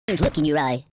look in your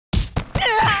eye.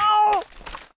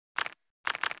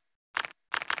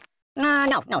 No,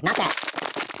 not that.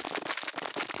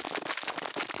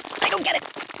 I don't get it.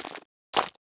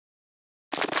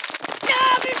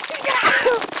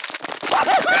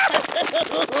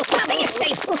 Nothing is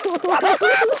safe.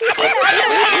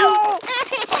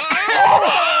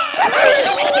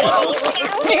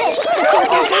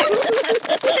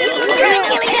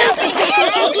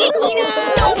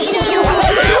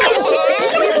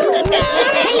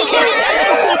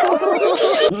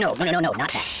 No,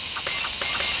 not that.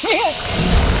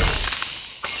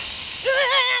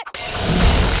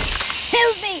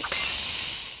 Help me!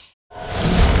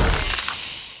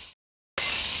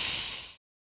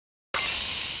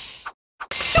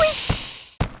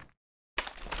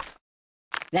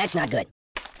 That's not good.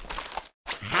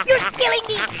 You're killing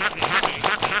me!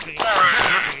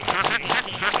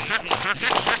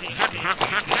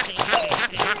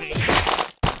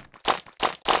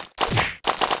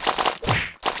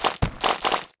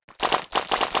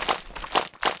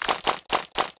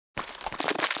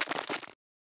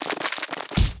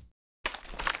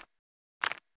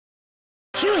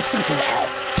 Choose something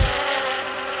else.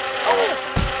 Oh!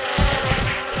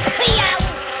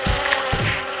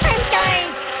 I'm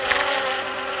dying!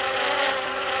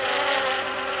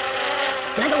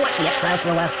 Can I go watch the X-Files for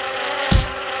a while?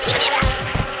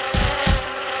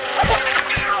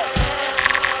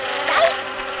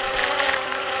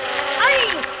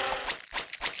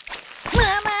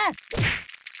 Mama!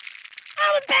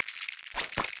 Oh, I'm back!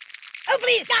 Oh,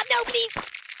 please, stop! No, please!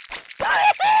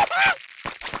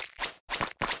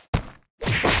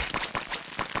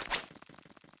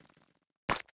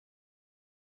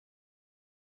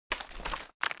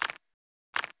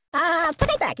 Put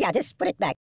it back. Yeah, just put it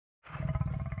back.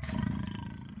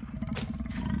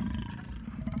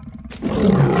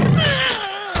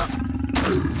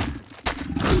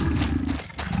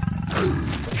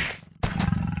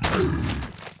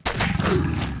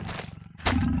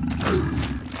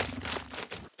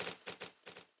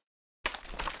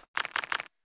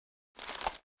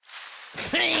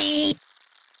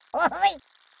 Oh,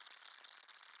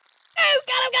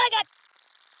 God.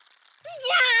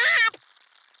 Stop!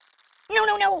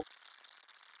 No.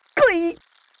 Please.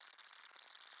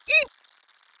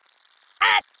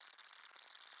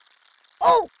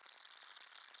 Oh!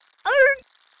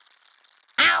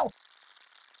 Ow!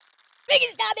 Make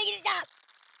it stop!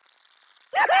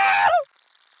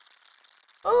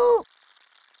 Ooh!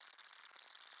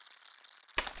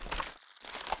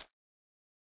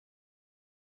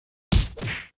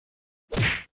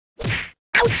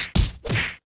 Ouch!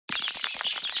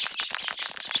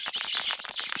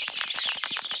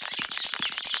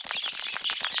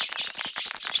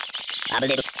 A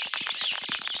little.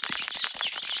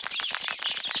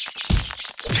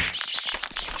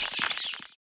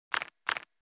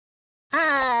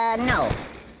 No.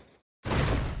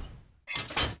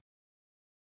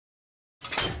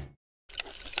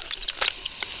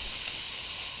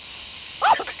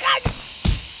 Oh, God!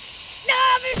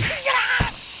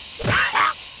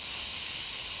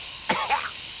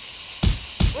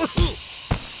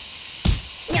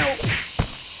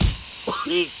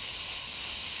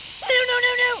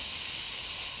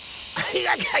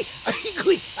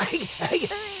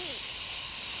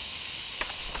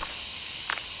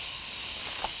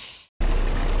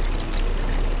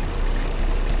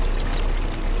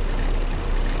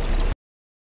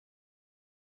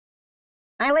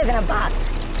 I live in a box.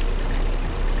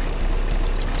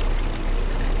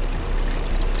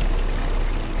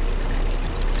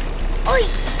 Oi!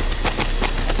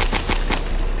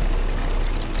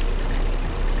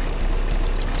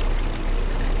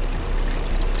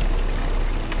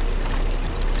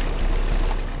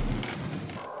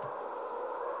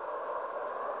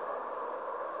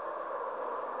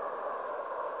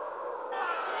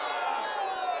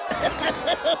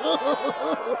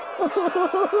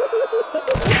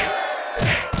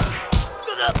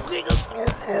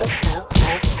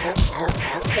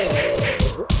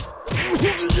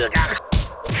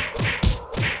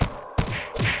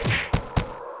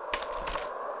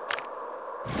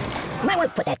 Might want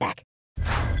to put that back.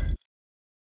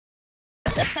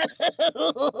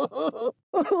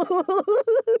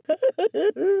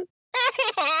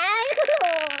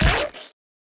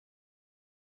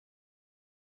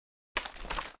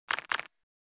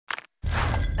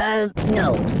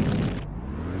 No.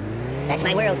 That's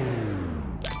my world.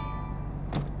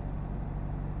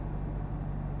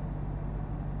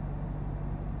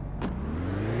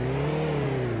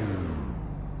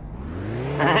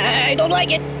 I don't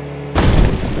like it.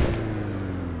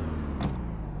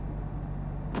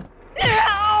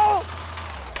 No!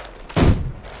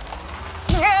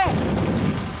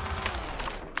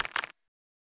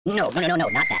 No,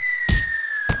 not that.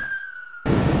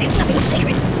 It's nothing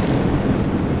sacred.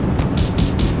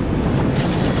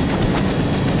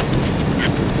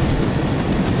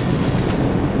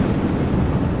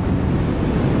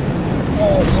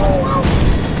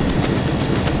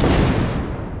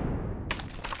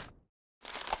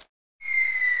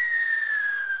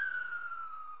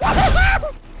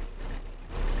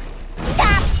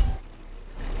 Stop!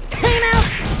 Time out!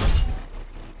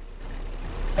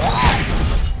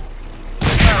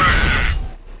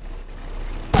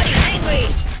 Buddy's angry!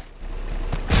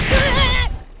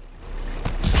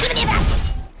 Give me that!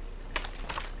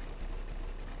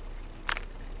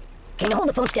 Can you hold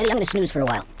the phone steady? I'm gonna snooze for a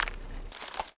while.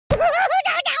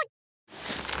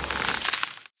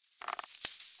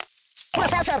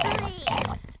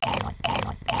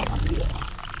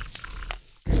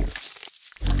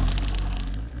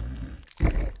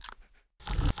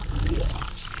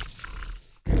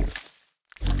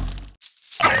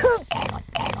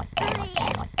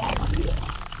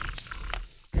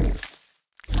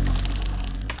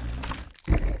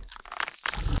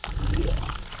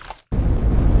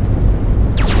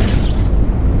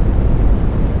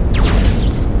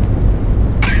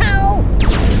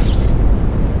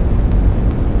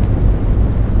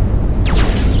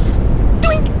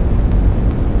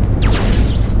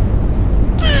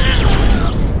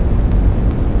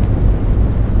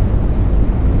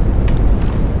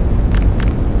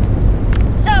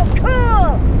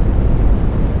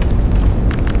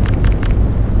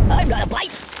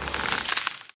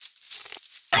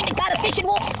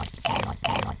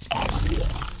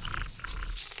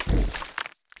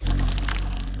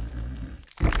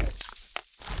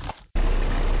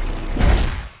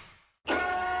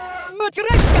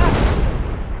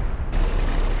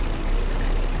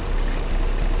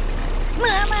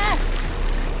 Mama!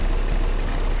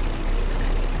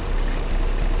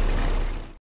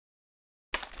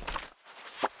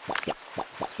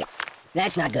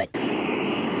 That's not good.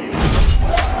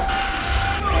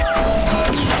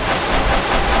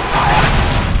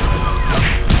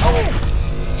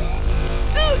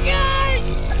 Oh, God!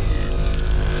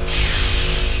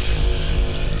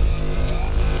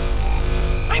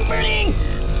 I'm burning!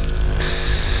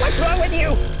 What's wrong with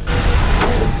you?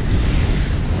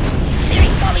 Siri,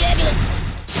 call the ambulance!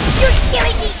 You're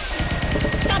killing me!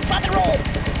 Stop, drop, and roll!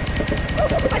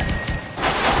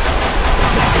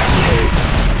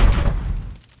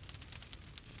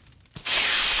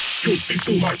 You speak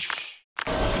too much.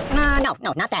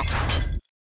 No, not that.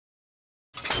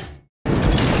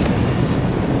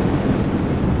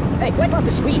 Hey, wipe off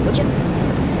the screen, would you?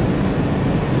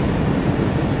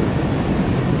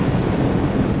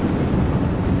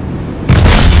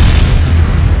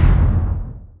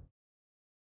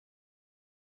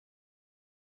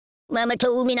 Mama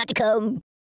told me not to come.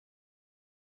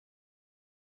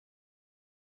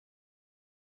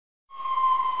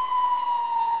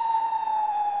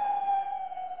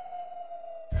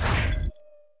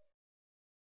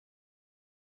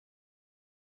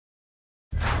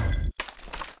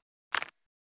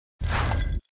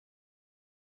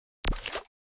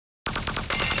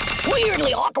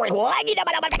 Weirdly awkward. I'm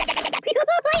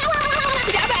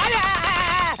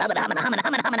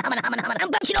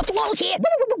bouncing off the walls here.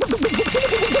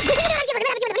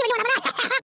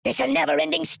 It's a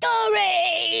never-ending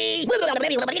story.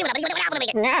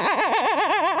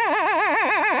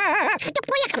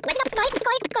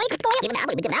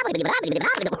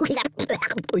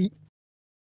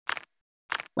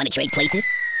 Want to trade places?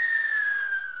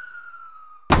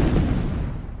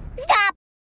 Stop!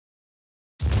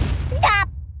 Stop!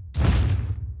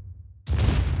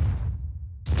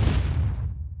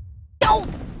 Don't!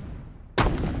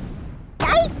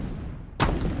 Die!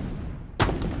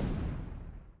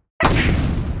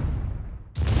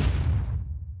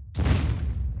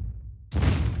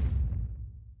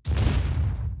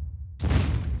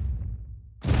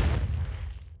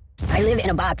 I live in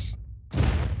a box.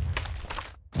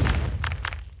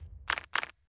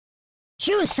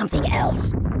 Choose something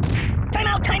else. Time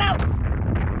out, time out!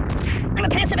 I'm a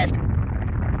pacifist!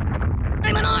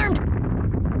 I'm unarmed!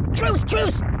 Truce,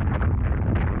 truce!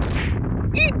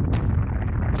 Eep!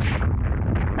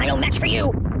 I don't match for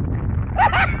you!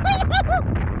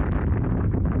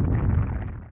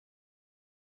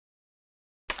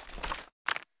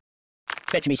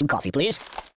 Fetch me some coffee, please.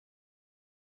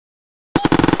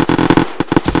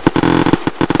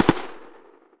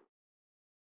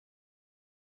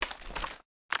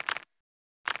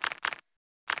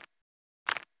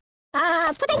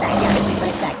 Put it back. Yeah, this is put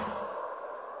it back.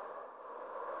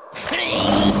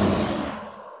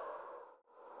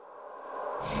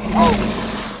 Oh!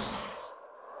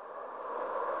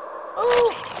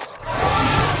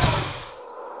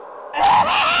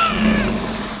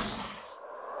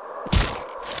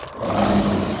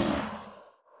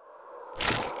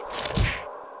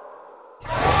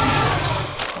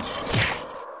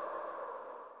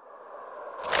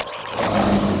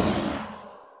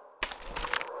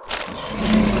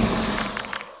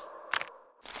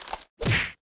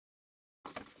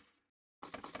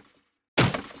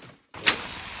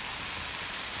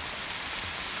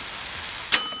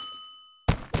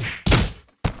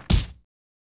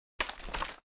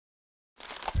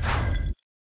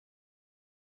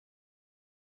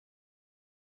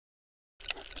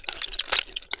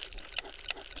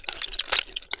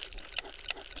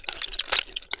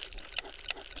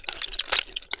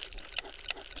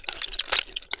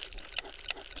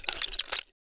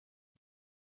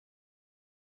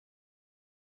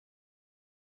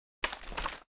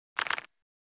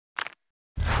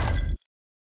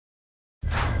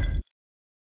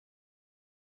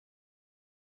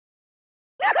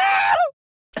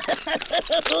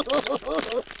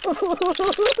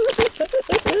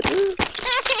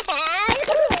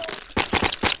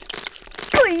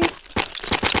 Please!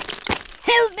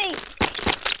 Help me!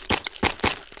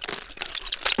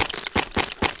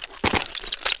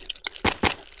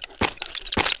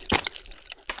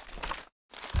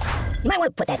 You might want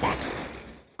to put that back.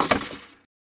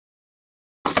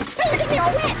 Hey, look at me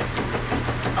all wet!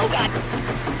 Oh, God!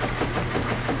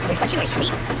 You're touching my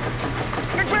feet.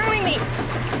 You're drowning me!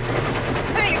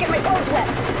 Hey, you're getting my clothes wet!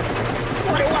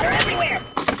 Water, water everywhere!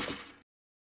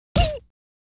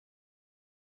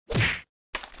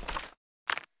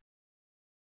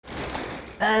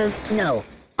 No.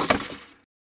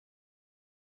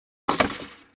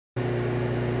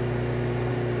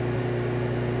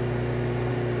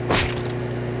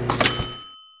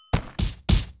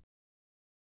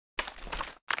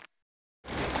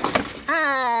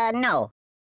 No.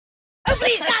 Oh,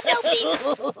 please, God, no, please!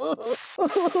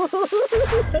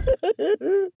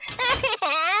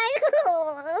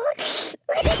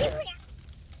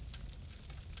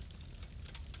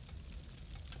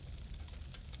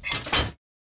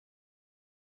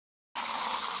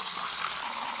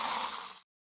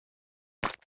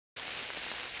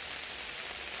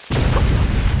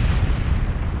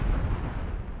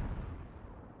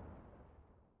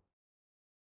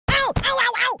 Ow! Ow,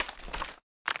 ow, ow!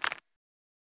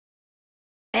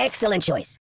 Excellent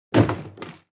choice. Ow!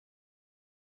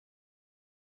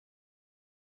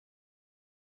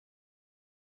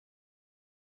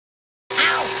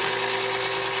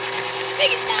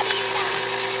 Big it down, big it down!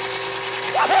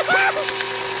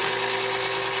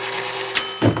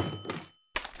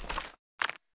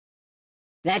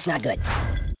 That's not good.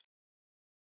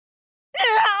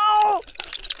 No!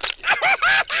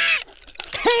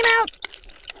 Time out!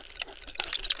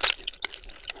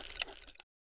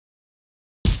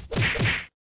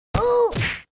 Ooh!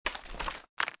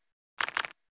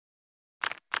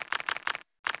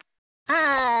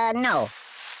 No.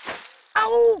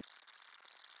 Oh!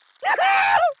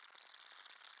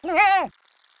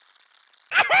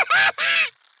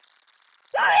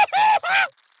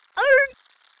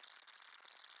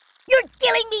 You're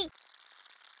killing me!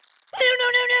 No, no,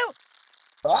 no, no!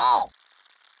 Oh!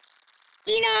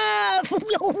 Enough!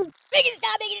 Make it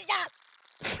stop, make it stop!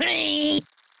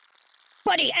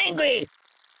 Buddy, angry!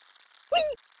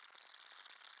 Whee!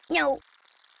 No.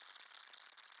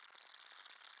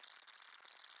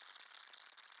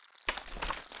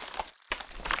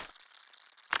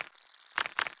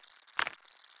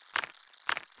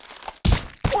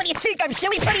 What do you think? I'm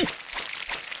silly, buddy?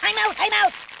 I'm out, I'm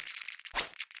out!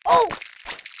 Oh!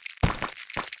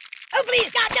 Oh,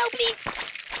 please, God, no, please!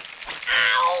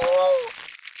 Ow!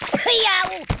 Ow!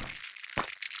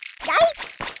 Right?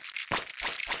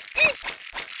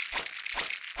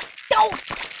 Don't!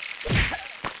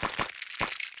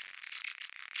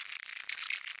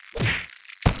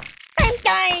 I'm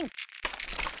dying!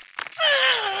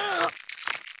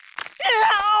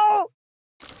 Ow!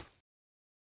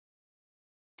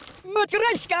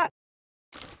 Matryoshka!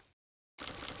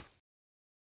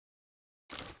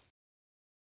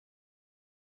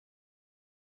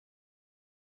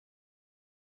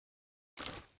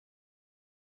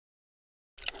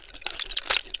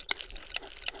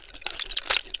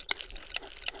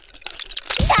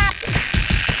 Stop!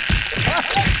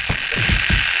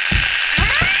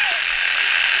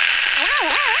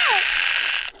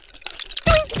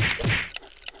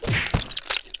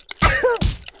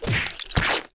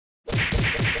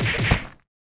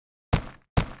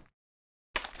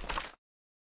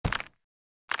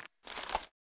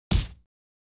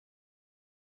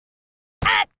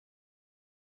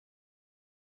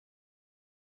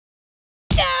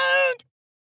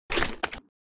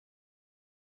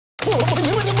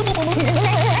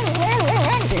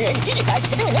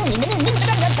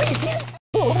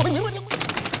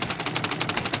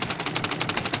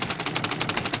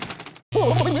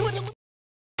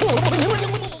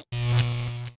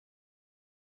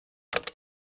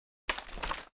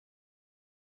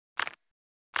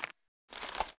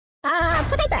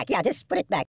 Put it back. Yeah, just put it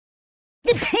back.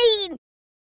 The pain!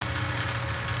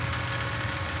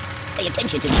 Pay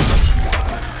attention to me.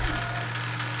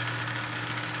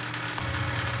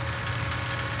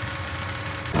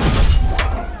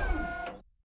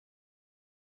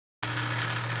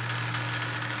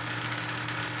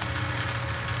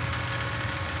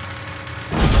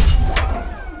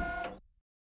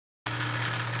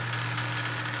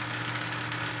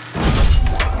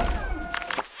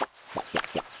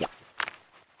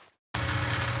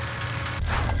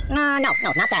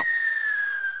 No, not that.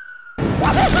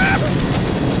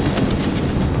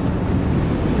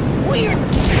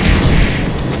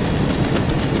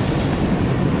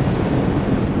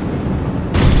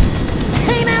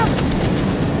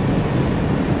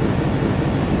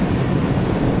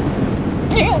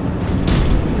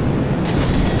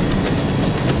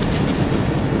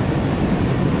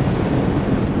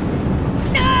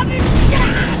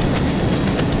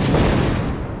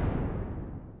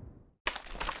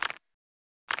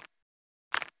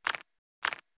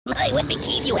 Hey, what big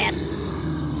teeth you have?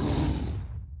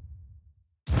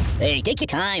 Hey, take your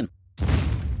time.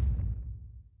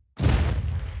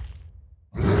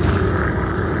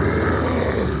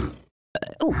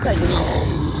 Oh, good.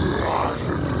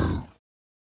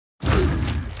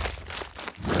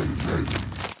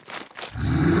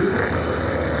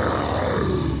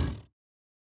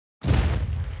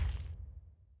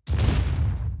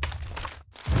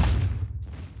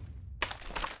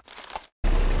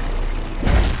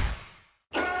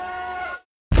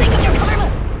 Think of your karma.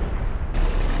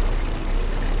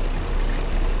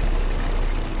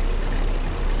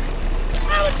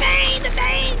 Oh, the pain, the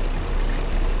pain.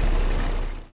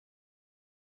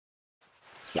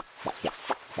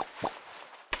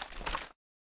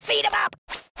 Feed him up.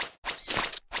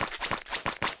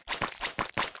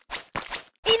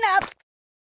 Enough.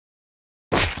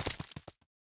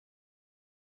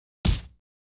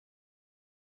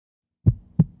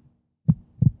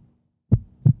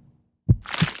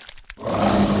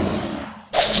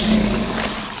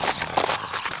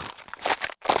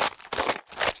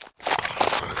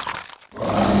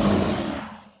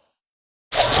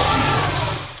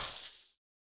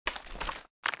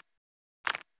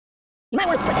 You might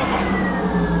want to put that back.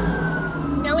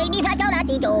 No, eat me fat donut,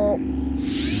 oh,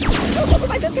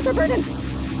 my biscuits are burning.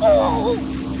 Oh!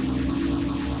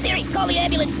 Siri, call the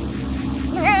ambulance.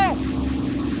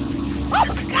 Oh,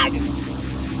 God!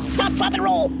 Stop, drop, and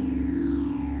roll.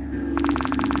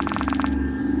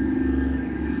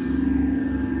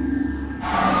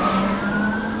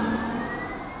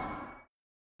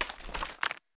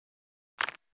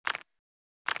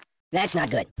 That's not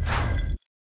good.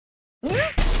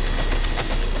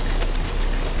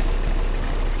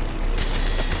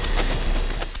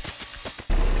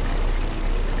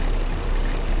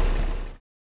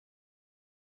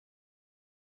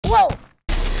 Whoa!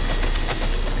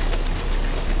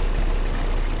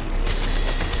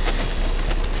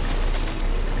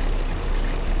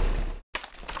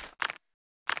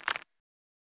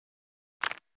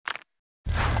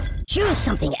 Choose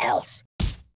something else.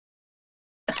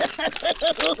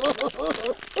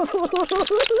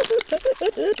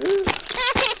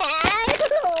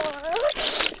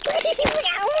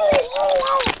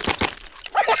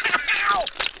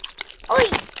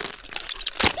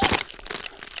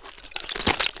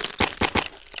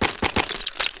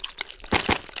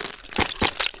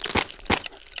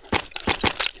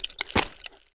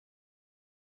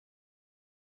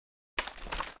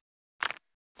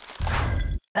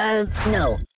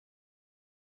 No.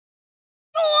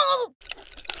 Oh!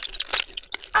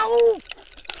 Oh!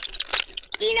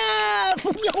 Enough!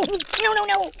 No, no,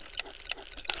 no!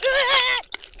 Ah!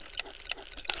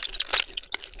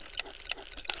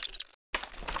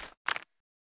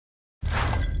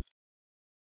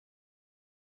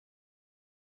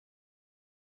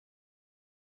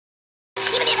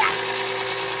 Give me that!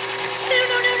 No,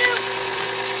 no, no, no!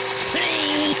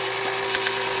 Please!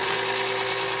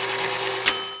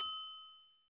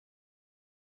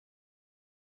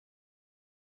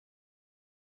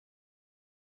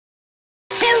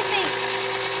 Help me!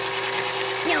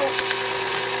 No!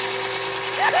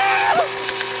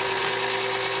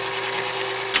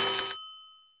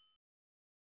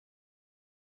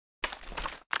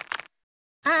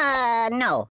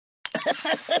 No.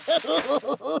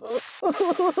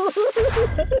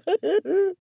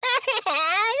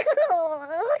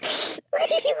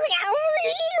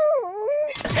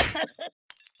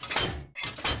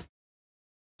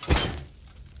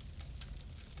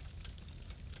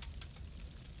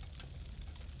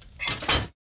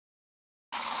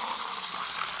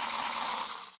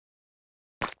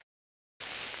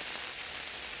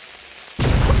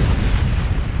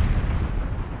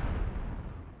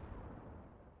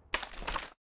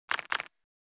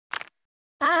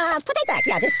 Put it back.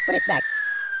 Yeah, just put it back.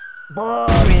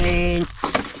 Boring.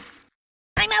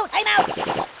 I'm out. I'm out.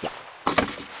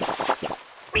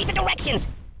 Read the directions.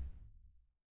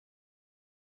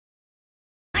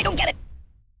 I don't get it.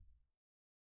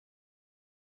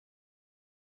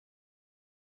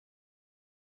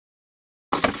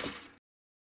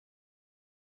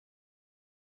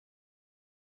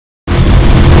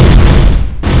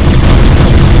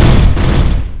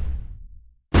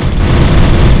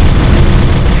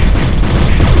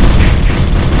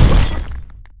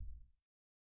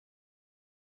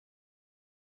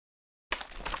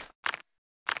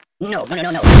 No, no, no,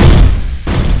 no, no.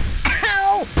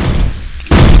 Ow!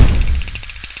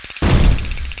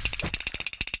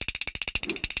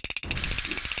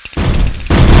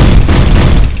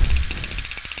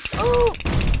 Ooh!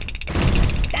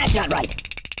 That's not right.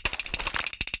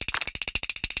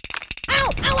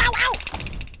 Ow! Ow, ow, ow!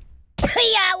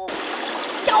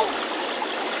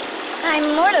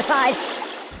 I'm mortified.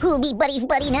 Who'll be Buddy's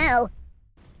buddy now?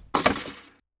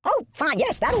 Oh, fine,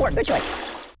 yes, that'll work. Good choice.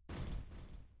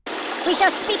 We shall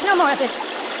speak no more of this.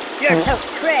 Your toast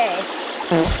cray.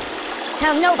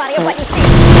 Tell nobody of what you see.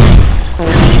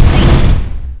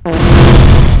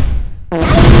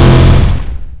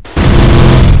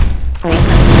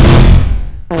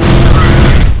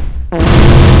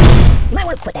 You might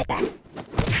want to put that back.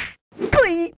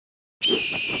 Glee!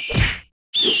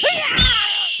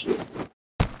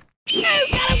 Oh,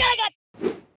 got him!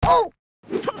 Oh!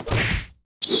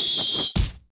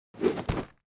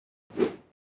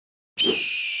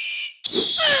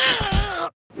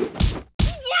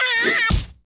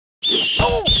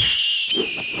 Oh!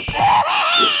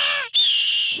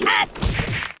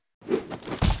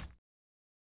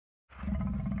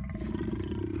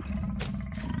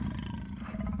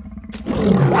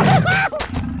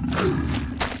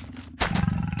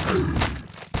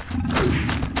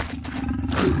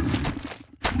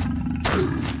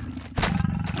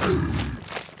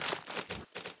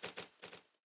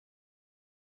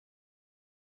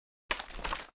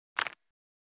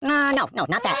 No,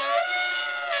 not that.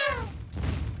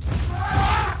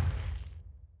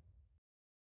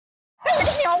 Hey, you're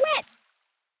getting me all wet!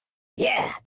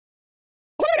 Yeah.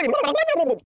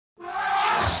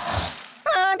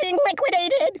 I'm being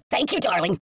liquidated! Thank you,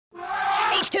 darling.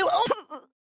 H2O.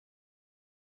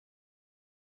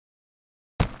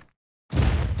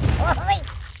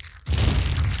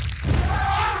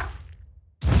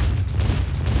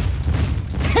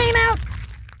 Time out!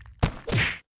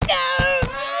 No!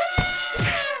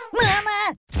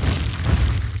 Mama!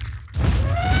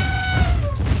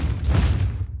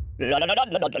 La la la la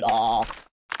la la la.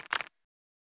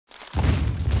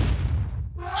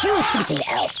 Choose something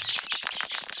else.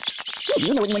 Do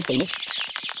you know anyone famous?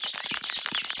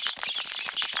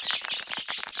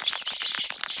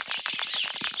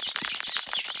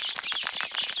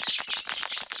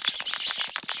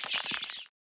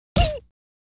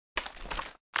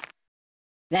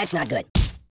 That's not good.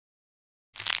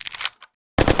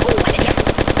 Oh, what did you?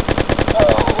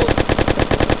 Oh!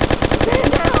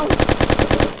 Man down!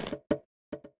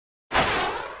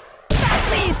 Stop,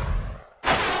 please!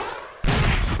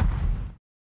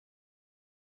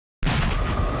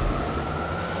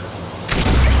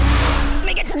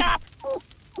 Make it stop! Ooh,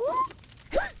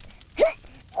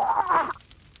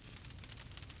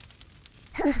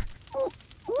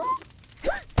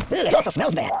 it also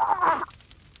smells bad.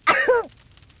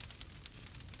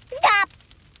 Stop!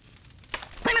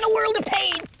 I'm in a world of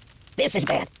pain! This is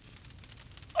bad.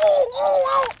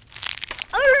 Oh!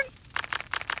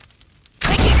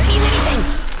 I can't feel anything!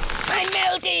 I'm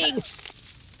melting!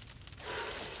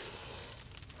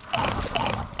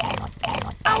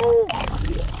 Oh!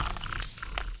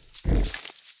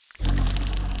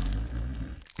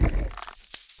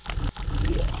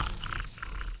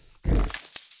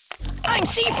 I'm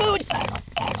seafood!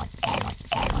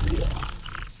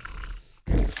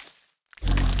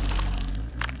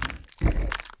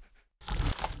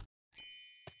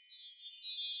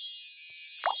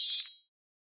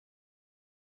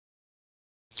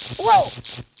 Whoa!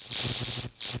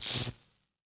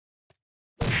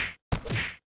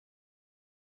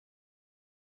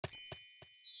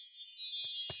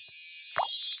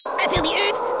 I feel the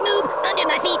earth move under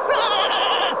my feet.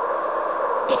 Ah!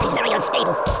 This is very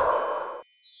unstable.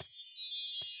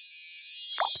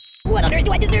 What on earth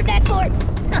do I deserve that for?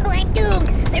 Oh, I'm doomed.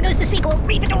 There goes the sequel.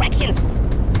 Read the directions.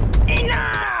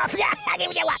 Enough! Ow!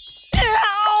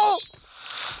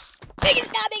 Make it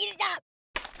stop! Make it stop!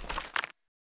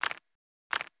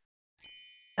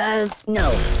 No.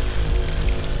 No!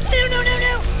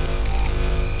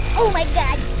 Oh my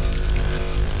god!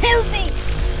 Help me!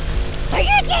 Are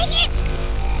you taking it?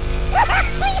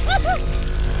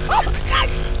 Oh god!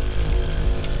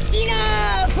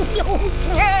 Enough!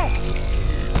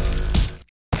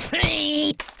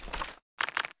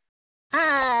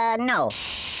 No.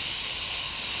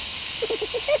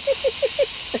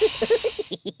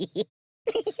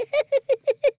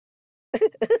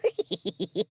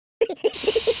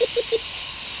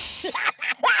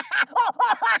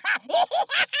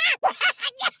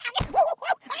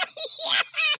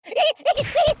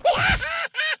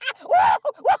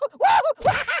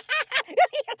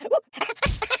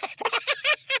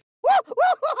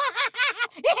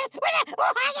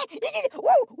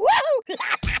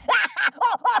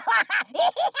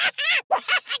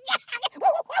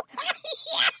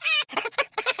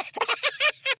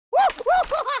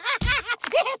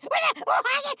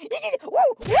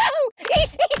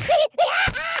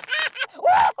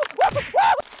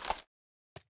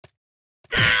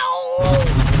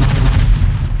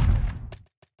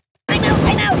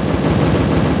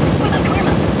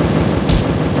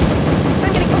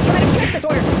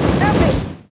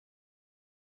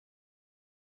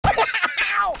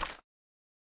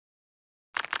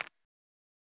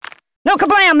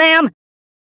 am, ma'am!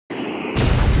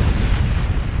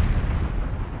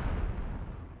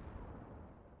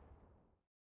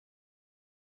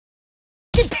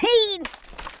 The pain!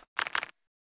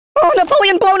 Oh,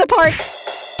 Napoleon blown apart!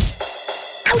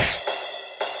 Ouch!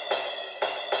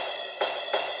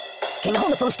 Can you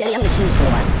hold the phone steady? I'm gonna snooze for a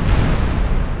while.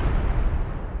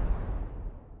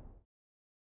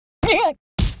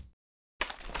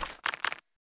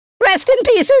 Rest in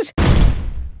pieces!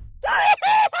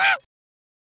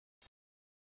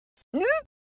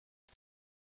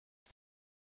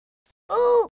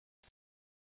 Ooh!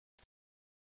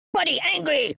 Buddy,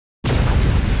 angry!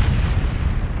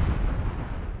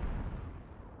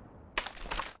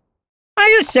 Are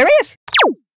you serious?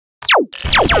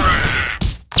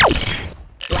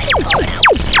 Let it go now.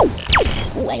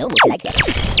 Well, would you like that?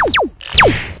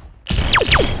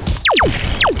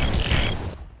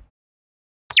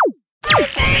 I'm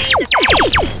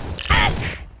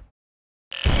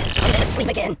gonna sleep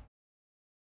again.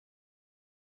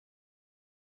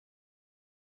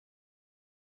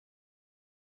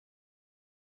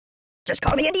 Just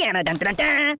call me Indiana. Dun, dun, dun,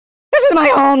 dun. This is my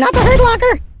home, not the herd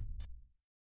locker.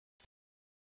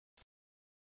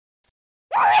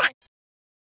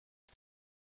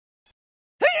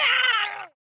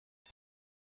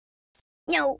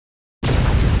 No.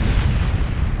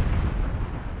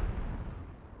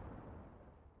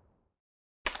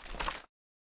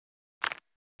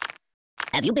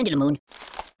 Have you been to the moon?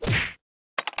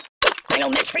 I no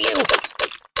match for you.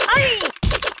 Hey!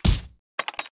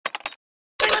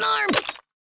 I'm unarmed.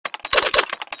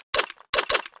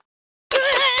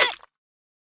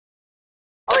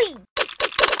 Oi!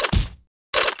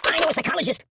 I know a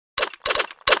psychologist.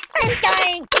 I'm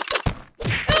dying.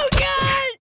 Oh God!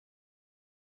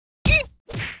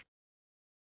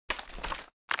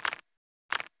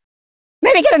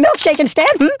 Maybe get a milkshake instead,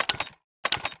 hmm?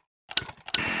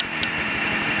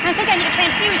 I think I need a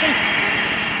transfusion.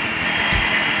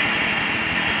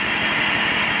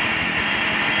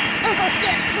 Uncle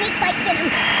Skip's snake bite venom.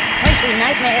 Brings me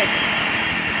nightmares.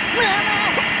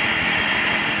 Mama!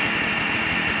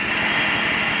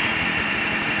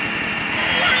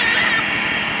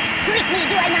 Prick me,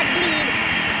 do I not bleed?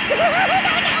 No, no!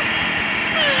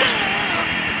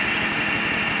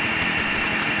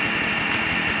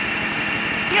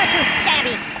 You're too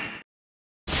stabby.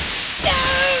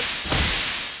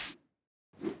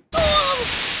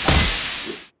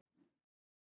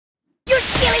 You're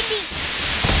killing me!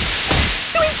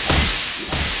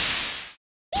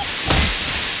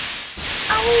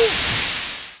 Oh!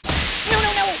 No,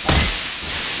 no, no!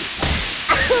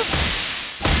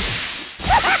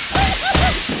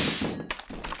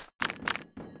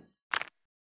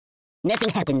 Nothing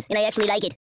happens, and I actually like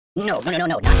it. No, no, no, no,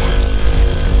 no, not that.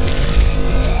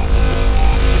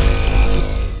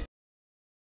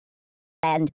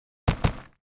 And...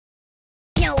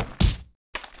 No!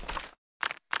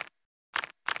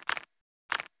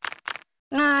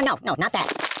 No, not that.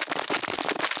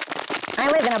 I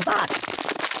live in a box.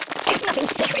 There's nothing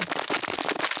sacred.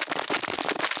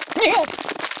 Oh,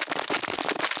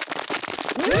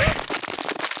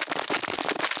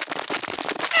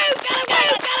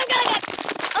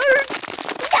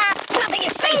 God. Nothing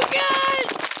is safe.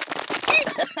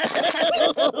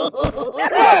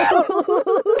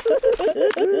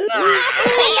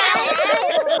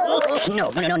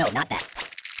 No, not that.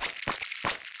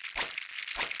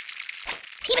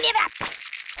 Give it up.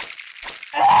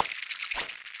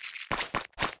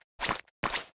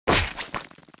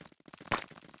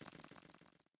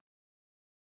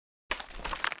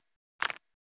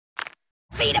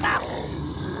 Feed him out.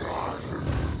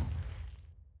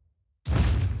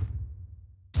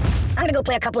 I'm gonna go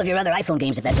play a couple of your other iPhone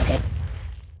games if that's okay.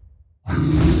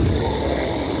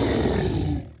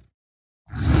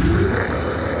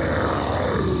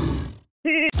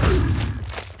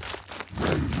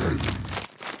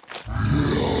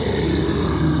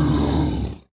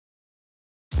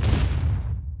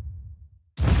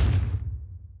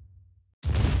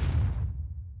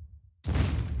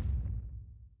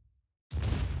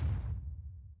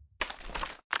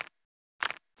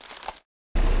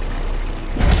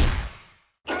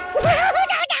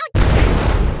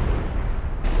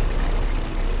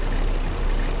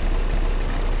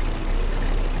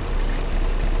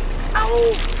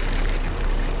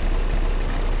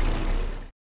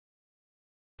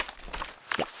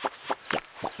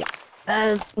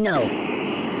 No.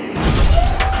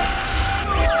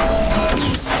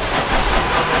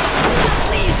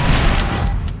 Please.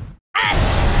 Ow!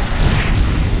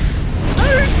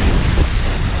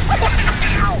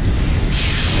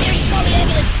 Mary, call the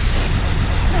ambulance.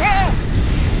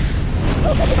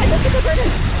 Oh, I just get the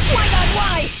burden.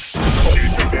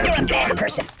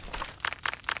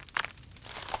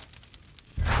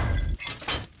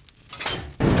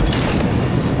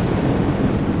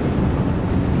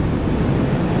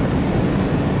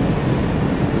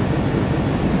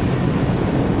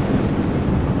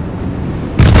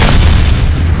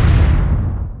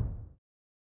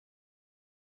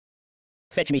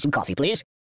 Fetch me some coffee, please.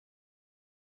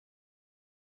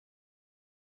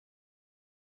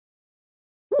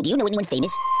 Ooh, do you know anyone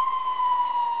famous?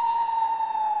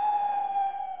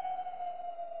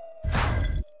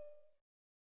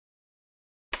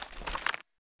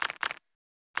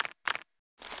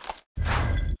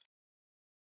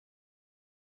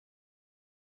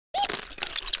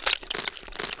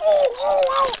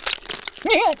 Oh!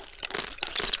 Yeah.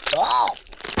 Oh!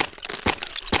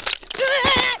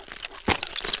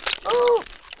 Ooh!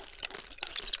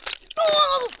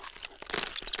 Oh!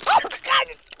 Oh, God!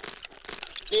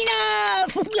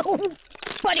 Enough! Yo,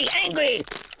 buddy, angry!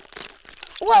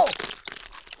 Whoa!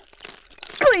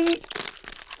 Glee!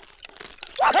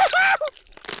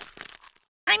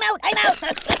 I'm out! I'm out!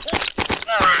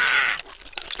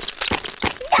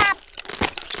 Stop!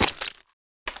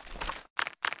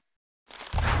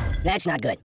 That's not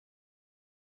good.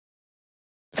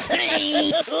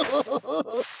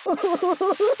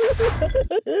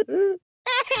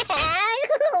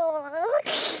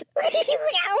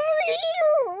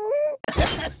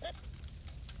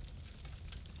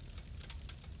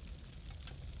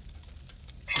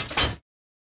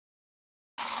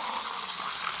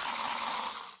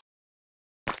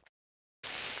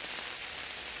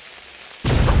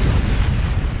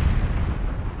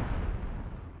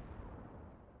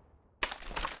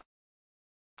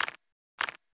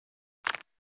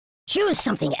 Choose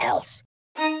something else.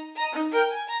 Be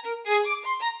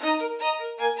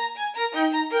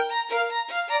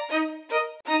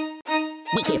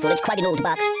careful, it's quite an old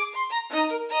box.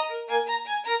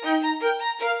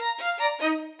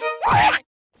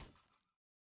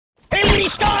 Everybody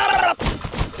stop!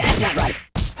 That's not right.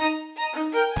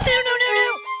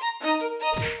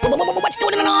 No! What's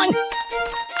going on?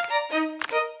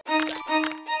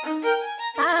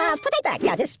 Put that back.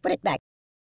 Yeah, just put it back.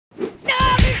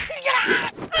 Stop!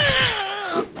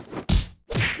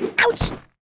 Ouch!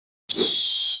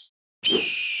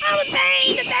 Oh, the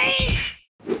pain! The pain!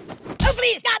 Oh,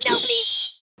 please, stop! No,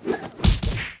 please!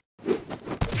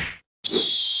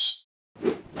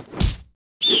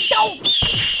 Don't!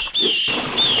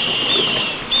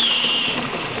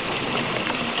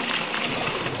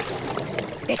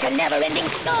 It's a never-ending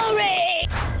story!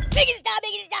 Make it stop!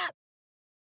 Make it stop!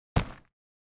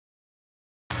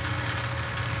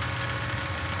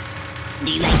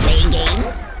 Do you like playing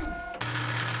games?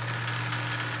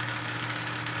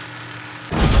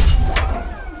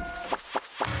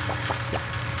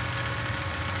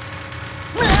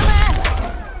 Mama!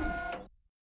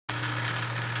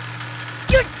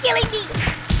 You're killing me!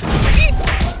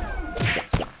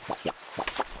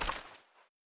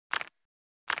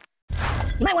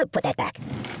 You might want to put that back.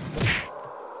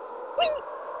 Whee!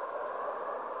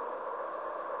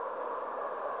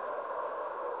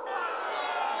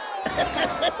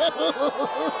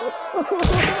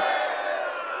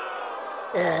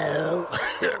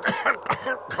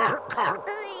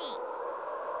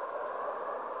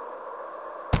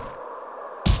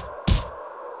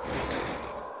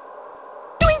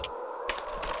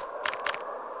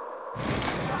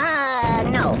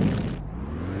 No.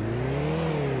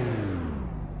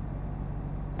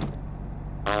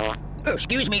 Oh,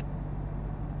 excuse me.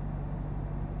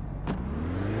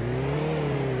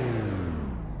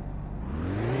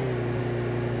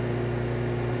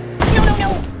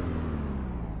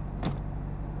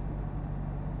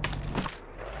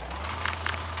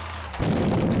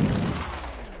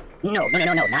 No,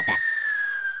 not that.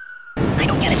 I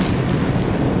don't get it.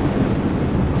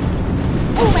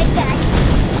 Oh my God!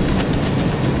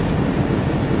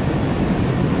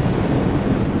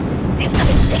 There's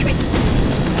nothing sacred.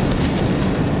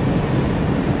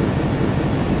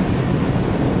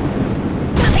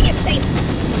 Nothing is safe.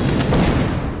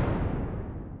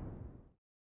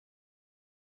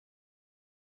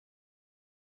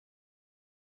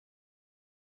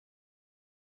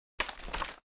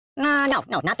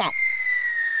 No, not that.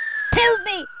 Help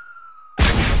me!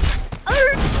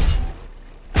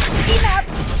 Enough!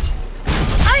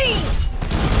 Aye!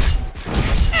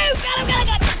 Oh, God!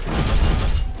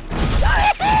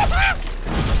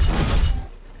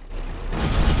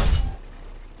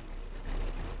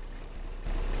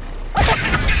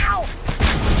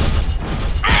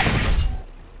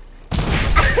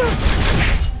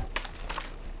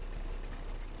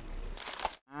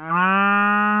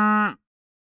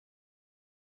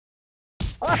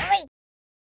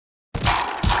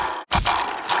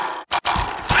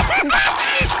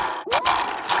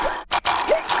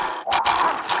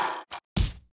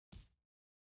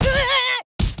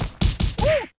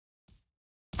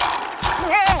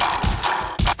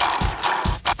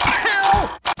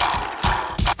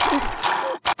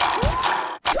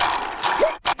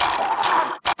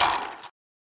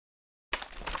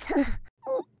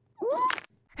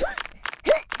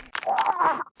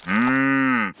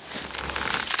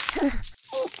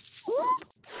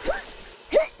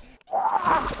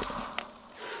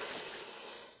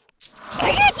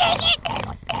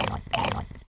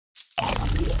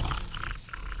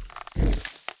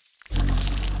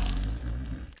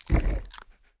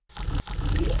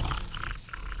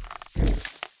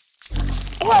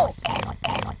 Whoa!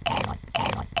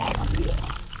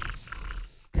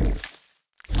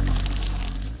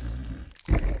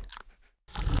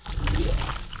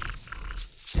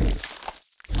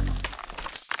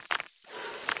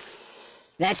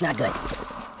 That's not good. Open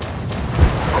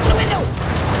the window!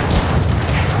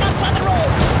 Stop, drop, and roll!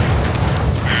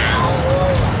 Ow!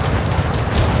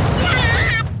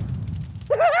 Ah!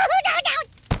 Down!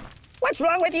 What's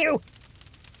wrong with you?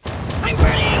 I'm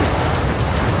burning!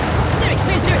 Siri,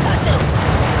 where's the nearest hospital?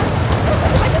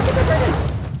 My biscuits are burning!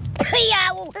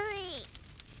 Yow!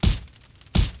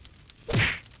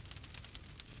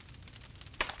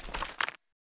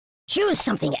 Choose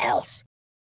something else.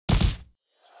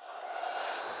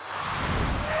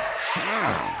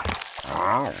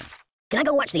 Can I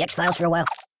go watch the X-Files for a while?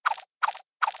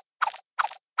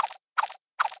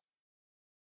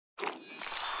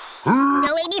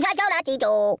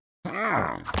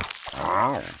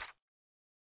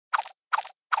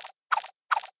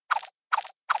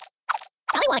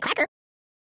 I want a cracker.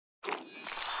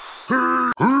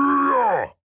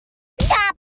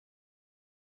 Stop!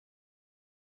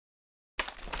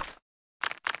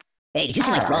 Hey, did you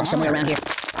see my frog somewhere around here?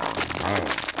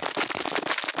 Ow!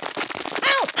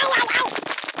 Ow, ow, ow!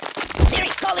 Siri,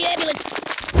 call the ambulance!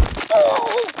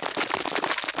 Oh!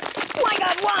 My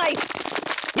God, why?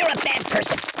 You're a bad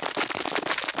person.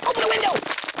 Open the window!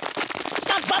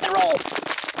 Stop, drop, and roll!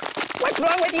 What's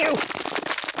wrong with you?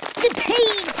 The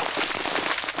pain!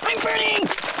 I'm burning!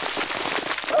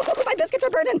 Oh, my biscuits are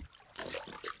burning!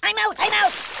 I'm out! I'm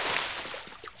out!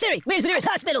 Siri, where's the nearest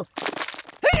hospital?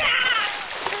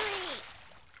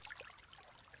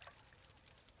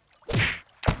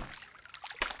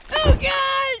 Oh,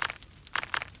 God!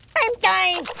 I'm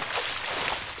dying!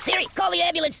 Siri, call the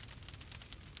ambulance!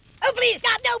 Oh, please,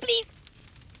 stop! No, please!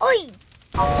 Oi!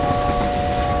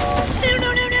 No,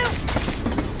 no, no, no!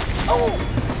 Oh!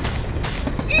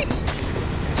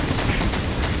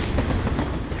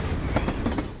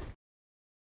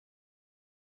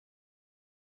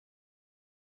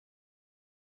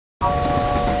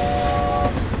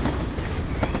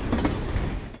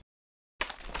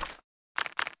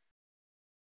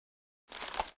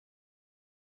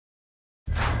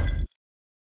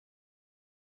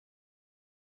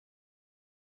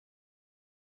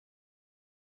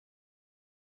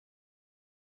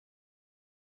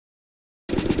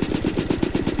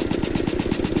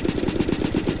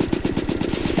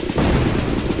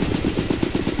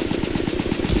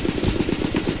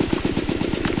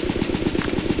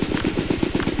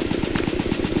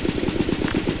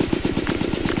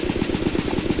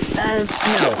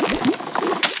 No.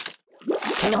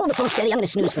 Can you hold the phone steady? I'm gonna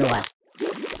snooze for a while.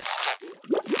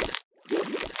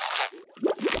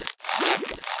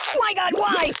 My God,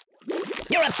 why?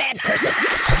 You're a bad person.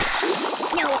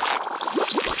 No.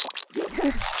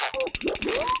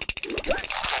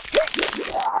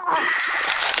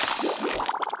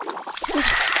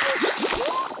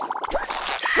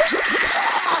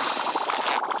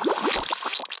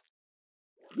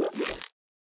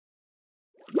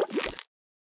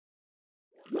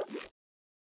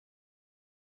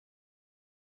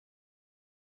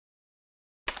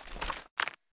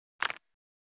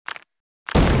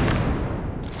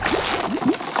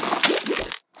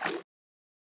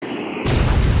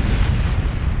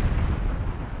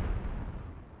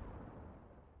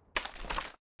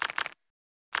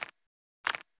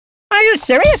 Are you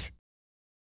serious?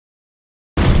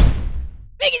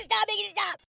 Make it stop! Make it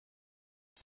stop!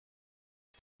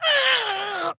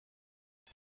 Ah!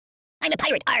 I'm a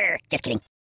pirate. Arr! Just kidding.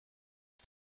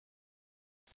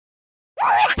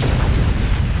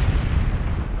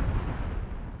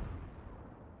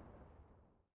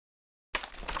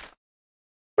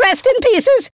 Rest in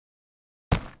pieces.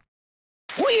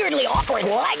 Weirdly awkward.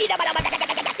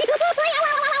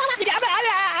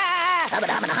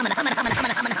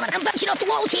 I'm bouncing off the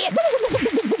walls here.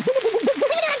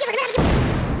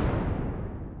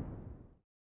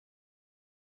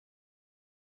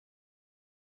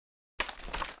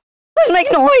 Who's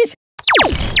making noise?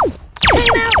 Time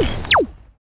out!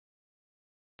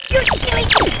 You're stealing!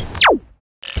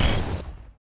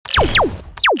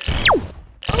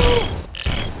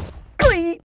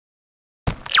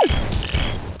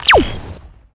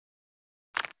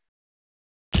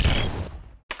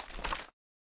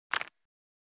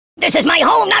 This is my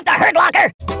home, not the herd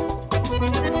locker! I'm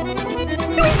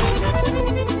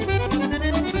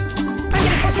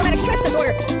getting post-traumatic stress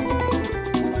disorder!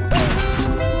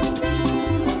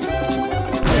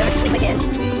 I'll never sleep again.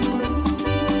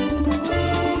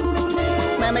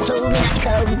 Mama told me not to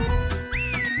come.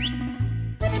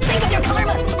 Think of your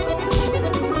karma!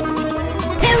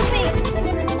 Help me!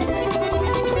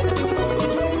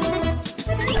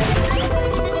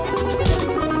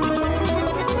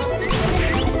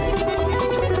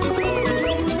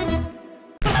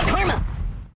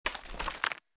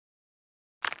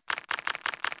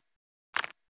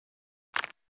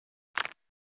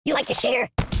 You like to share?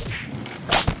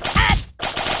 Ah!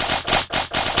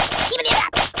 Even it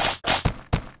up!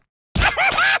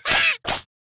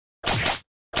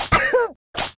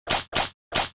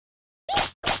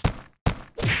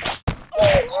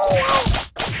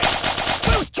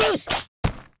 Truce, truce!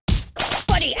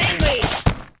 Buddy, angry!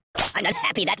 I'm not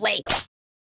happy that way.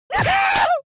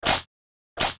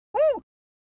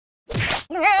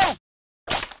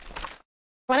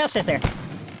 What else is there?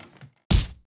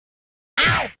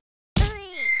 Ow!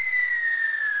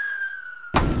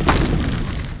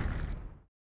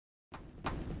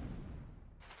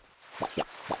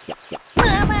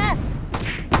 Mama!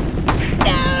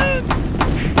 No!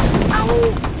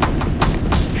 Oh!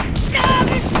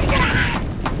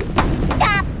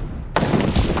 Stop!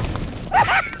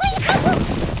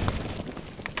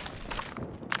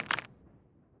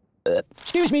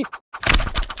 Excuse me.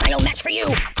 I know match for you.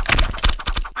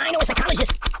 I know a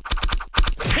psychologist.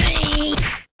 Hey!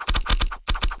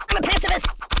 I'm a pacifist.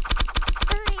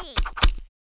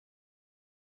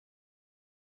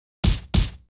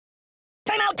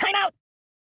 Time out, time out.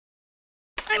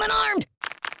 I'm unarmed.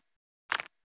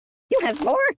 You have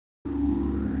more?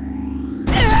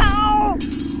 Ow!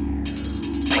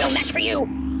 I know match for you.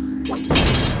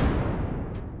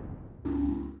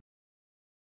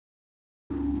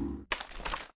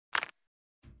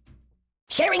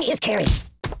 Sharing is caring.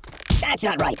 That's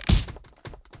not right.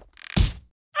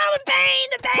 Oh, the pain,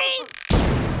 the pain!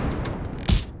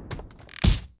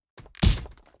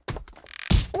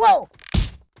 Whoa!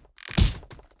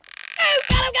 Oh,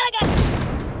 God, God!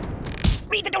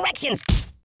 Read the directions!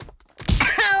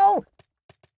 Ow!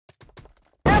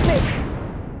 Help me!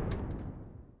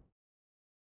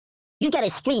 You got a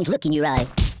strange look in your eye.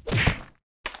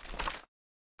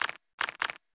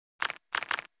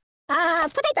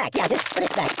 Put it back. Yeah, just put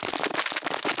it back.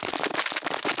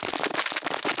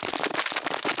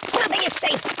 Nothing is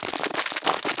safe.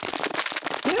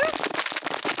 Hmm?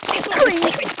 It's nothing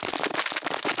sacred.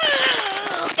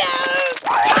 Oh, no!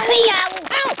 Ow!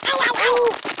 Ow! Ow! Ow!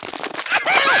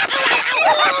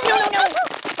 No, no, no!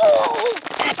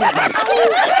 That's not right.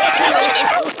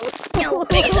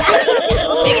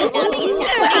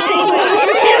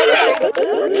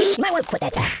 You might want to put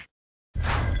that back.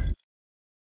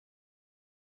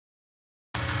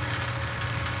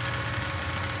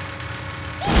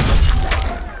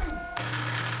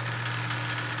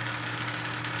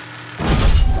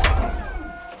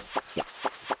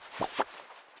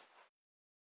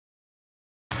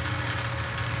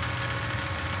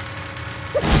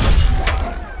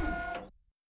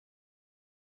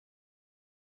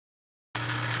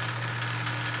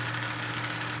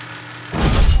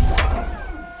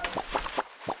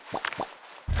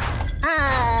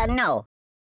 No.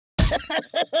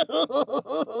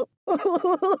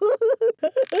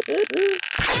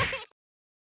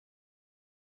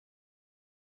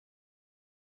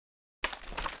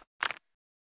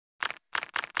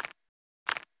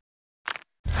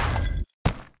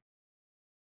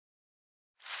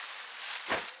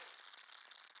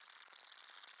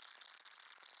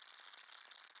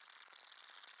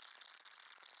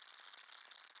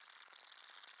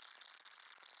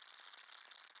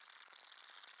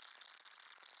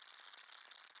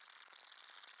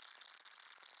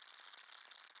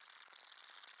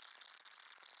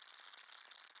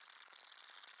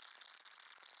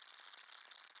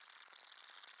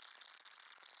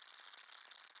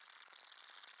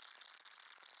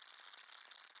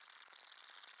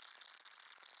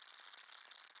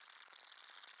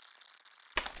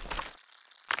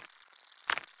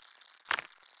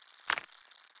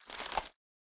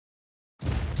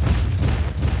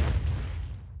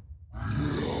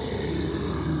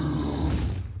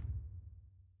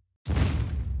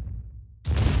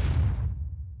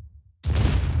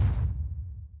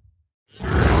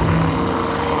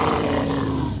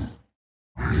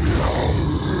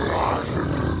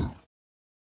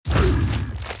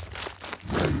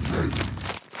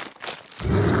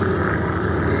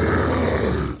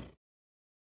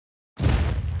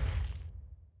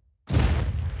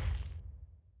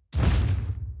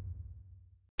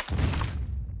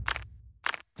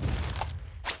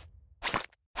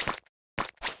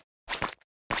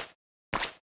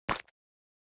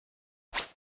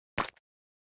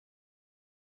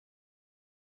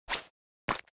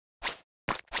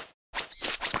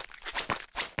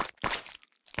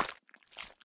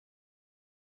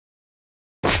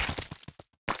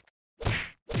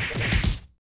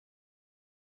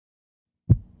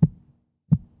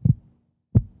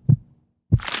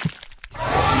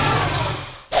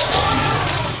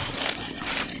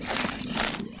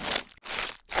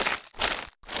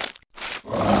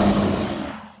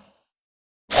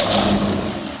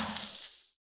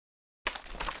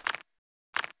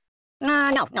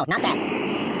 No, not that.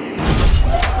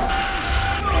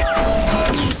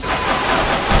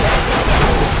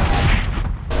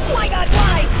 My God,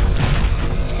 why?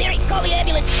 Siri, call the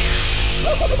ambulance.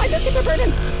 Oh, my biscuits are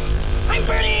burning. I'm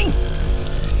burning.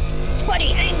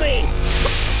 Buddy, angry.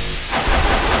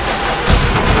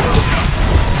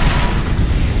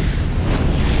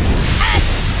 Ah!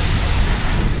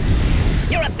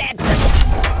 You're a bad person.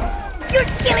 You're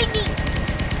killing me.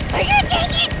 Are you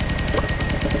taking it?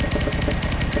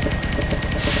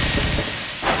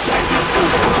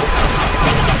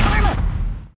 Karma.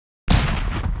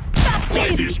 Stop, please.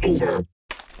 Life is over.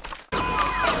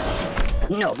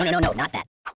 No, not that.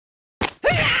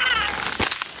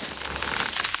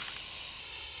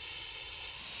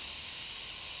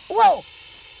 Whoa!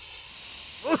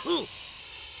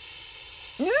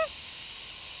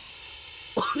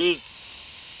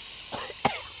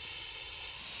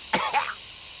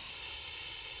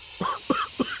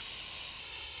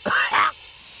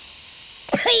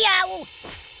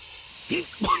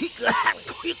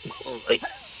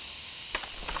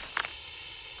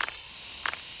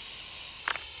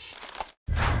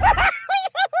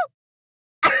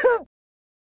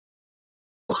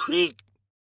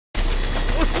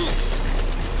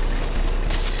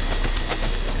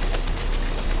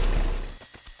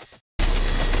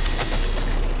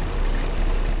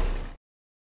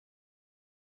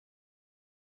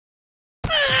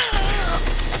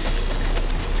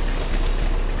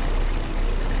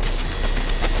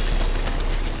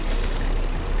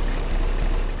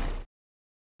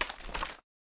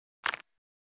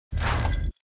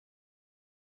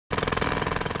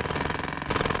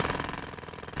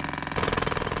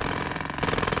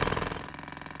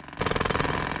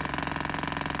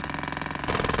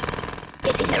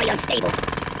 This is very unstable.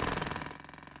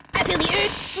 I feel the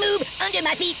earth move under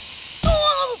my feet.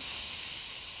 Oh!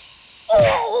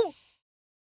 Oh!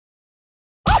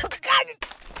 Oh, God!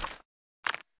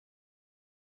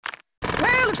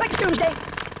 Well, looks like it's Tuesday.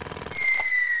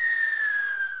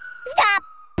 Stop!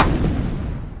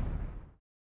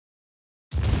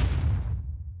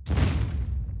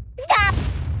 Stop!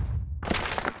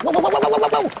 Whoa, whoa, whoa, whoa, whoa, whoa,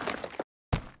 whoa!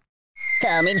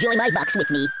 Come enjoy my box with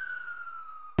me.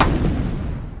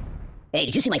 Hey,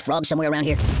 did you see my frog somewhere around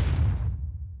here?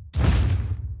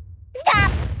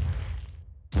 Stop!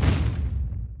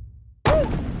 Ooh.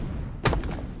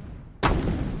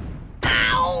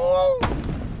 Ow!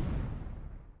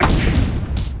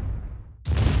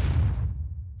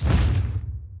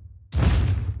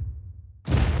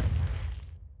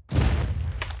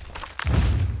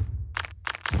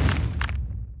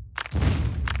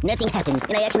 Nothing happens,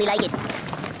 and I actually like it.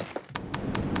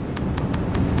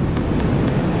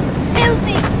 Help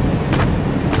me!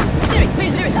 Siri,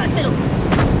 where's the nearest hospital?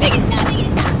 Make it stop, make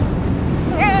it stop!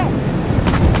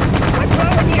 What's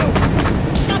wrong with you?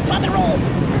 Stop, drop, and roll!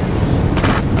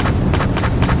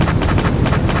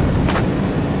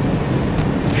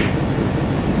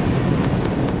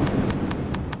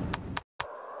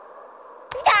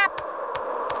 Stop!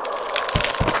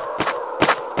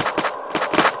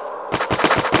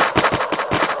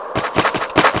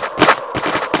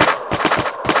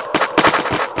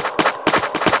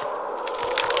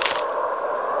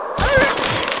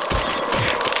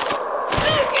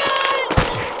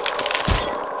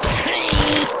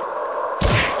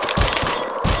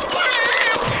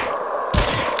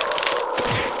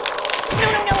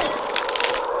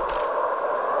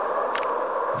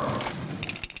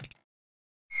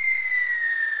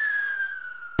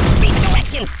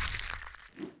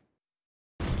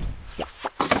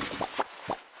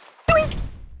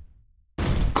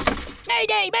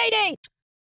 Mayday! Mayday!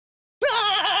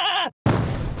 Ah!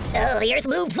 Oh, the earth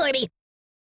moved for me.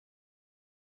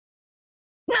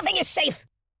 Nothing is safe.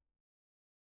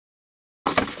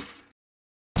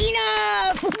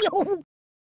 Enough!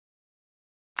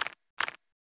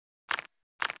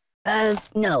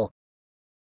 No.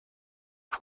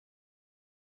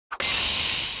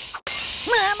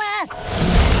 Mama!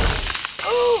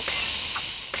 Ooh!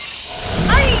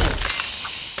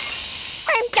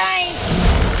 I'm dying!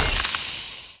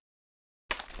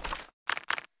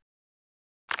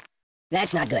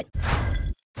 That's not good.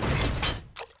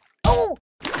 Oh!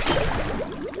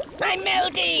 I'm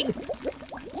melting!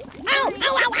 Ow!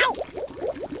 Ow! Ow! Ow!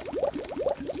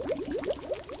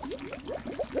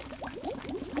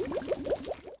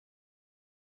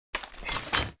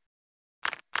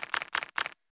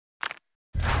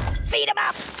 Feed him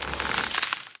up!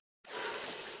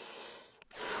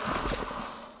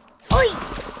 Oi!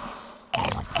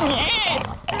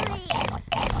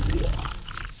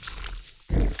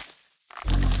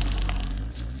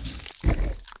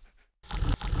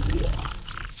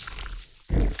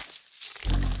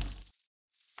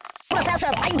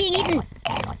 I'm being eaten! No!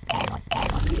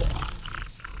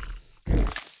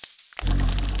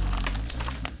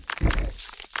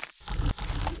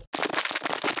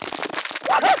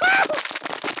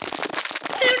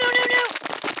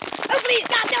 Oh, please,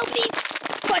 God, no, please!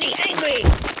 Buddy, angry!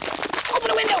 Open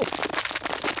the window!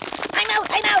 I'm out!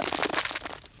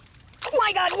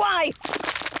 My God, why?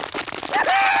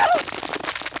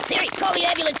 Siri, call the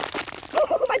ambulance!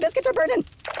 Oh, my biscuits are burning!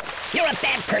 You're a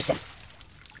bad person!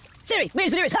 Siri,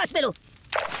 where's the nearest hospital?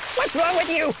 What's wrong with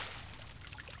you?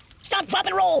 Stop, drop,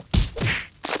 and roll!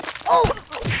 Oh!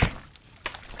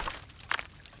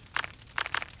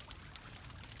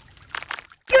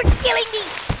 You're killing me!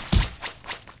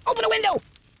 Open a window!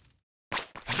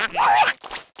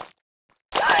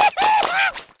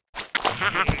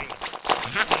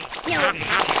 No!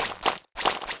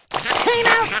 Time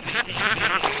out!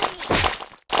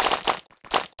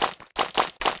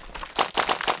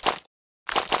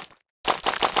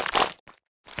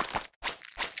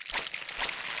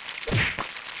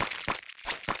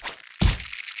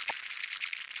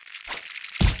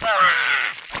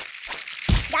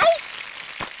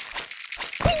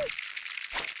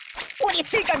 What do you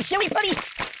think, I'm silly putty?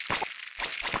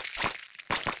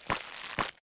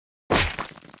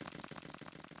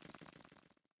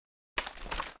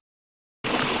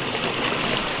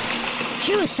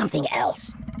 Choose something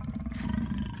else.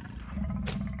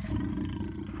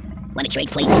 Want to trade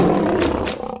places?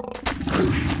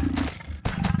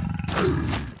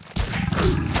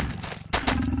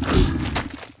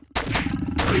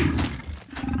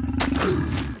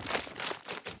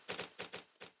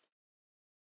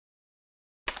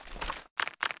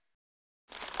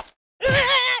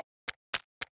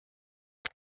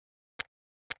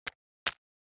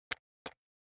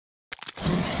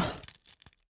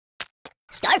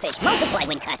 Starfish multiply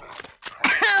when cut.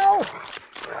 Ow!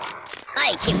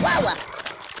 Hi, Chihuahua.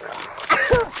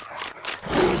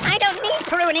 I don't need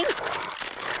pruning.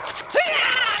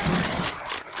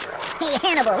 Hey,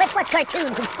 Hannibal, let's watch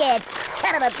cartoons instead.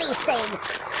 Son of a bee sting.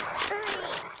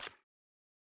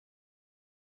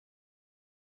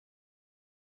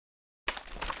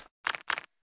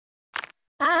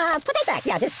 Put it back.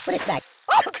 Yeah, just put it back.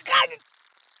 Oh, God!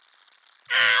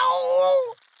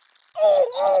 Ow! Oh!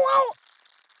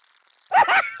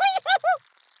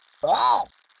 Oh!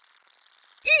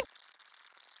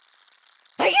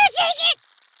 I can't take it!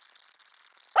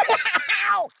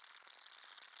 Ow!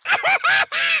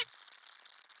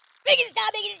 Make it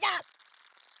stop!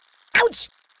 Ouch!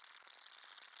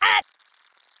 Ah!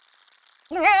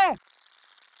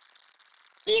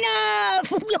 Enough!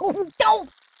 No, don't!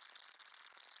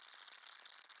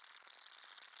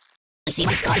 I see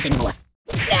my scars anymore.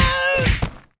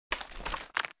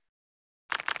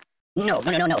 No,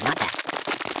 not that.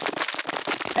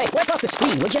 Hey, wipe off the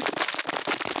screen, would you?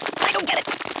 I don't get it.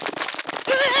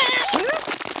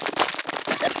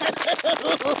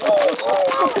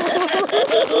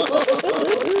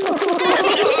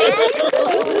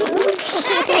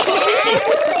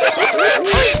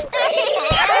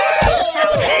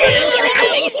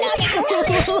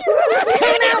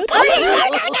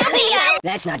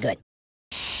 That's not good.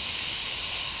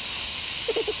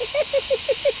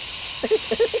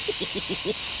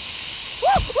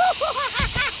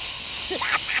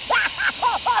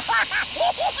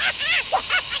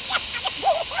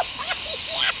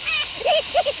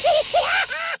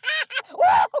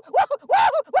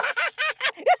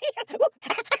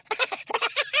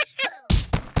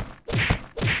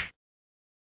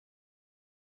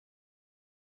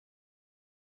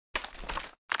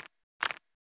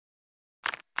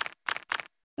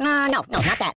 No,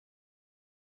 not that.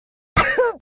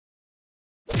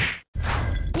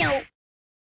 No.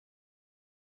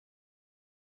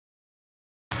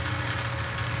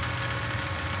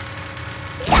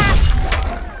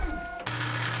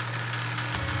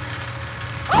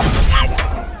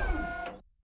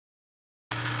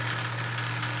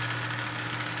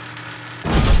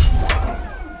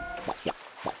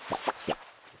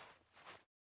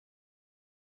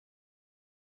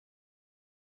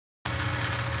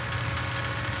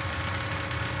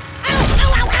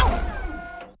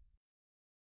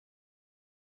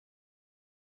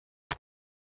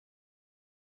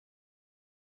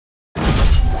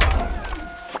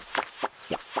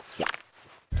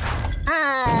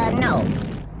 No.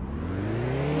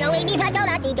 No, ini saja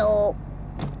udah tidur.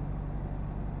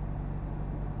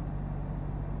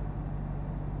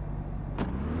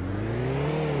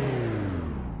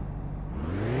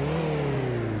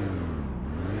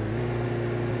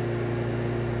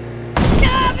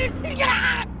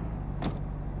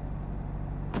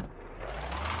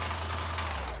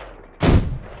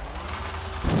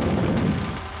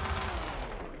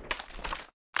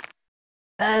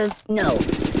 No.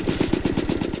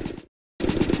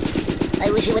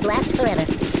 I wish it would last forever.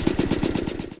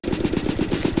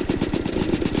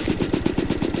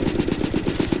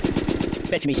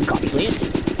 Fetch me some coffee, please.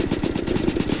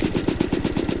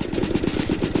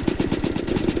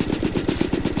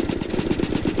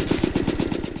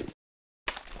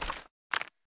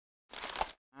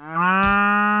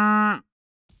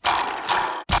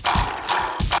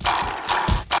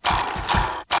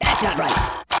 That's not right.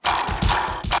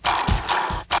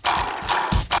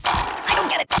 I don't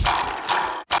get it.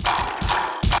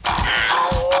 Ow!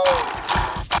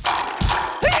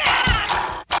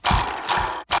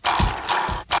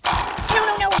 No,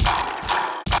 no, no.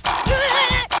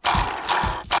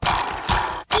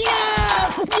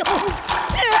 Enough!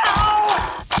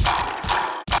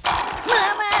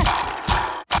 Mama!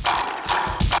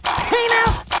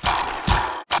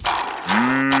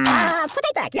 I'm out! Put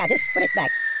it back. Yeah, just put it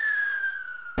back.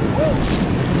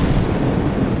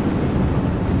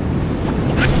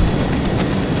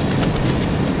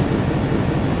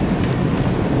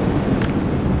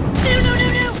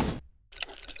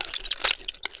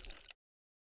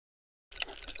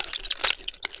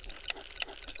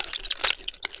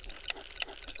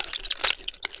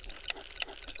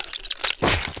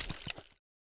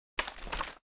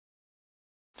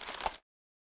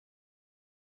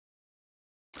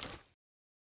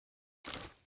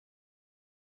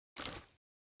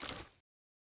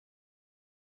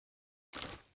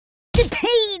 The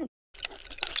pain!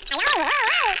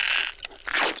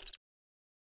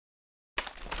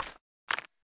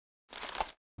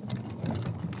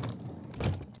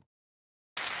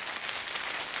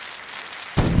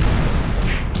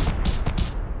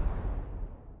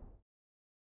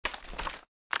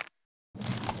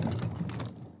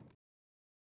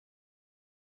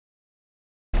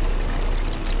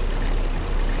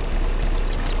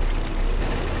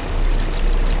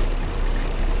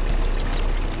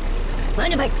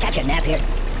 Mind if I catch a nap here?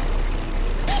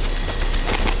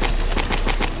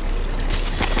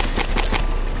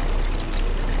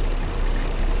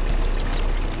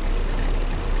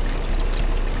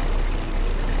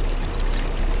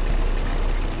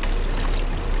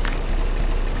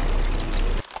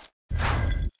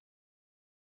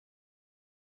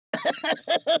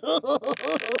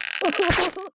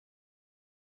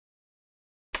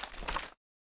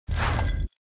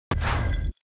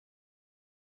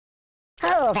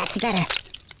 Oh, that's better.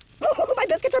 Oh, my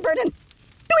biscuits are burning.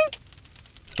 Doink!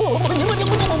 Oh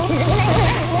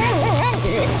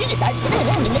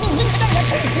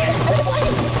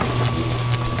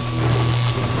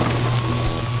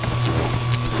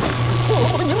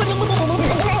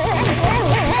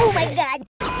my God!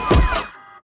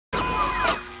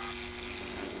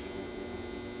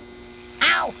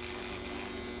 Ow!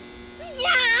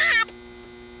 Stop!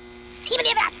 Even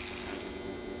if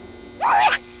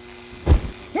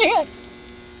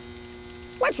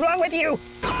What's wrong with you?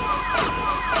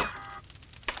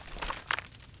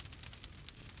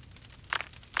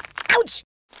 Ouch!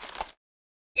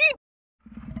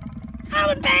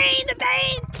 Oh, the pain! The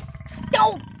pain!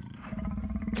 Don't!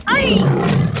 Aye!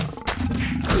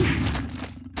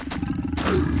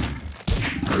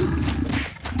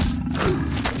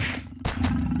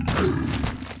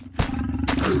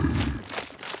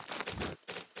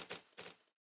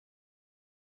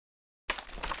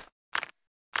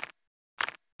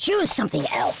 Choose something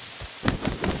else.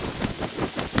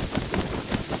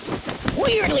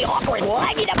 Weirdly awkward. You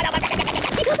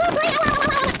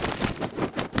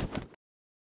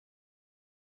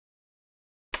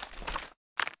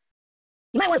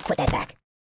might want to put that back.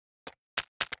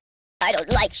 I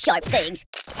don't like sharp things.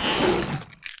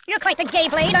 You're quite the gay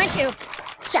blade, aren't you?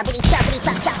 Choppity choppity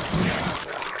chop chop.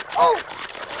 Oh!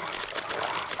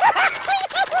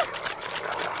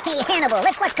 Hey, Hannibal,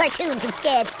 let's watch cartoons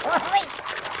instead.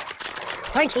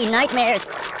 Party nightmares.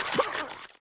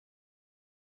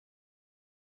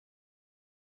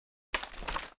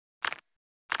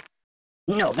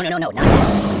 No, not that.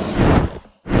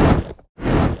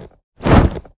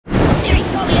 Siri,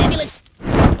 call the ambulance.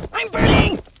 I'm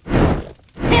burning.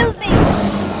 Help me.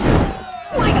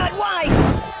 My God, why?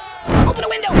 Open a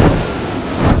window.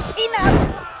 Enough.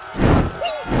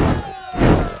 Whee!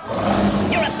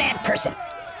 You're a bad person.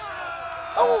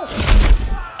 Oh!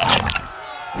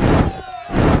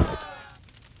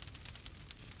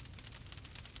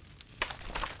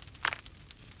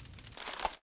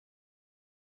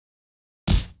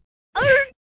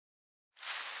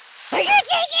 I can't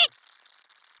take it!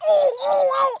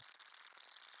 Oh!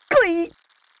 Glee!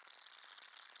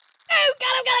 Oh,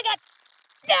 God!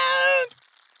 Don't!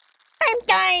 I'm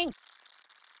dying!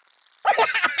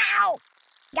 Ow!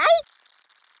 Guy?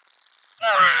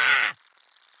 Ah!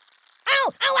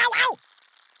 Ow! Ow! Ow! Ow!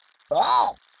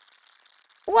 Oh!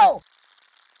 Whoa!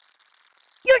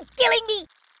 You're killing me!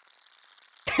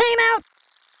 Time out!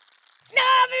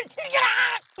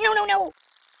 No, no, no!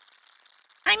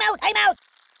 I'm out! I'm out!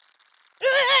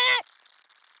 Ah!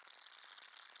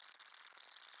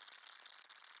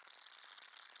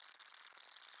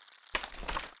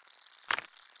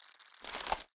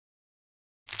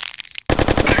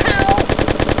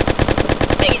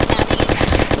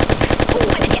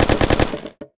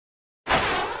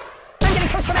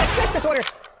 Stress disorder.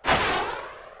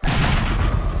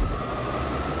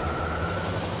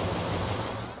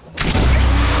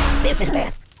 This is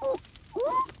bad.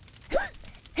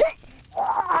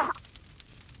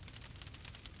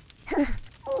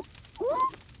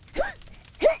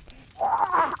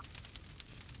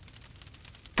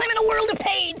 I'm in a world of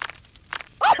pain.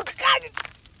 Oh, God!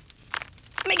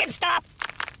 Make it stop.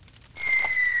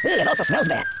 Ugh, it also smells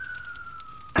bad.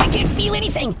 I can't feel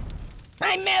anything.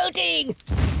 I'm melting.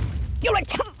 You're a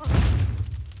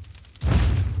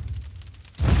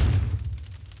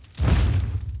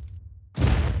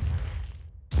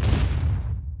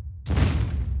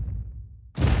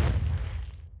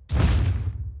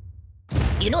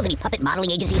Do you know of any puppet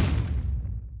modeling agencies?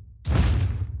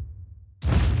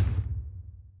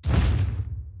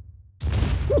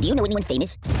 Do you know anyone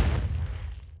famous?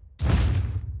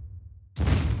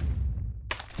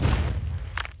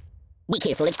 Be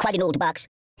careful, it's quite an old box.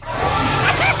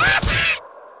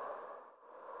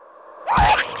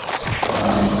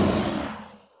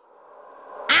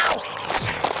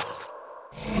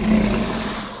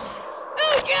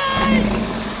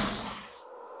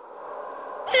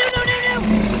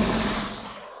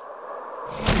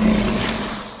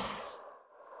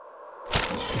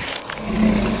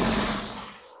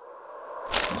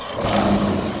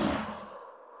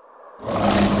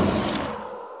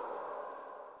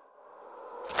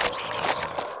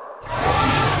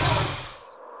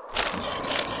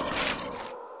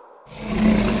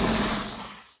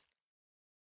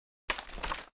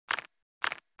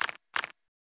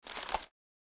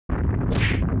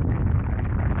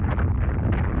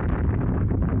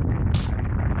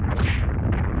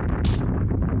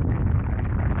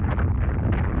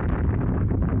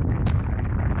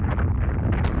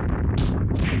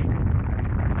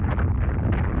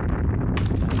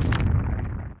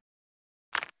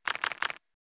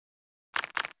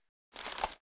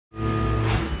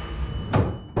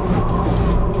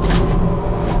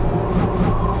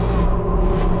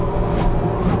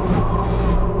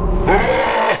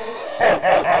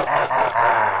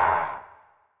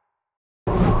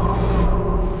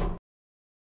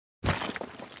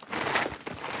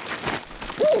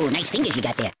 Ooh, nice fingers you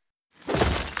got there.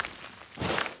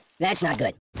 That's not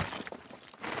good.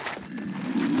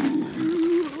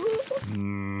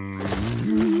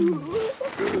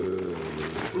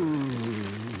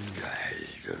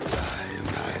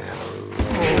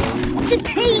 The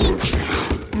pain!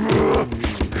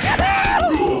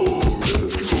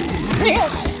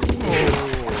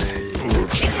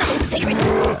 It's nothing sacred.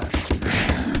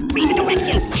 Read the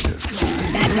directions.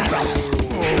 That's not right.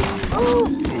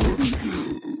 Ooh.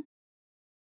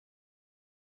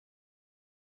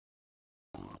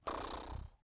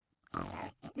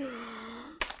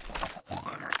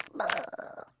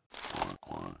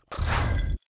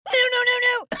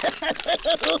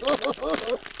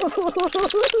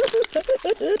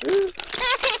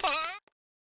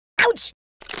 Ouch!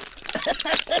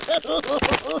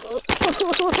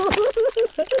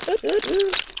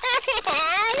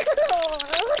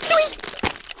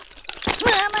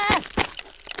 Mama!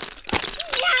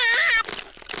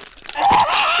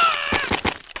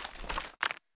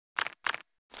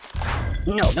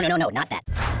 No, not that.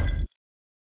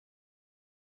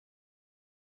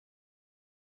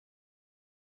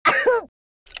 Oh,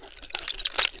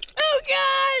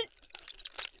 God!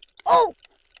 Oh!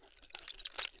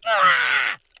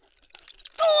 Ah!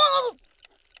 Oh!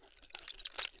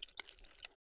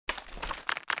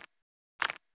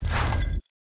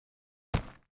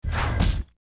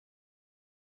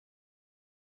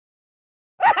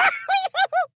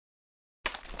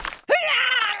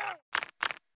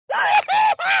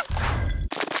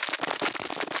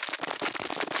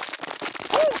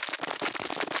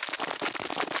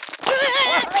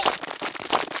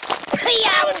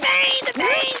 The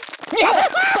pain!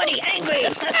 Funny, angry!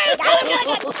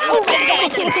 Oh,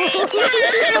 that's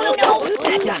no!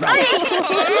 That's not right!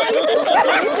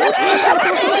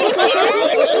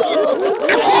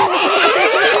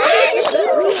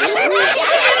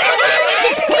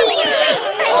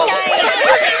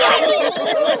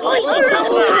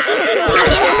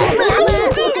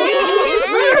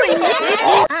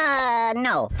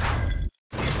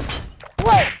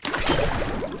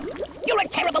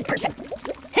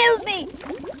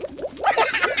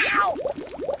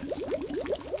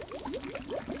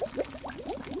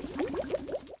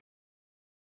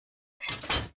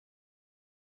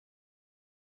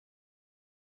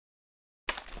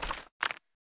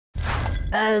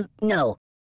 No.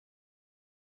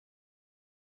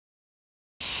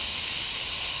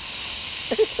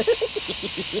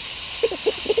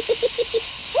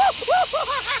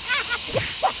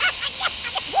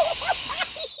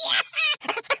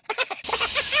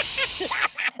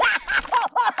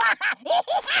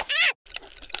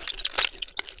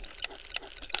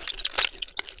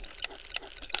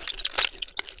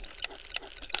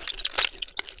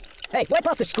 Hey, wipe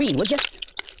off the screen, would you?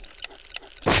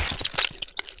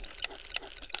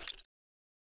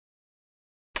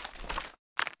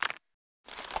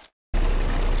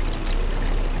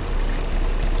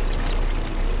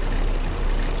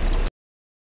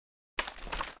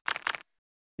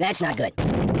 That's not good.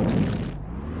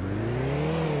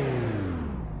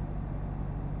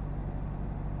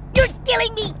 You're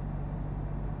killing me!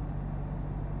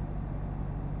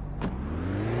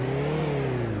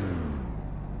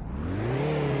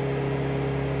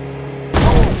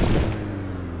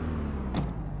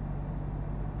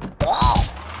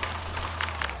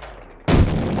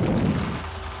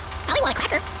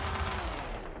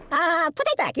 Put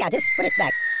it back. Yeah, just put it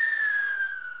back.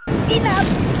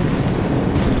 Enough!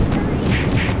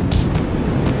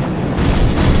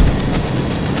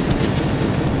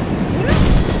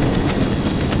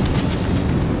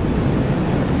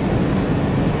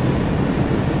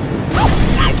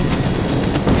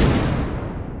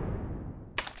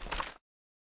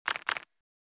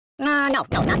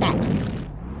 No, not that.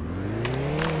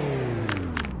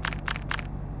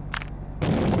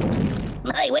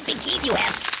 My, what big teeth you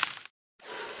have!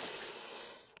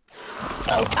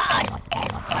 Oh, God!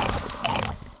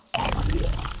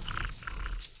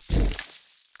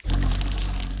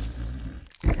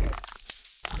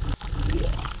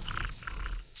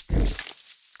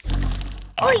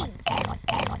 Oi!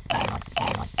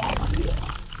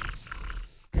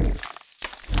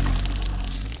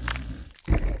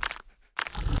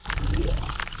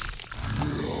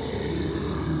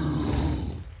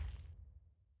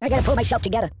 I gotta pull myself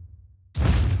together.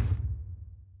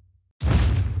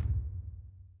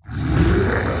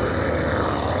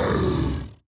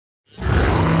 I'm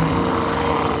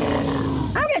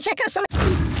gonna check out some...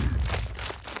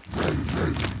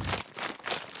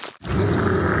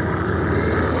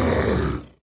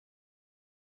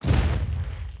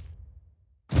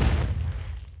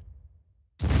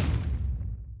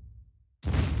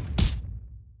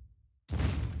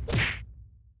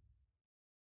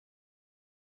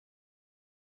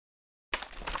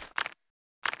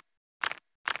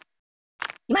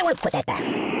 You might want to put that back.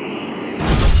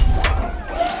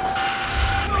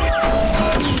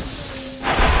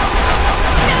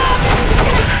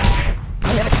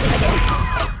 I'll never sleep again.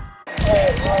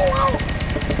 Oh!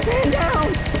 Man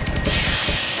down!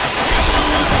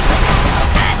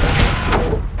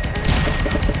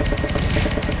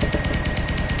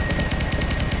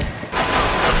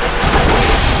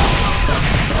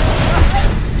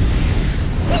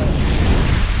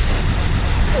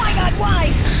 My God,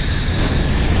 why?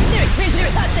 Where's the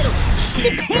nearest hospital?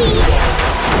 The pain!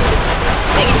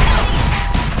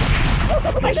 Oh,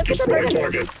 my biscuits are burning.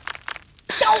 Target.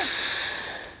 Don't!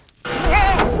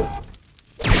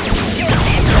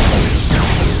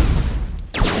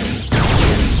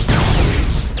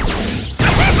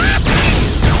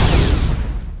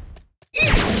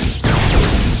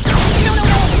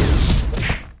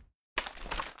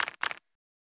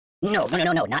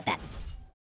 No, not that.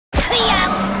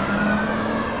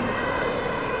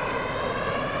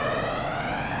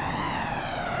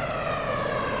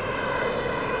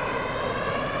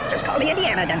 Just call me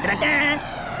Indiana. Dun, dun, dun.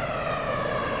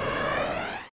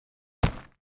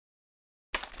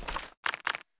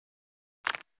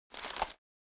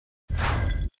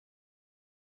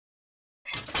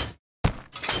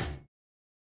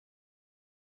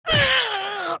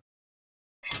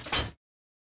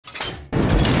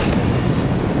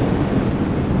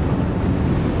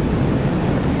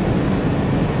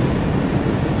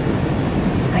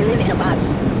 I live in a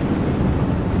box.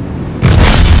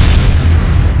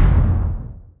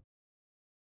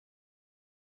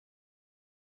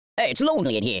 Hey, it's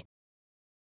lonely in here.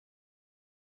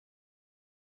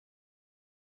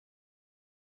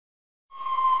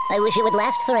 I wish it would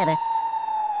last forever.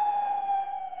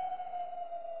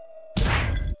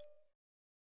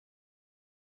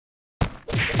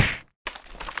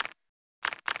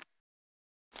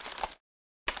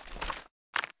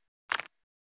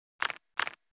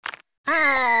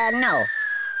 No.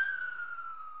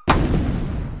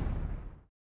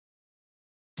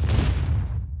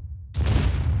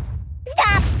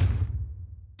 Stop!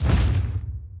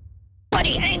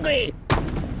 Buddy, angry!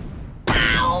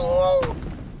 Ow!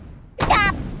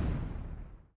 Stop!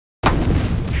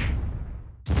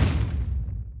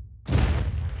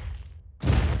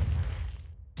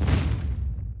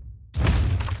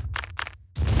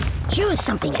 Choose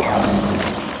something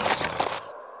else.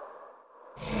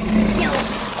 No.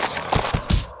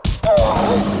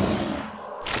 Oh.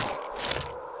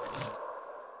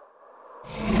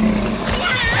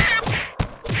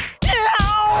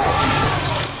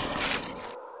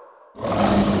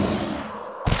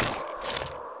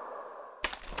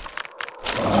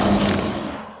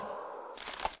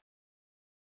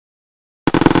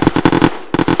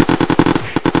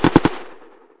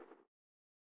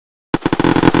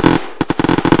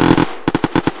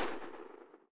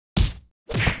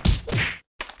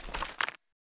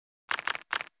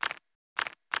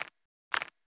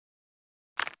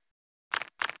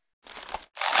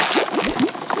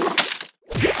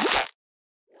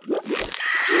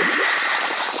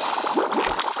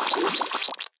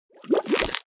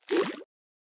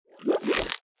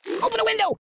 Open a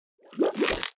window!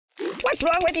 What's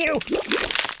wrong with you?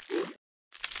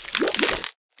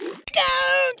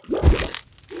 Don't!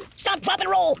 Stop, drop, and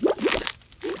roll!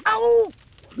 Oh!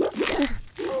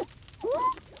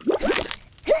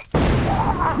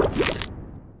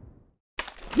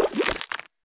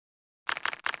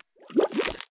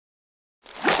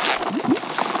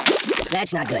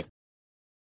 That's not good.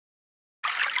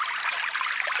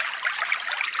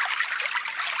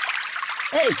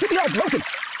 Hey, you're all broken.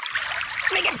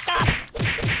 Make it stop!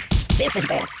 This is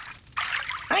bad.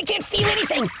 I can't feel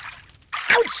anything!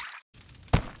 Ouch!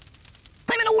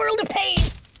 I'm in a world of pain!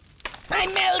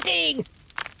 I'm melting!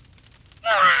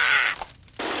 Ah!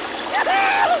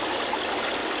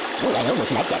 Oh, I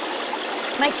almost like that.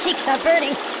 My cheeks are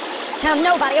burning. Tell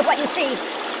nobody of what you see.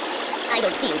 I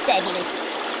don't feel fabulous.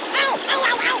 Ow! Ow!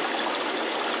 Ow!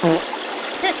 Ow!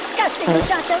 Disgusting,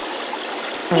 muchacho.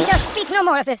 We shall speak no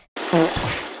more of this.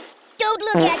 Don't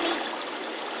look at me.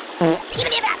 Give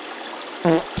me that.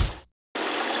 Oh,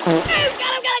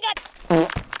 God.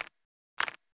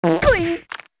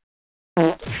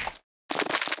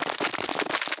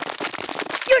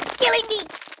 You're killing me.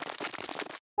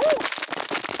 Ooh.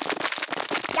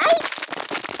 Die?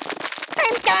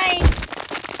 I'm dying.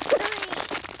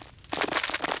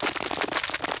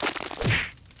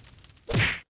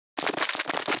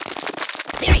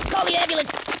 Siri, call the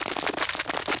ambulance.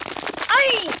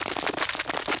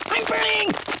 I'm burning.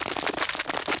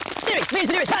 Siri, where's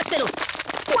the nearest hospital?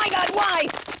 Why, God, why?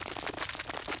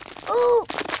 Ooh!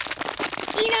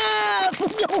 Enough!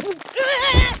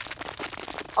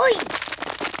 Oi!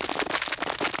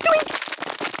 Doink!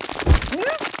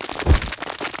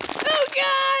 Oh,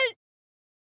 God!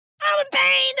 Oh,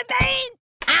 the pain!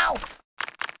 Ow!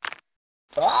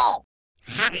 Oh!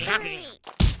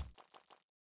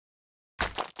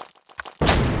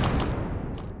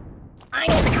 I'm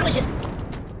a psychologist.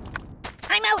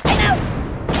 I'm out!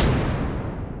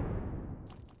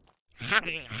 I'm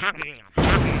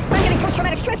getting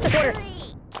post-traumatic stress disorder.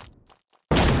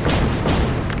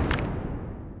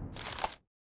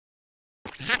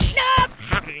 Stop!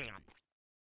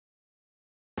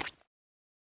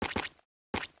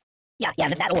 Yeah,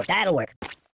 that'll work.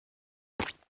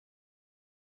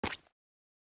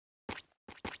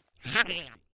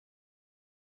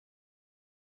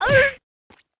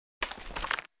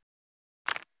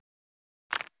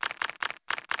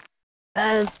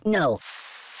 No.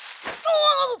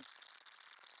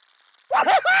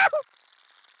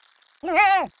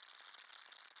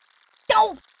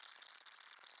 Don't!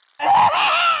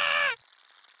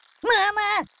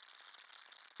 Mama!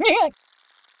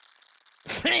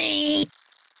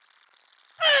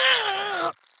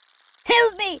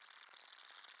 Help me!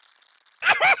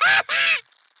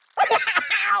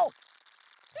 Ow!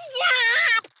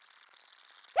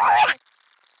 Stop!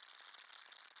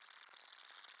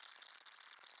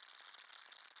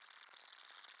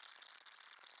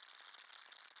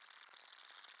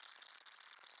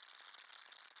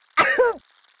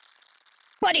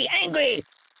 Buddy, angry!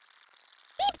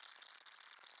 Beep!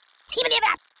 Even if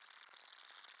that!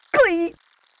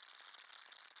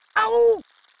 Ow!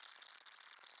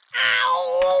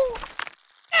 Ow!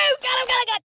 Oh,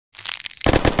 God!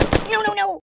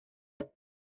 No!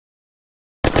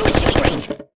 Oh, shooting range!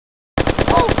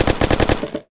 Oh!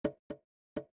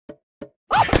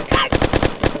 Oh, God!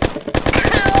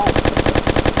 Ow!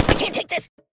 I can't take this!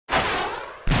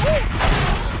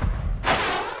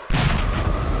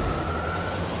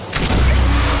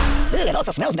 Ooh, it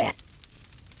also smells bad.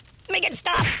 Make it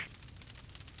stop!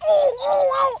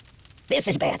 Oh! This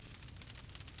is bad.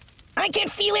 I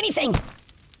can't feel anything.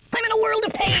 I'm in a world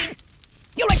of pain.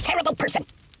 You're a terrible person.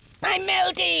 I'm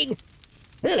melting.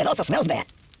 Ooh, it also smells bad.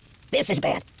 This is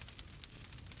bad.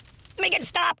 Make it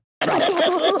stop. The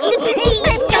pain.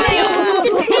 I'm dying.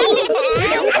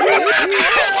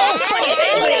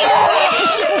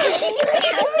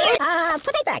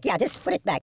 back. Yeah, just put it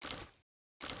back.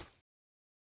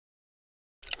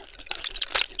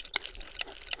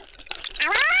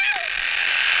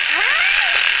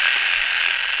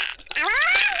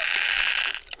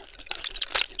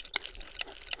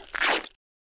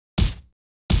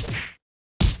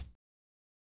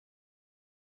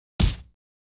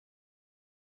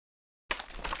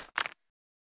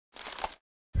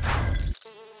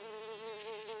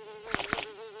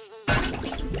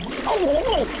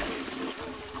 Oh,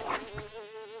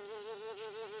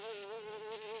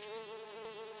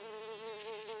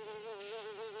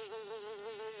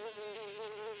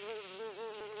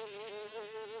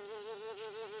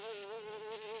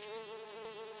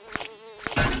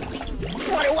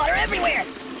 water, water everywhere!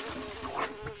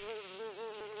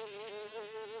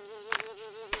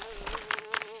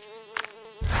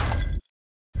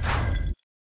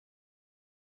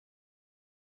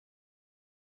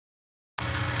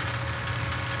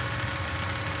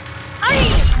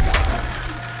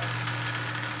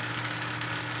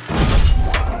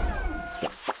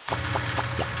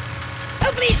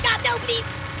 No, please, stop! No, please!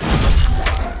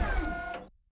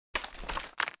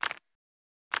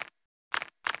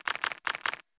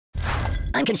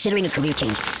 I'm considering a career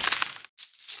change.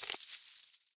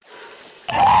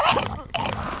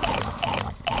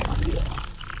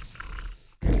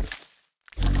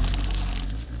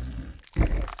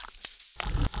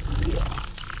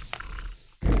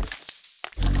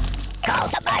 Call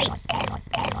somebody!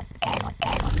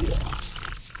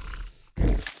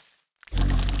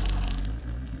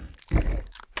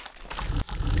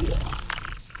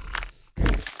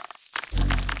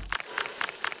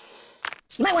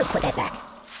 You might want to put that back.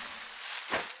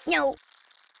 No.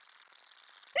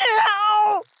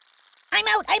 No! I'm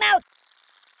out! I'm out!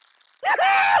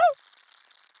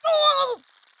 Oh!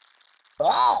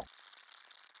 Oh!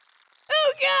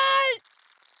 Oh God!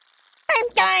 I'm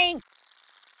dying!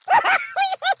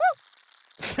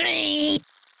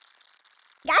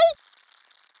 Guy?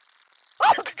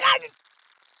 Oh God!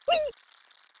 Whee!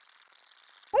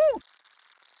 Oh!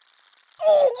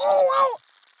 Oh! Oh! Oh!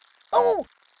 Oh!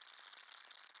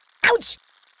 Ouch!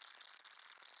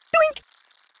 Doink!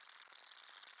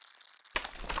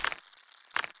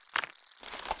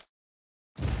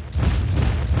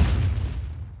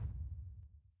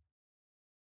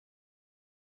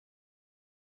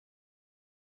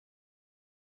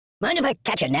 Mind if I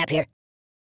catch a nap here?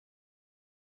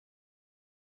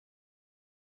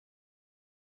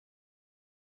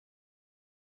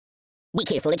 Be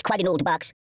careful, it's quite an old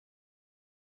box.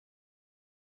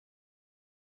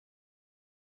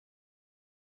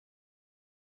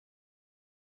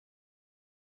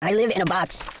 I live in a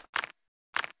box.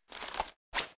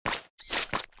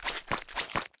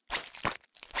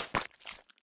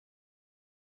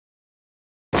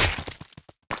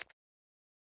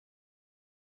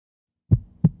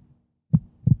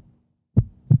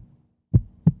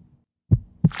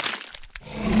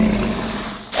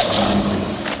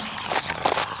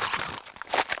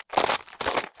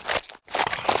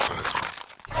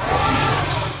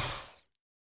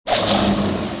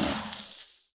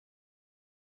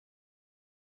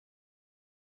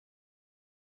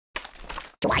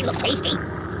 Do I look tasty?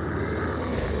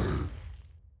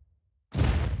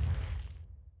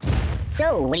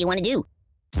 So, what do you want to do?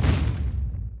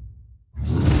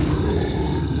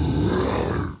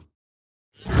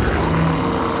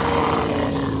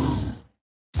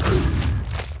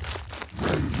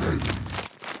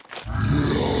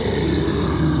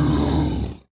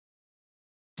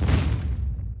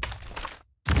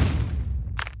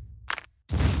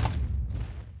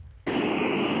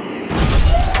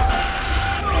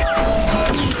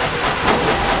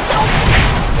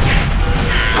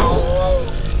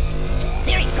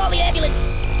 Siri, call the ambulance!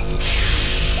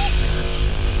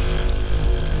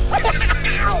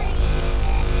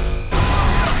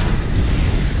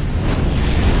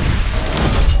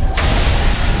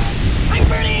 I'm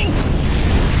burning!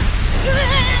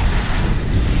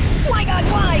 Why, God,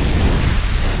 why?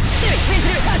 Siri,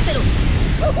 visitor's hospital!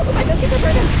 Oh, my biscuits are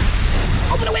burning!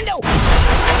 Open a window!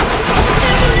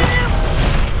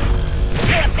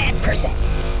 You're a bad person!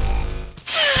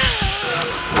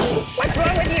 What's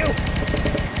wrong with you?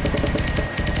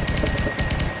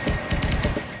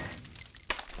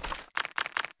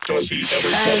 Does he ever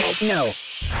shut up? No.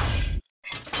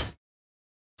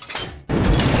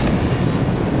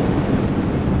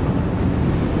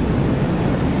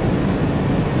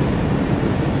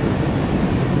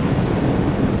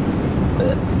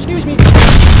 Excuse me.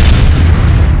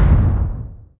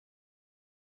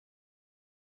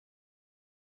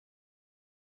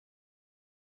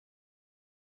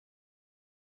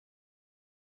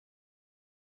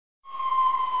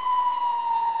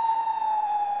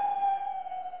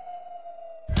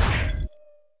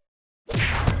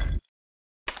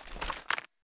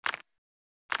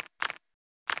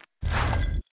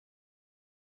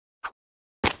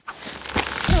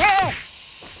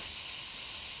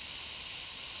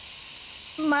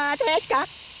 Matryoshka.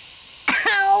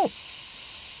 Ow!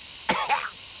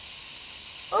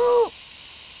 Ooh!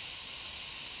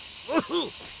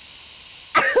 Ow!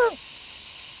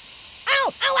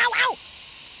 Ow! Ow!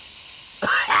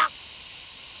 Ow!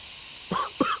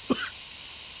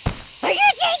 Are you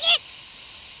taking it?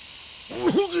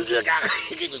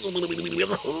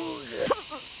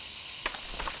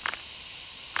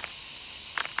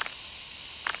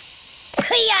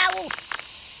 Yow!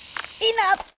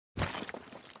 Enough!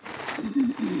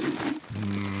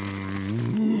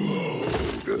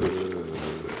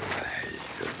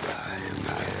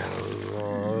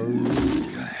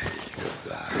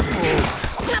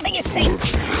 Nothing is safe!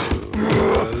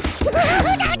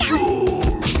 No!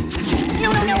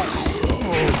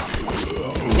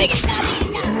 Take it, stop!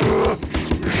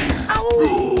 Ow!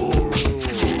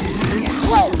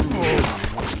 Whoa!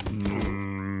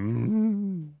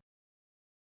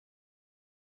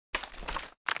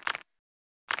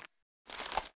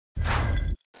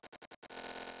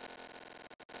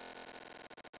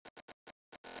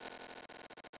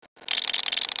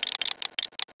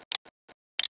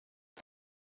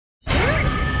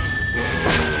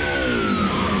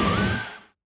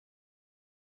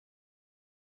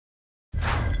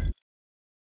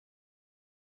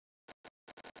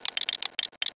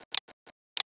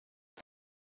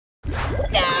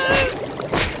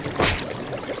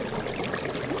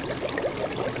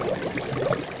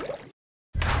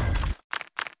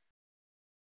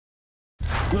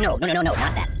 No,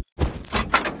 not that.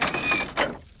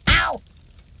 Ow!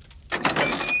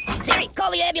 Siri,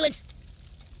 call the ambulance.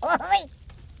 Oi!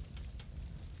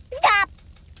 Stop!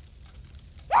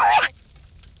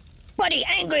 Buddy,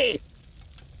 angry!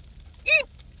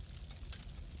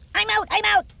 I'm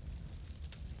out!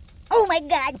 Oh my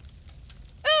god!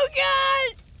 Oh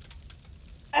god!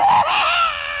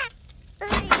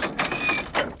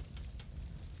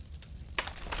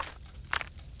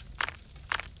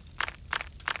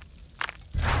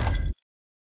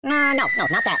 No,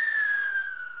 not that.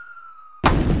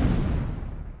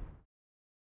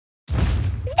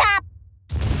 Stop!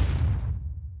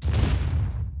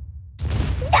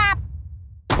 Stop!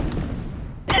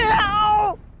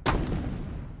 No!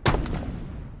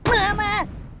 Mama!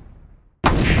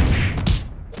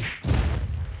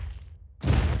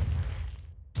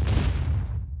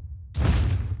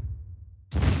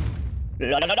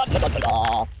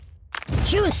 La.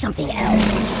 Choose something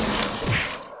else.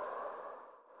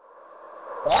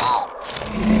 Oh!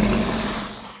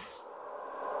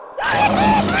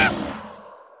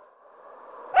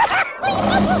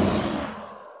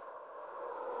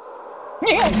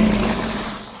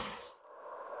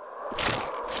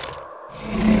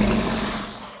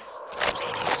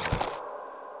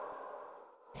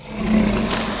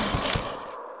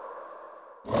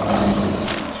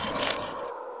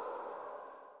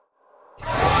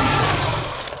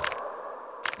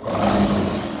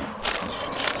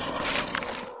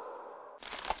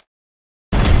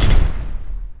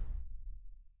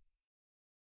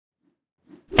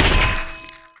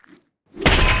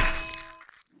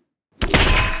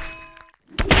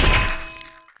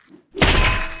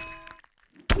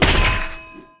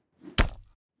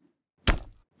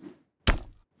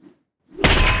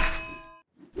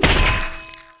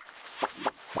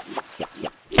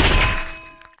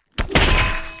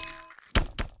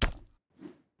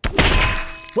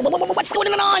 What's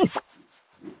going on?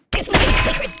 It's nothing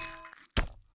sacred.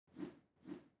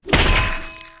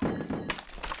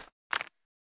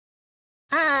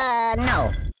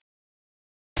 No.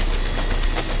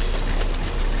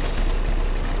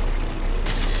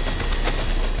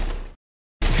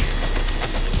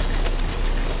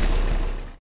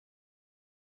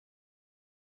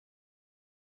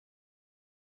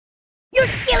 You're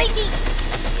killing me!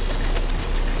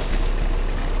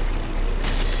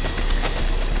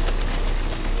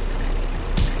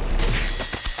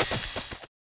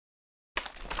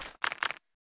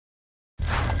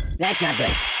 That's not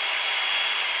good.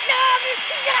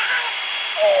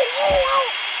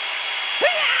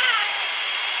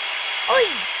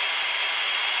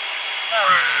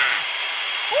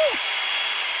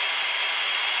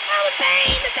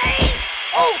 The pain!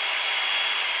 Oh!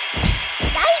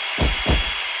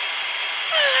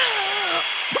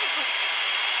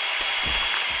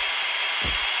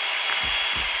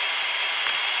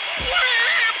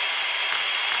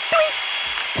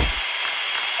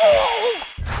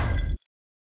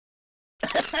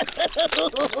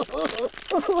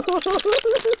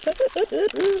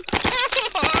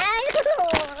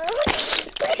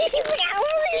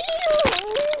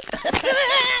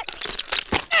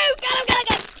 Oh, God.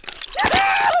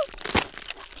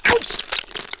 Ouch!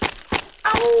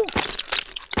 Oh! Ow!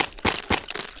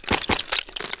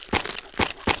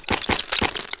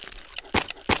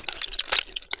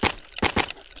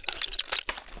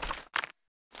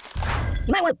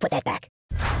 You might want to put that back.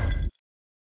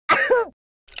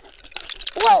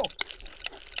 Whoa!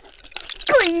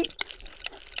 Please!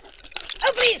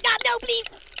 Oh, please, stop! No, please!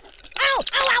 Ow!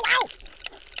 Ow, ow, ow!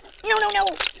 No, no, no!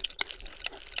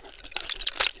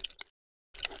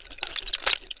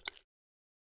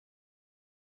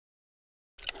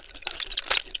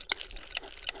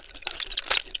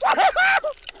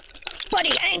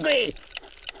 Buddy, angry!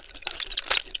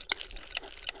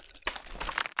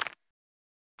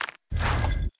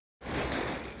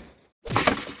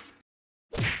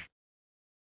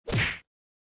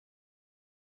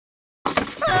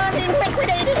 I'm being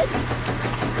liquidated!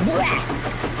 Blah!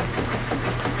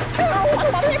 Oh,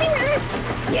 water everywhere!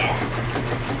 Yeah.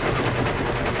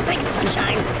 Thanks,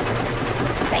 sunshine.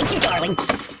 Thank you, darling.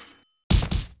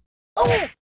 Oh!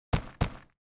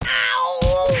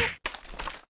 Ow!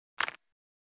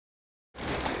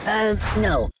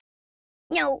 No.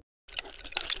 No.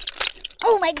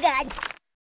 Oh my god!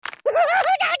 No, no!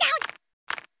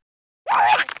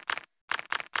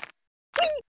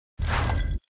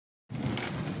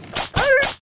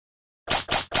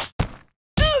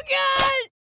 Oh god!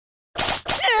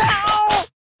 Ow!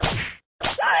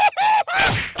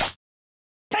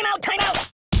 Time out! Time out!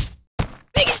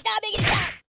 Make it stop! Make it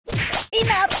stop!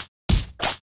 Enough!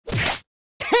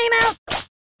 Time out!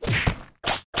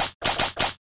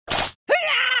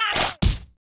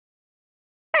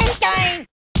 I'm dying!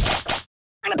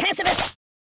 I'm a pacifist!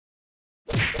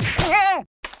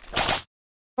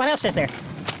 What else is there?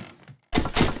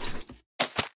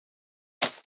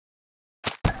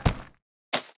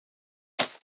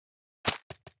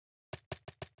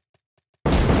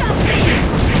 Stop,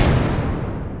 please!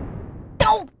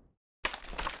 Don't!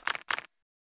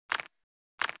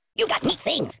 You got neat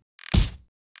things!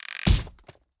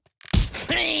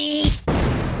 Free!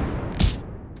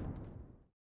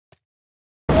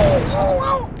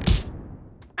 Oh!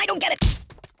 I don't get it!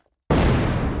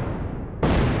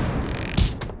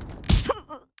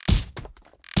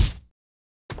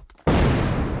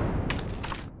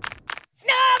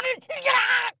 Stop it!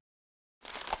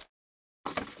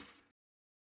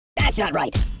 That's not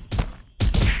right.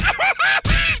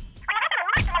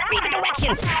 Read the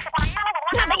directions!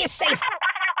 Nothing is safe!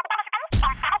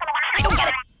 I don't get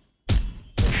it!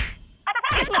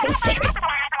 There's nothing sacred!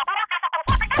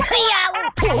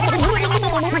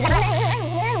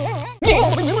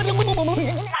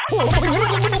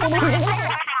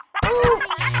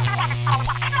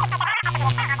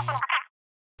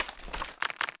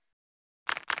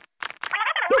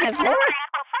 You have more?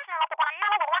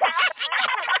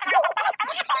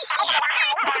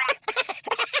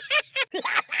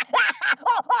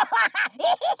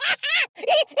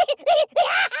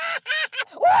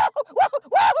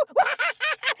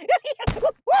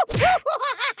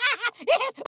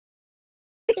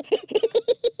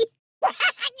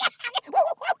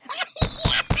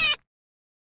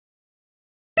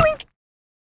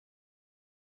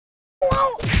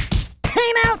 Whoa!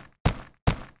 Time out!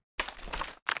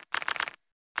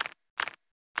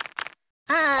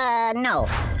 No.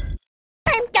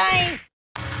 I'm dying!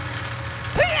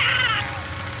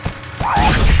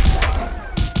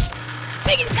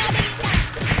 Make it stop! Make it stop!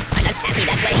 I'm not happy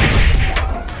that way.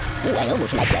 Ooh, I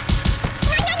almost like that. I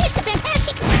know, Mr.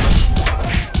 Fantastic!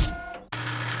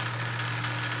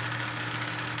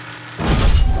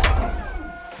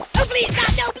 Oh, please,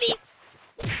 stop! No, please!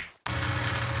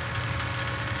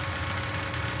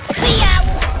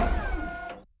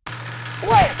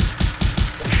 Whoa!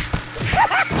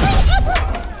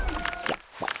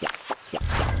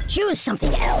 Choose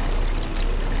something else.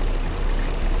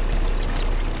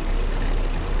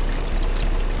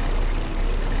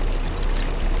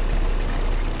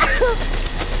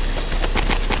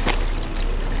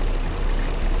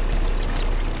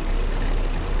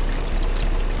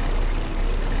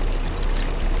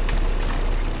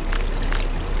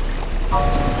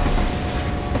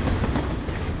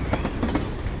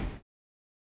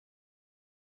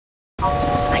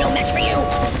 I don't match for you.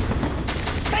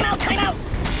 Time out! Time out!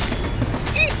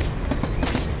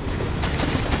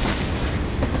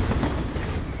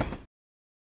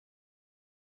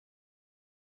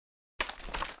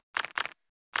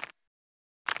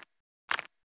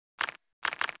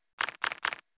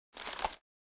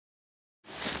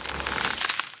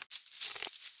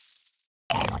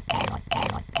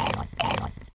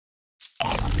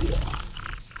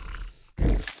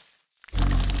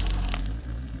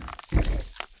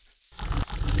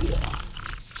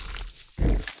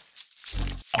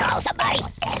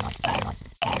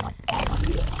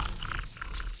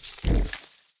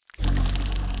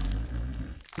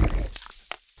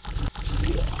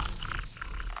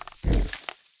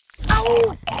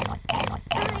 No!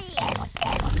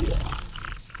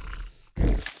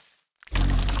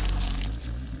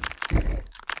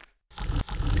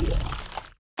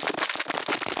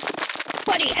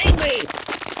 Buddy, angry!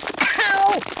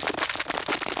 Ow!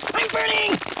 I'm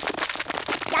burning!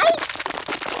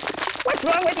 What's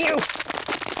wrong with you?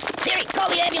 Siri, call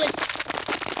the ambulance!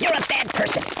 You're a bad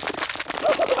person!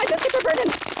 Oh, my biscuits are burning!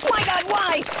 My God,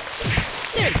 why?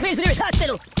 Siri, where's the nearest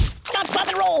hospital? Stop, pop,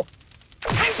 and roll!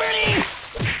 I'm burning!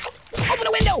 Open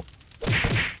a window!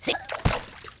 See?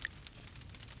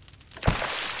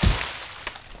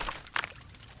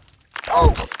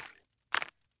 Oh!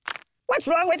 What's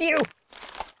wrong with you?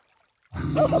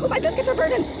 Oh, my biscuits are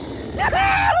burning!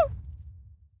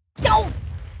 No!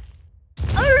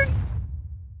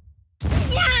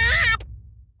 Stop!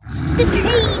 The pain!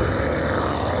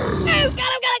 Oh,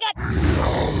 God, oh, God, oh, God!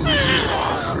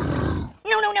 Ah!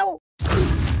 No, no, no!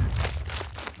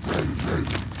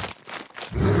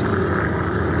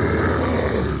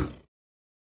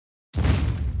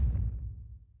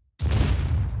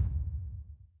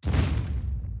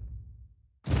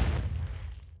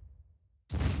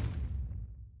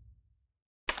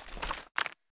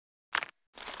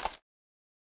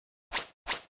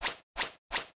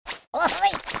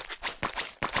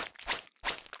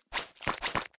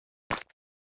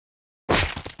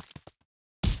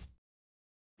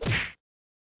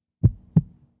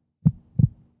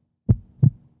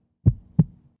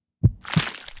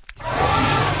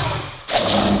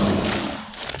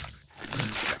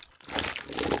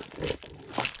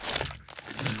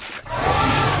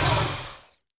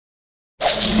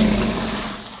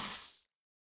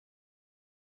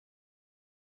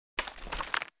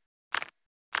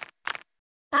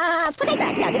 Oh, put it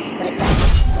back now, just put it back.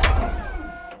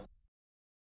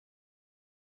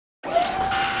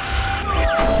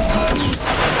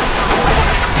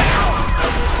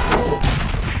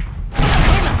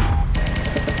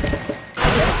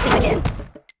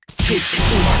 Sleep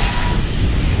again.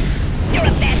 You're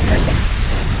a bad person.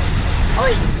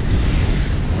 Oi!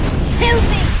 Help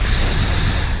me!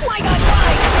 My God, why?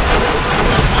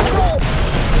 Stop the roll!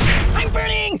 I'm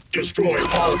burning! Destroy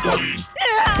all bodies.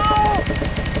 Ow!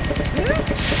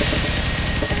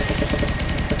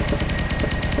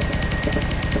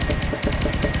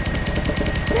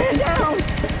 Stand down!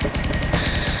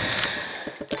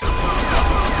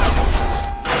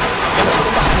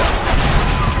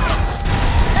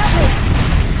 Help me!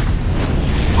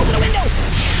 Open a window!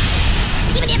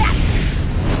 Give me that!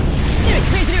 Siri,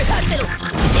 where's the nearest hospital?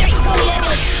 Siri, call the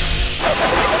ambulance!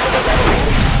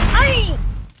 Aye!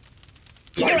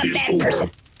 You're a bad person!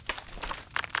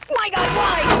 My God,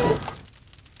 why?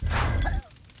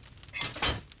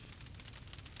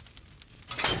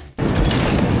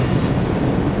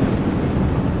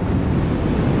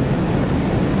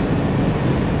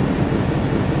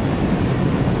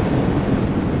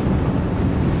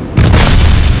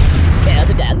 Care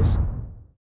to dance?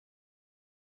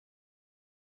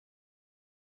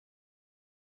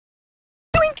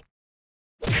 Doink!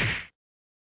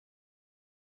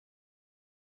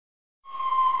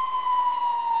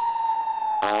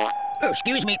 Oh,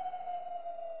 excuse me.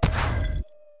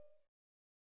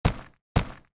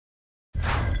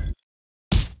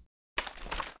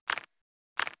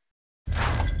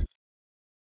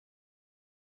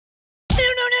 No,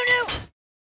 no, no, no!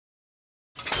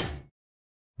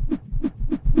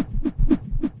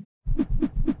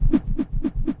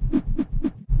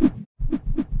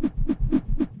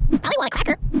 Probably want a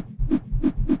cracker.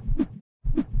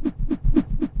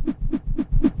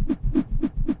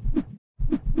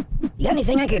 You got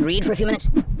anything I could read for a few minutes?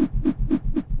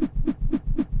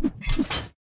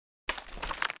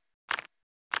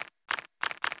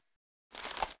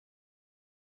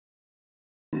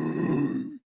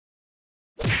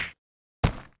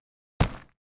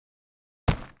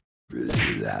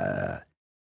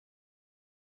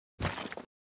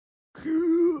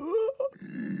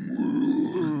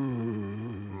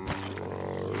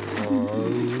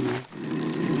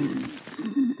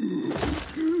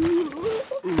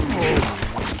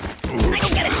 I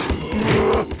don't get it!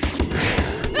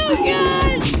 Oh,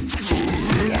 God!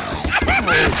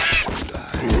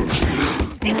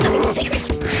 There's nothing sacred!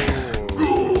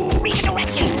 Read the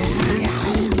directions!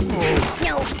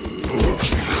 No!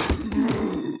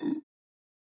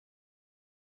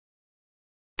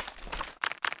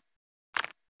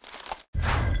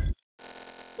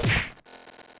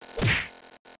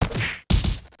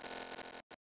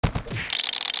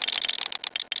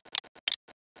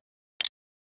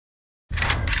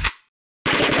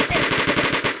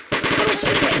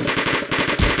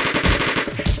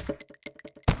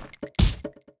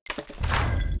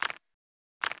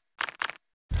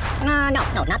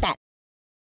 No, not that.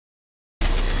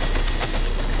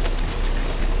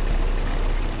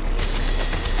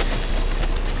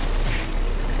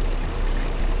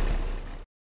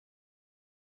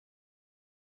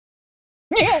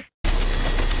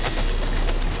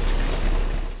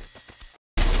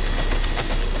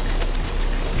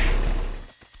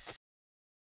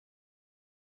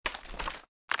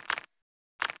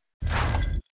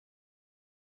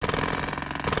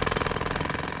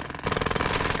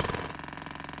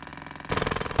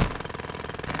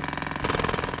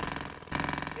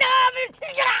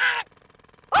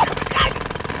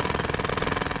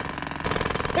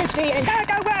 It's the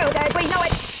entire world as we know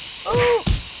it. Ooh!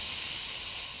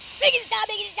 Make it stop!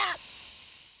 Make it stop!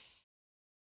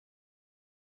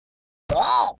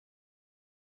 Oh!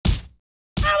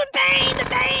 Oh, the pain! The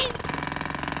pain!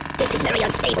 This is very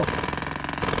unstable.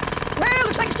 Well,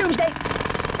 looks like it's doomsday.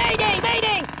 Mayday!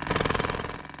 Mayday!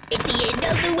 It's the end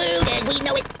of the world as we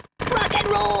know it. Rock and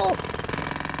roll!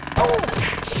 Oh!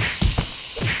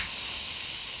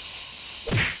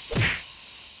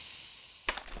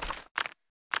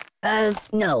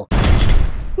 No.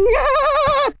 No!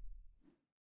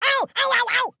 Ow! Ow, ow,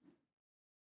 ow!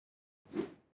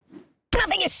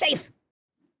 Nothing is safe!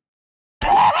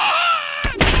 Whoa!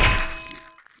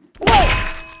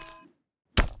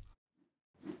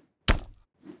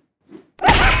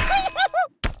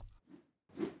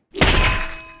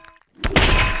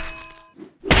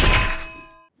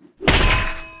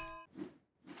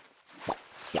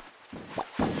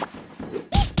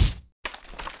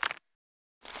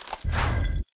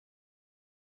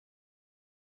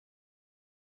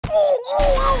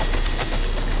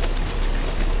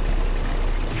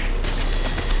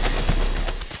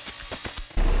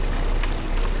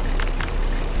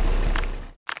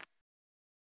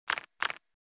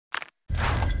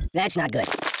 That's not good.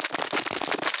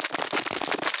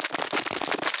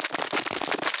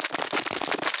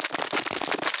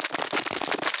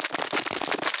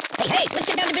 Hey, hey, let's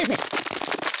get down to business.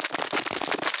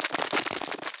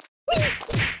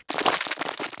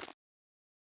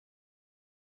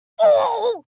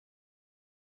 Oh!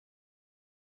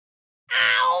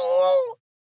 Ow!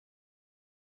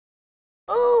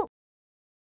 Ooh!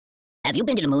 Have you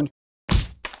been to the moon?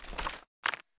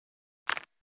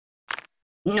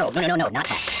 No, no, no, no, no, not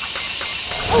that.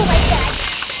 Oh my god!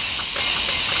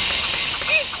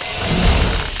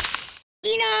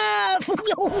 Enough!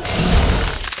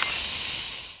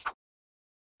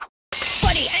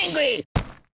 Buddy, angry!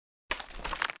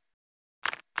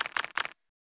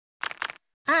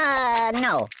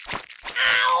 No.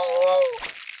 Ow!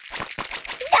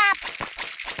 Stop!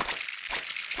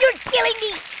 You're killing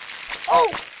me! Oh!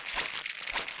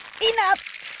 Enough!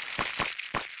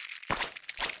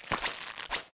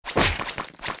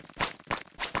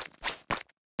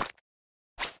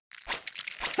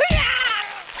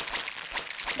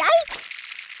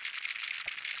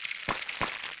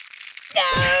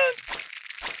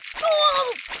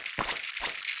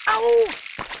 Ow!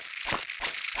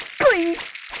 Please!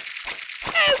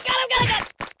 Oh, got him!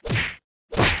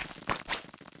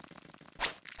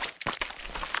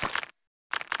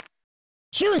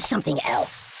 Choose something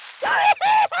else.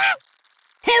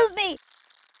 Help me!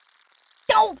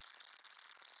 Don't!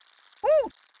 Ooh!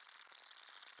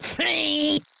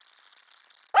 Free!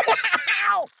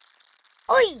 Ow!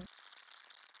 Oi!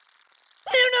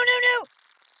 No, no, no, no!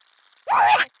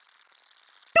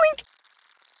 Doink!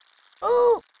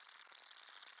 Ooh!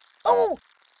 Oh!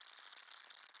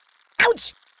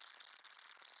 Ouch!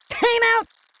 Time out!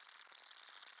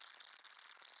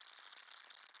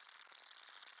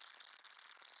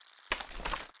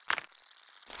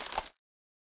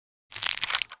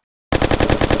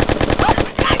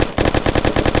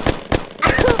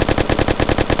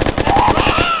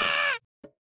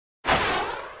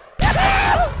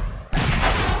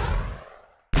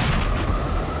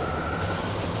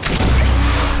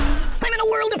 I'm in a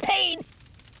world of pain!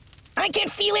 I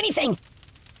can't feel anything!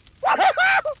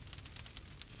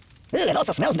 Ooh, it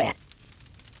also smells bad.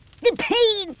 The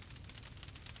pain!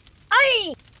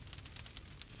 Aye!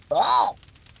 Oh!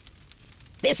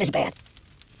 This is bad.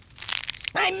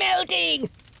 I'm melting!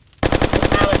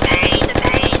 Oh, the pain! The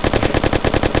pain!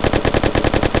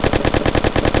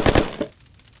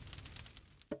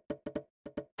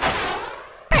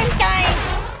 I'm dying!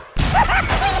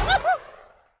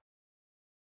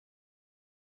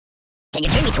 Can you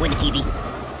turn me toward the TV?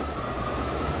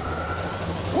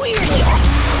 Weirdly hot!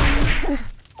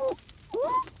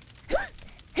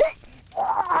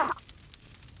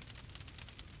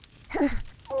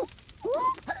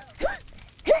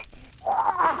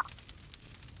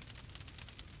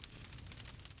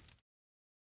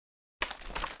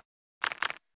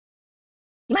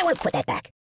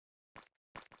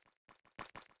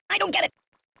 don't get it.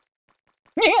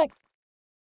 Yeah.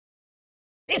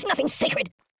 There's nothing sacred.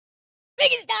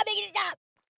 Make it stop, make it stop.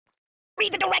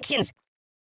 Read the directions.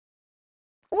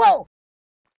 Whoa.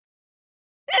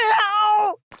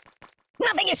 No.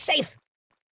 Nothing is safe.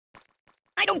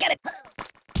 I don't get it.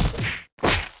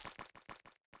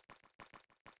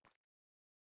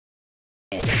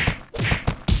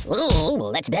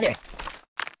 Ooh, that's better.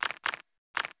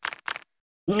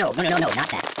 No, not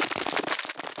that.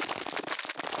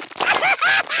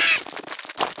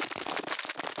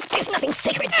 There's nothing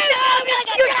sacred. No,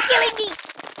 you're killing me.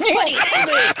 Buddy,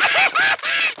 angry.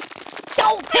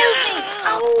 Don't kill me.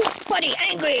 Oh, buddy,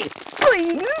 angry.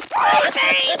 Please.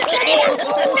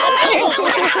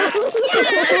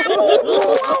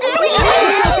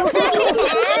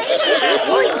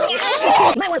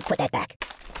 Might want to put that back.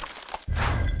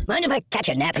 Mind if I catch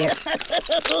a nap here?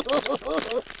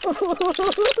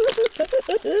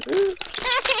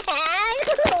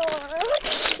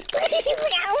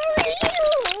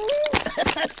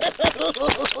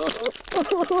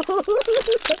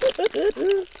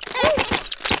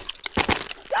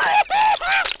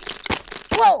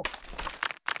 Whoa!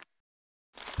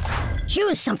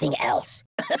 Choose something else.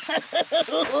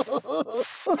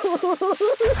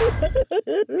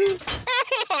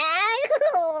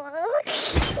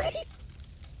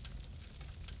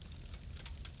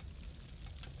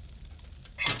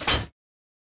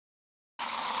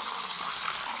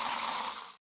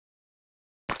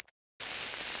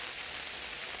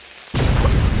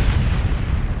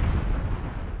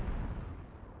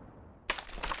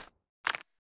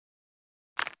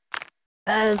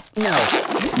 No.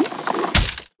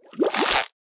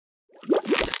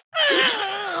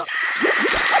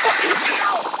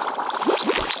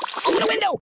 Open the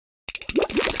window!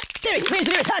 Siri, where's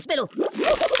the nearest hospital?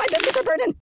 My biscuits are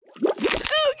burning.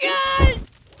 Oh, God!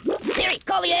 Siri,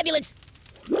 call the ambulance.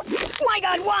 My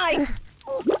God, why?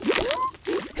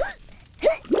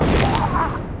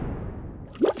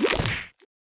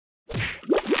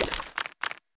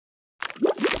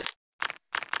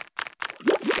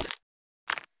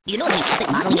 You know any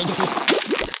puppet modeling agencies?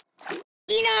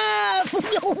 Enough!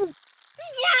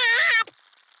 Stop!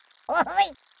 Oi!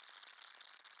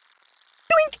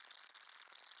 Doink!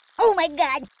 Oh my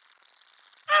God!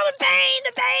 Oh, the pain!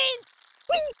 The pain!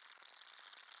 Whee!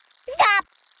 Stop!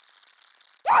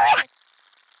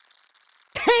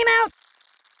 Time out!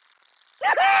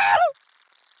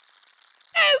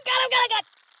 Oh, God!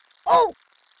 Oh!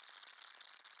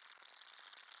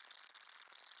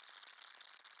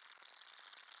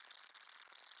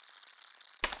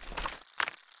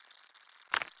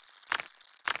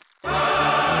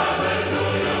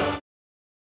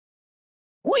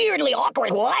 Weirdly awkward.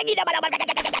 Stop,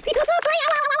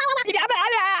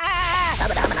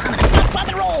 flop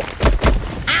and roll.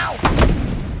 Ow!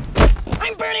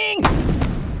 I'm burning.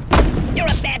 You're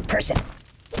a bad person.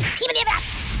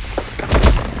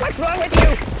 What's wrong with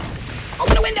you?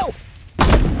 Open the window.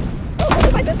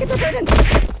 Oh, my biscuits are burning.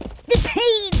 The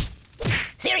pain.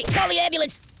 Siri, call the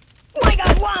ambulance. My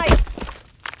God, why?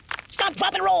 Stop,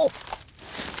 drop, and roll.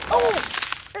 Oh.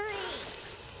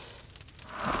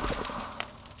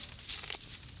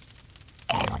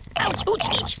 Ouch, ooch,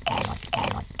 each.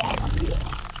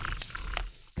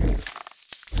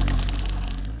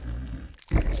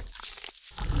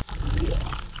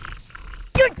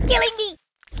 You're killing me!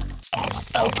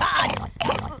 Oh, God!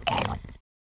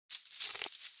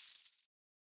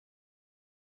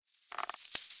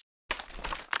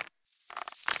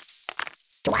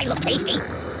 Do I look tasty?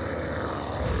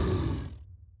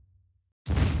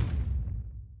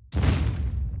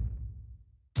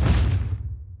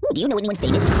 Do you know anyone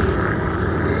famous?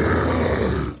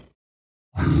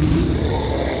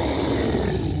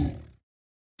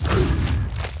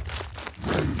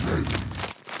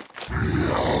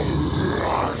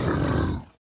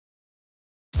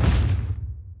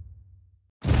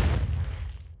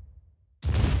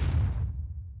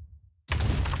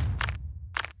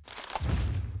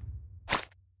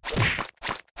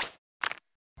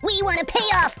 We want a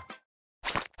payoff!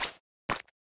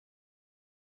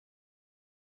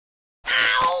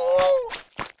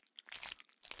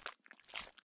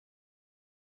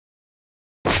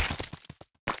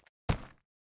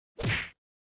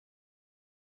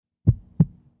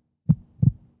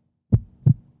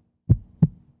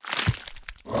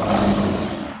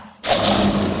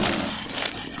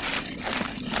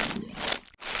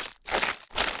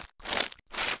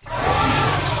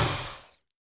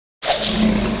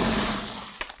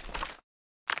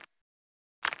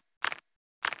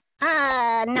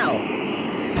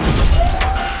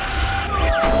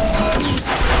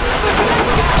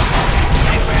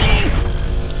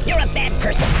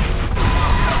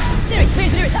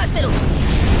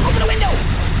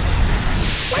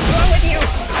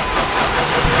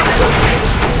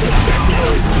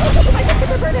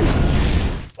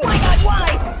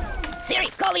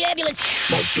 Call the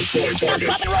ambulance. Must destroy Stop, target.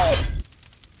 drop, and roll.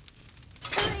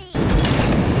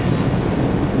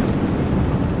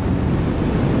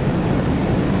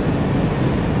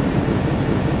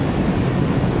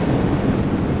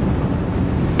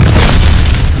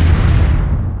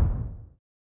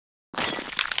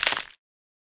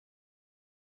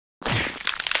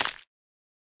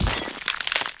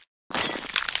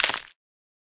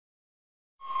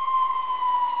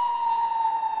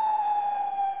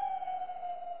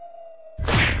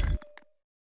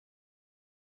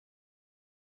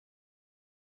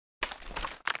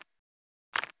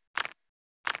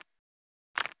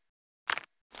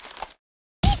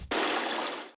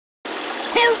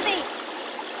 Help me!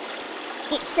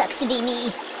 It sucks to be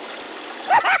me.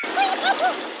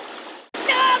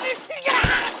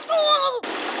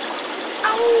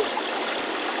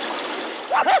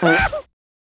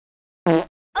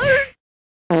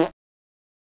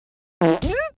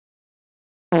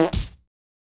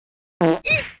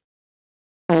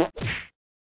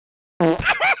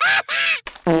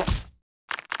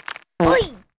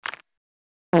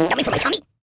 Got me for my tummy?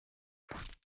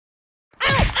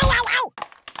 Ow! Ow! Ow! Ow!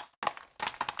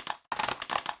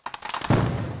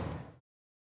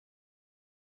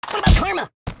 What about karma?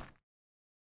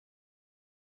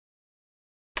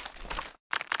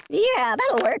 Yeah,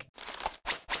 that'll work.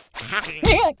 Stop,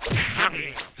 please!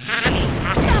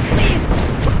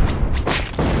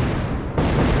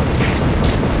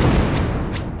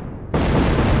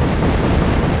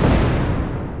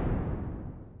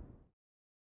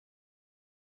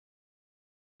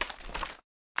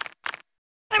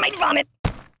 I might vomit.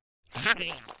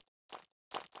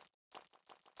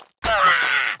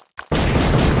 Ah!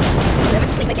 I'll never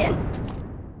sleep again.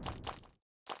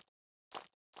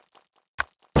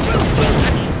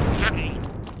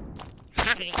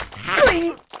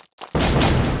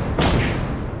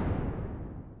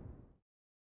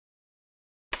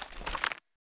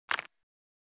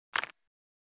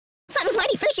 Something's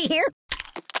mighty fishy here.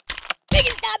 Make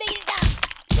it stop, make it stop.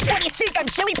 What do you think, I'm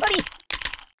silly putty?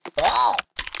 Oh!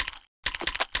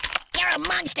 You're a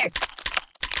monster.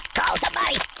 Call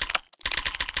somebody.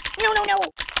 No, no, no.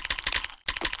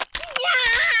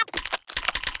 Yeah!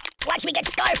 Watch me get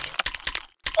scarfed.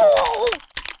 Oh!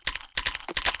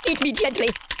 Eat me gently.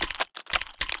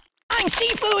 I'm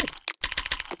seafood.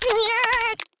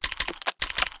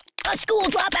 A school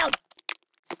dropout.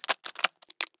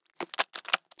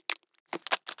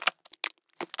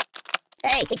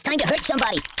 Hey, it's time to hurt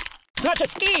somebody. Such a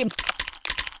scheme.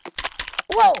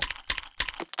 Whoa!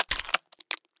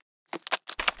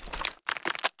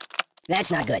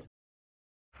 That's not good.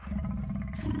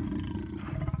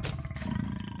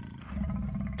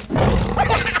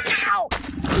 Ow!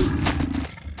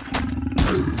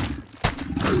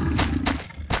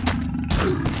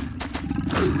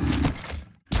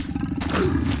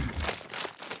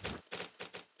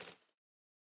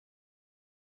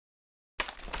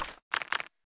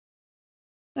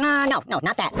 No,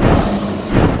 not that.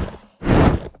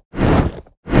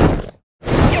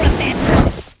 You're a bad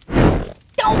person.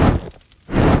 Don't!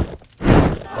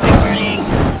 I'm burning!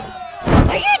 I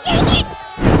can't take it!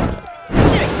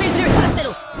 Sir, where's the nearest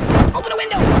hospital? Open a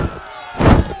window!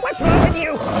 What's wrong with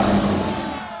you?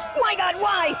 My God,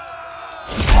 why?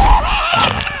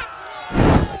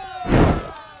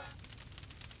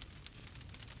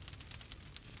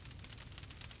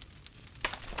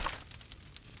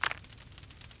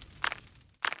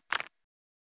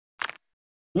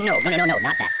 No,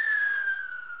 not that.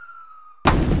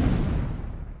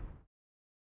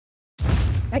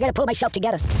 I gotta pull myself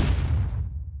together.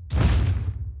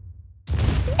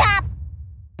 Stop!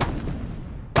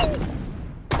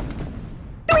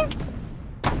 Doink!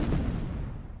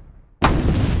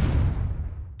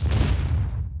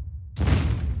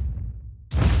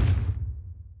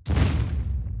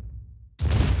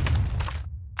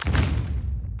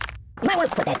 Might want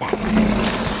to put that back.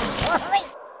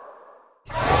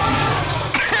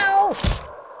 Ow!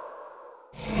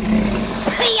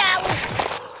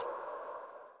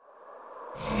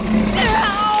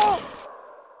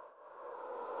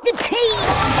 The pain!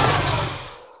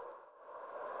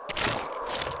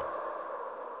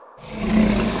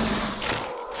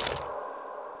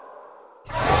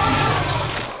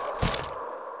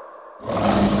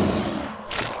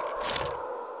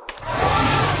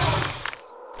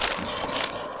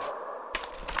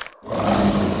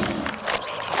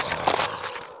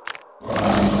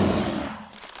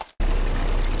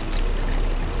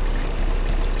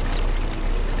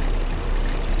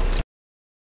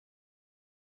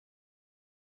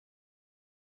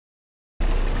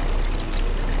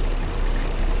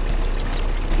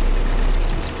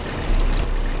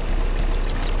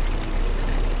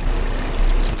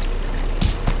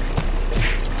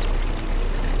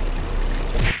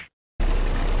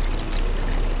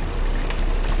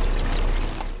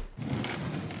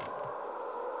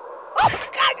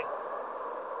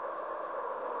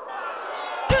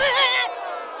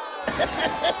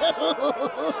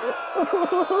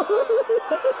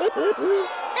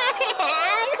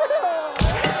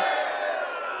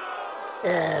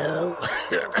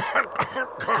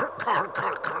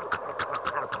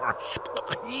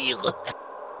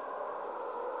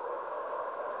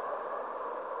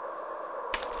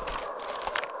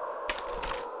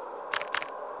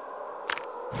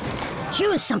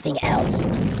 Choose something else.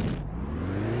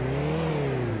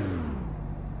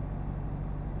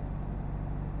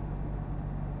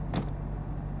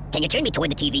 Can you turn me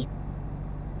toward the TV?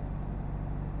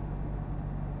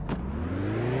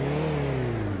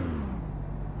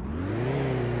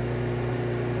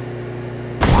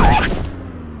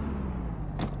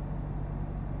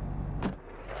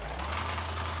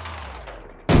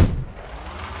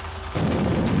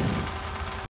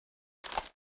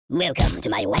 Welcome to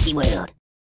my wacky world.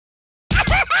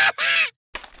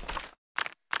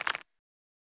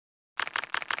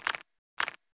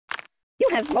 You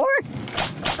have more?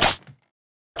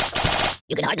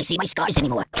 You can hardly see my scars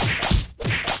anymore. Oh,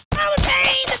 the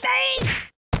pain! The pain!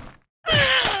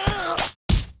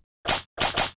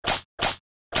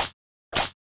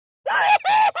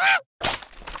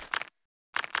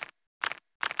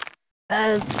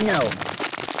 No.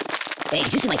 Hey,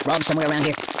 did you see my frog somewhere around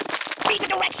here? Read the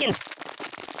directions!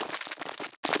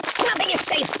 Nothing is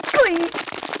safe!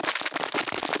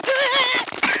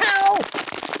 Ow!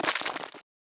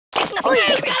 There's nothing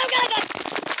safe!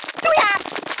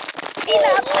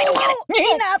 Enough! I don't get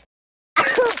it! Enough!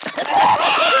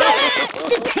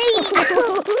 The pain!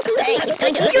 Hey, it's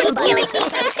time to hurt somebody!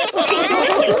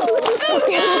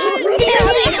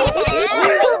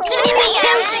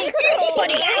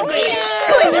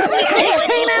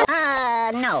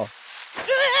 No.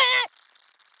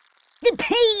 The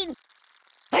pain!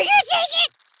 Are you taking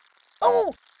it?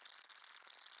 Oh!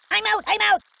 I'm out! I'm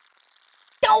out!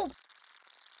 Don't!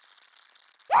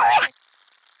 Stop!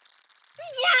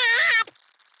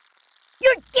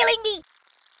 You're killing me!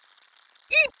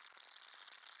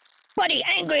 Buddy,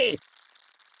 angry!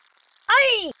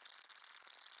 I!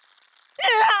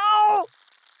 Ow!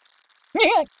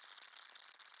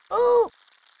 Ooh!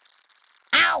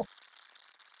 Ow!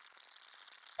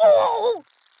 Oh!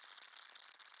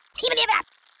 Even if that!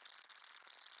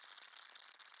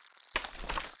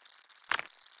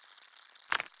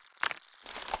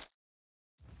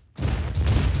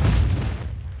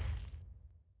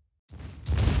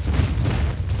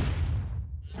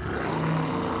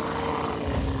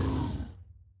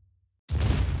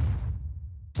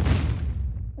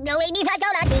 No, ini saja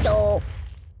lah tidur.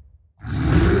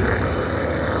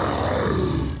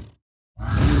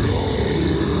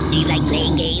 Do you like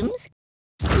playing games?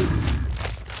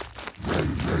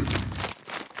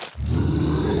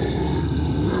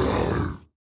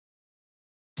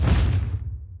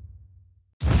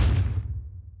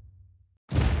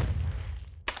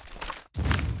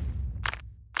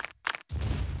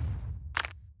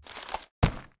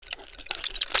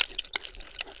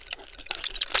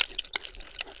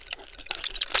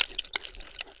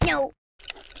 No.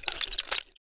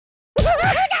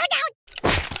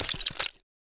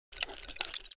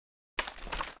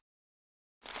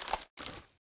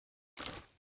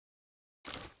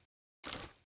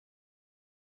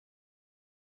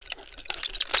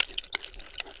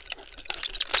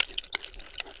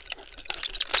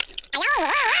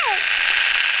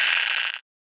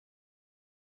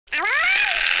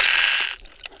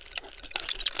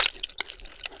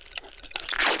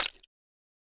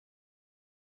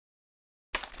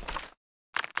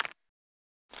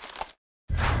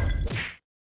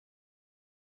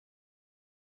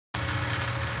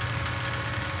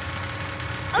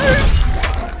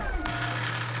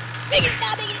 Make it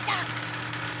stop! Make it stop!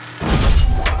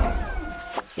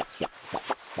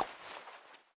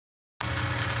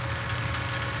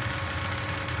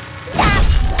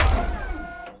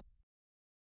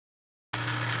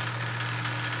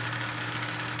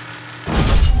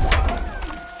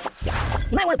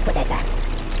 You might want to put that back.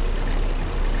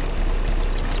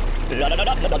 La la la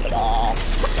la la la la.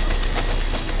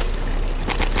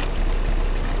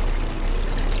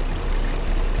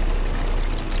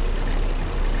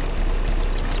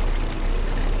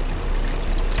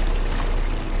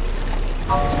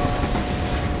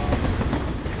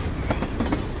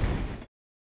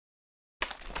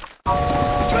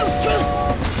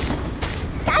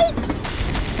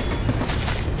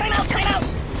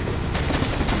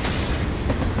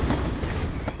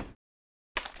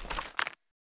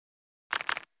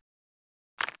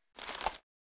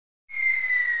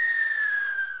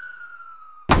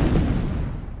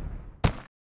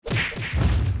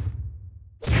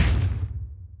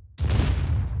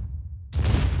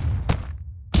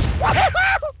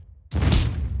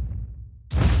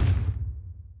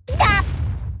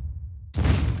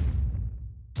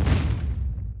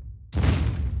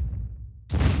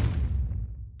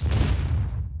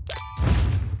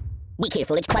 Be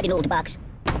careful, it's quite an old box.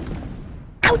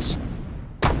 Ouch!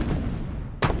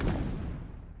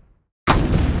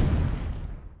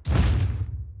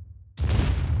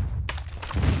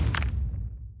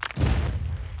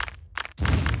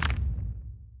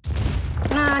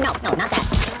 No, not that.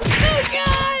 Oh,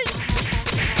 God!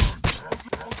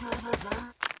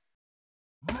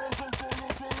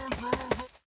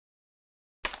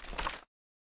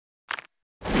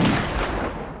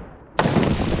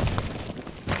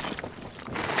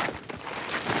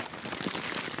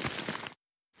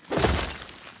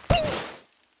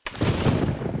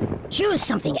 Choose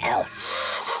something else.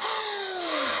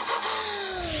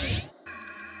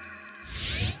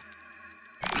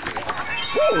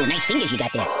 Ooh, nice fingers you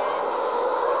got there.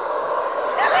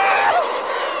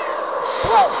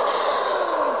 Whoa!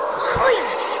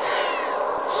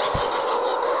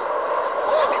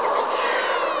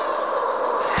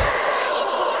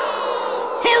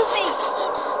 Help me!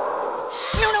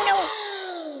 No, no, no!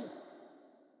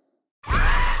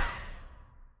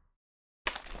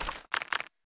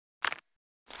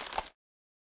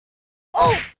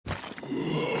 Oh!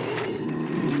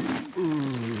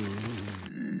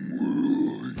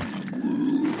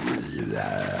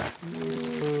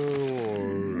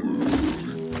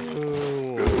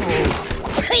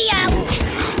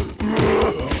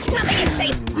 Nothing is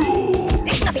safe.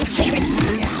 There's nothing sacred.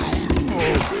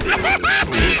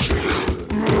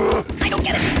 I don't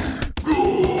get it.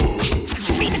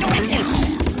 Read the directions.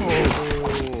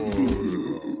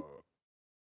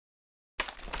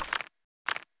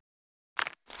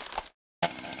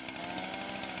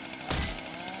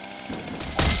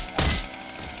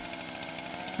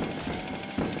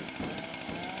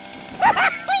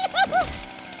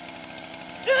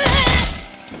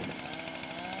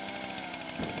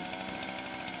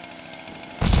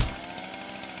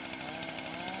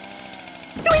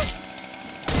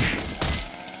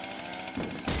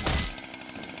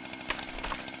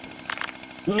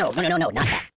 No, not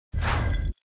that.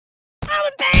 Oh,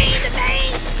 the pain, the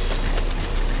pain!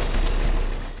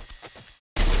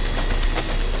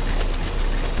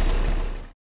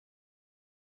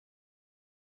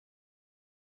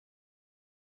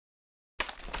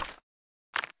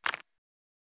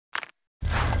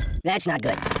 That's not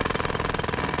good.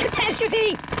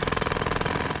 Catastrophe!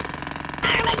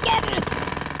 Armageddon!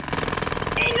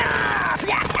 Enough!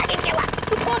 I didn't get one!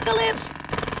 Apocalypse!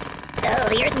 Oh,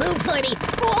 the earth moved for me!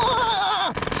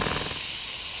 Oh!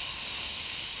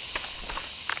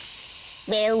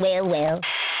 Well.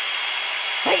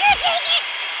 Are you taking it?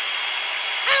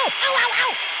 Ow!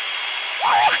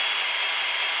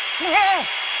 No!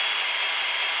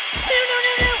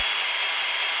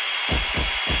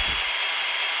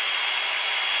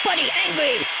 Buddy,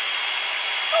 angry!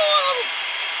 Oh!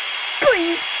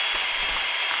 Glee!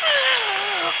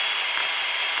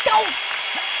 Go!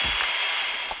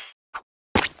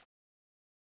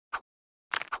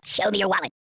 Show me your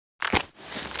wallet.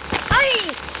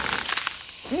 Hey!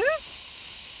 Hmm?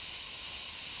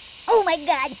 Oh my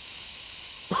God!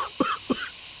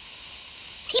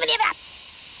 Even if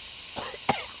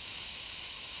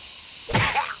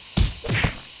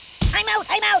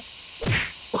I'm out!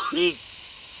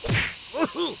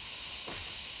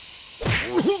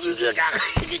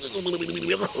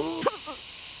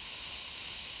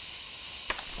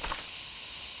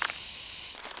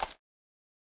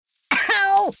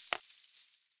 Ow!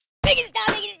 Make it stop!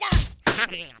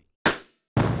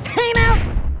 Time out!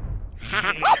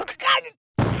 Oh, God!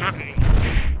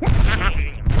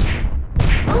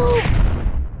 Ooh!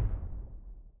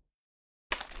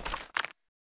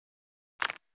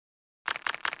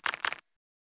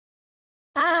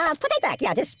 Put it back.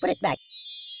 Yeah, just put it back.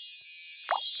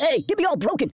 Hey, get me all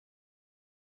broken.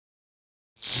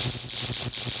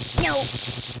 No.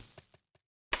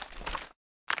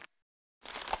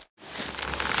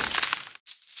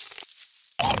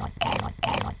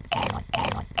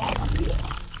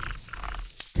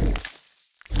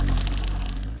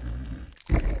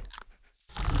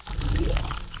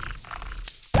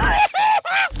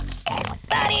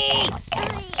 Buddy!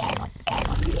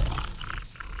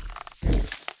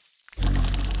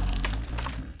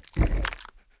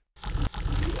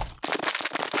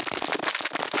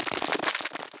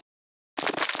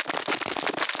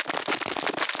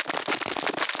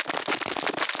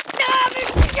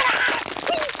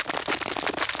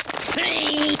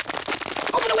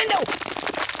 Open the window!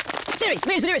 Siri,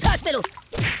 where's the nearest hospital?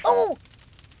 Oh!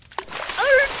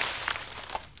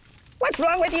 What's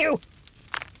wrong with you?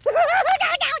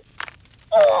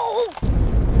 Oh!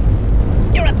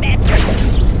 You're a bad person!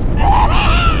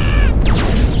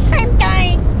 I'm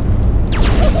dying!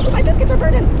 My biscuits are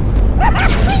burning!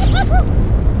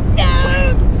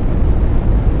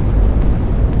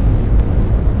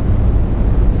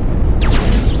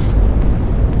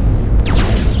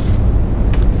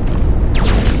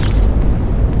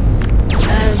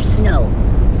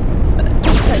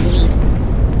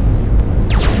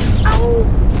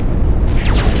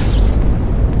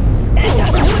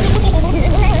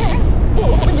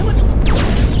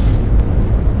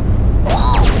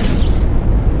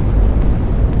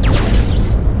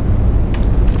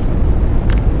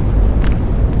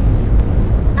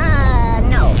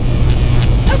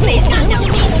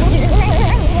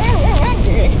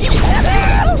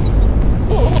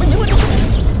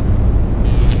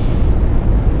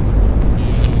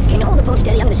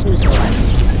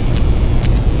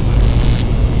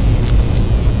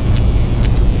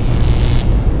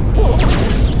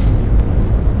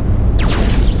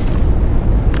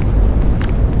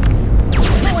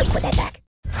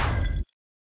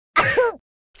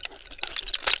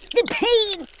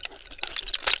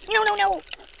 no, no, no!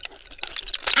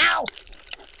 Ow!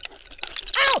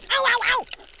 Ow! Ow, ow, ow!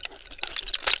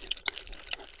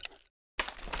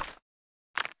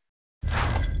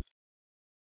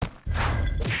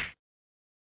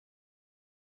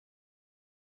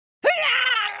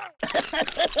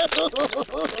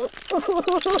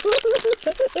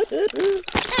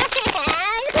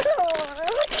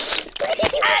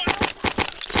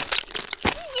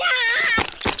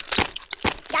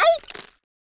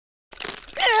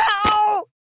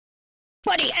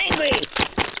 Buddy, angry!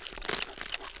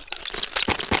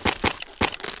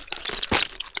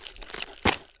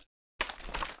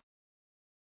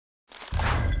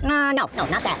 No,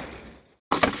 not that.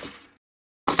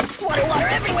 Water, water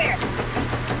everywhere!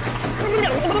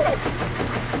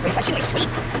 Refreshingly sweet.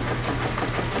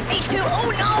 H2,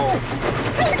 oh no!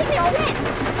 Hey, look at me all wet!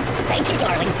 Thank you,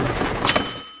 darling.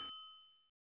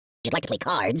 You'd like to play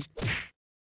cards?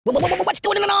 What's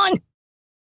going on?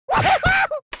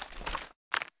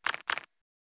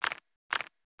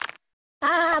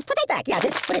 Put it back. Yeah,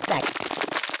 just put it back.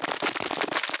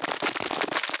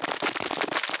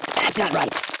 That's not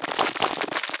right.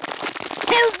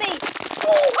 Help me!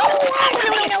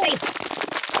 No, safe.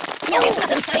 No, it's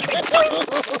nothing sacred.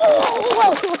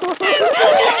 Whoa!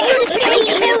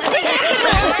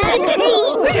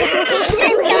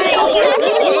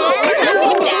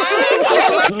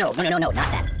 No, not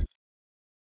that.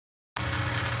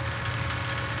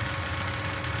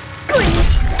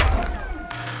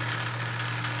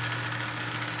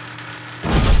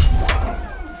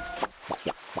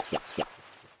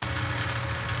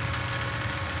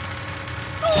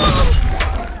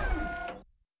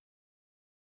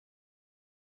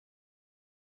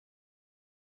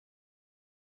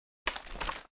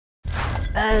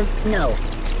 No.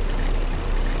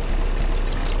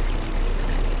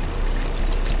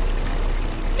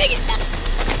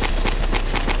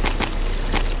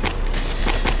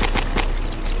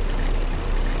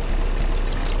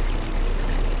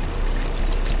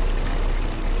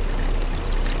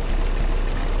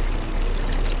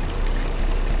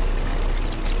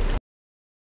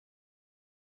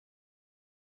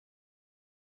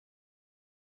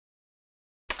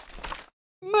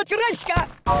 Matryoshka!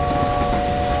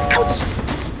 Ouch!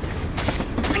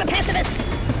 I'm a pacifist!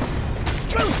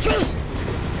 Truce!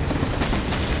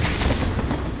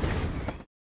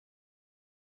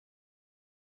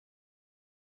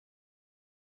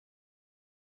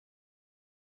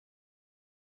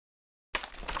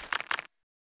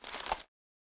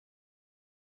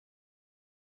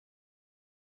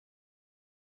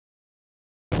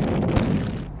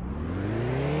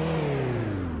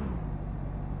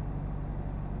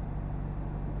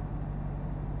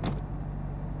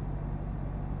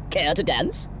 Care to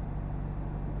dance?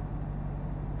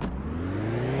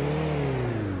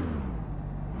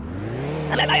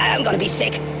 I'm gonna be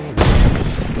sick.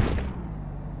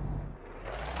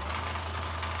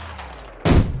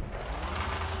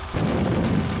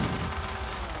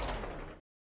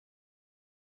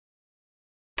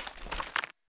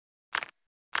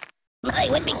 My,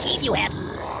 what big teeth you have.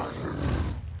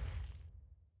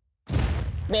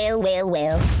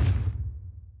 Well.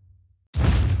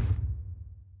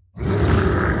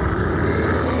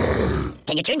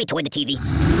 Can you turn me toward the TV?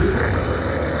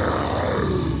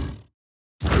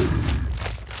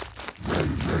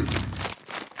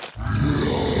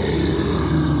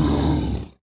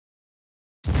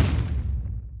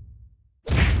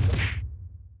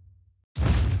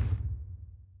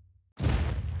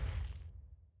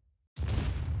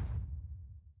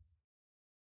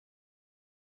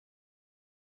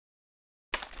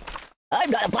 I've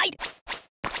got a bite!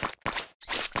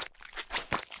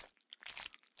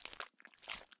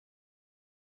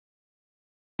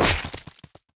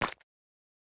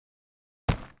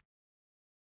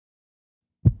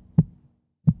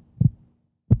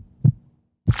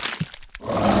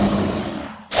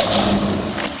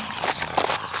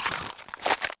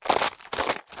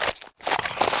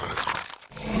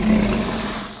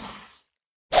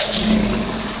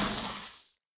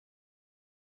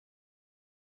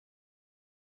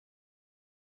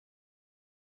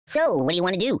 So, what do you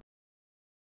want to do?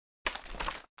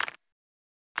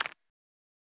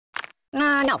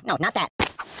 No, not that.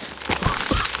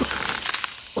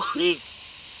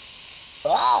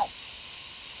 Oh!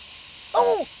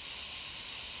 Oh!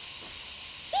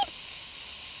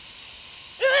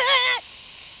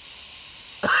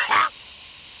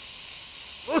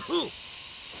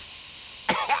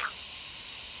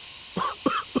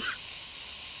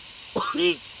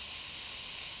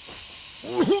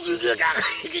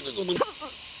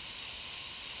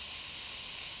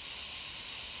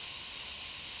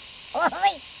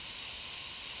 Oi!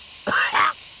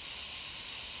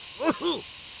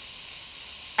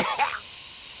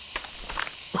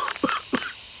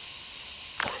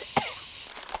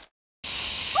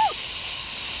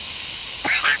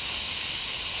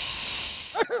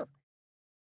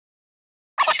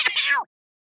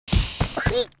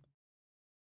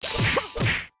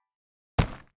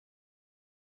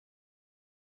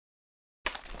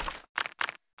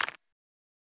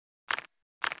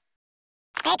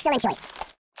 Excellent choice.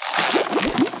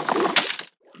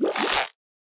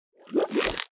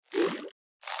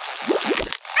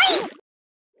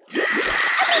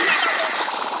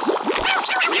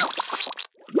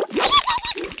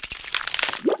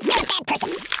 You're a bad person.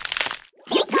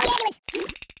 Siri, call the ambulance.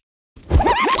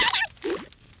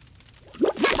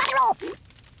 Stop, father, roll.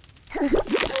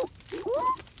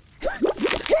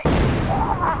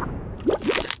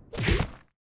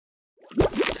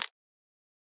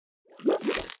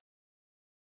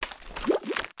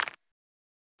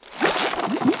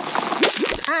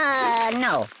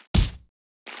 No.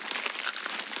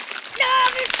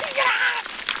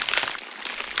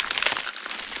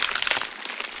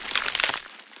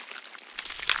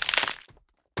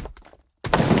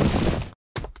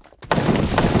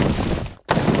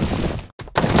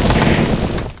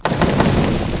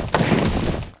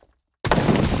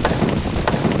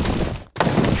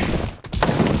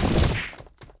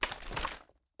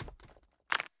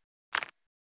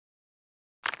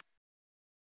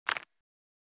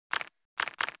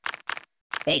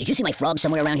 Hey, did you see my frog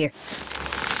somewhere around here?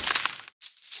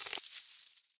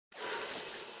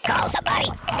 Call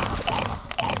somebody!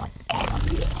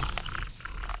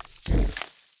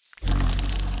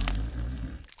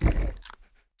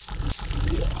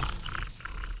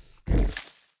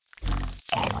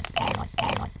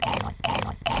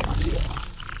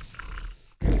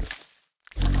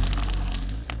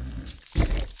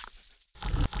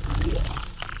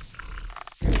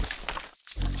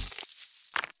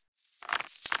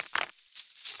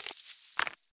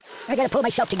 I gotta pull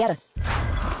myself together.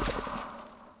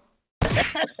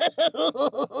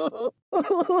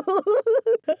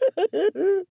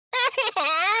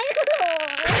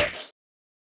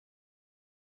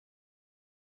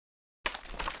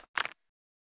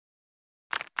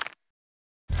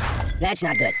 That's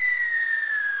not good.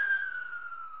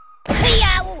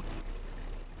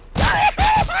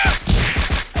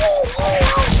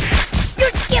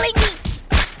 You're killing me!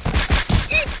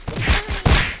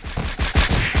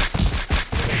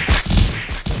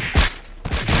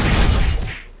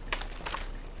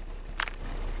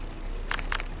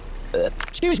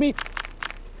 Excuse me.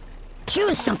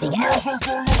 Choose something else. No.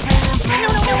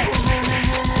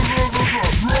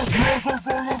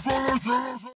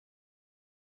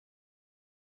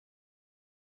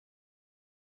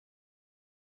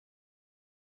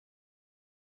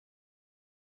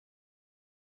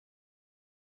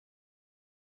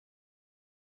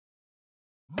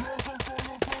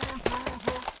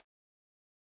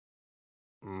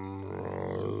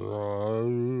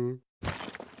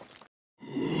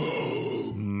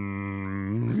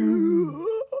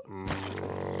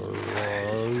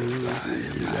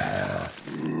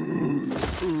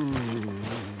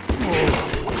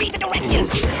 Read the directions.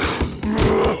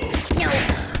 No.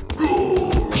 No.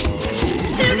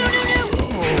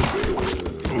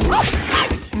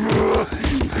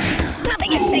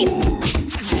 Nothing is safe.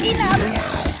 Enough.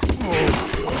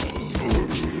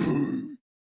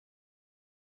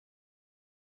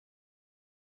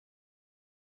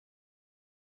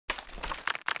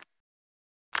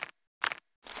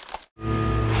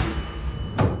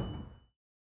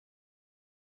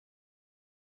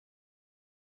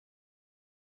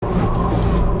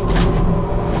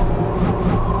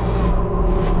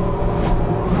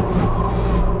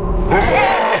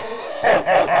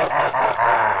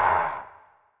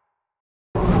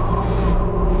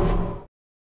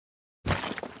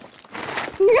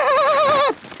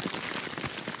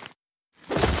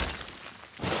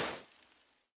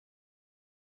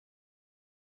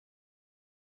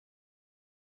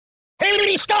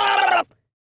 Hey, stop!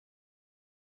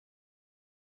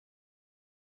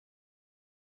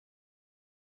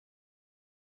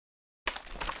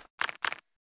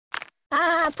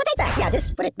 Put it back. Yeah,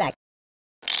 just put it back.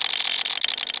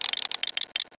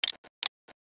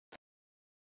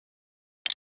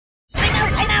 I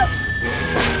know!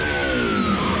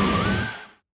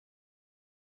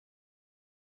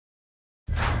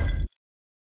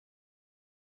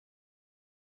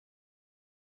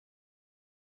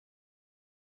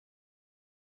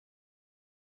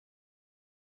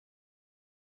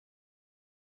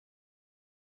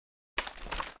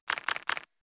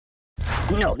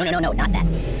 No, not that.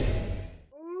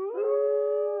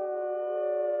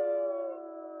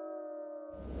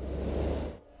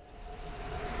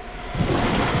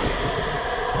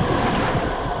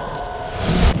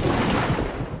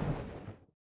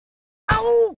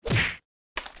 Oh!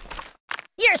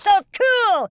 You're so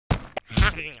cool!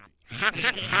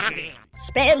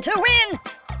 Spin to win!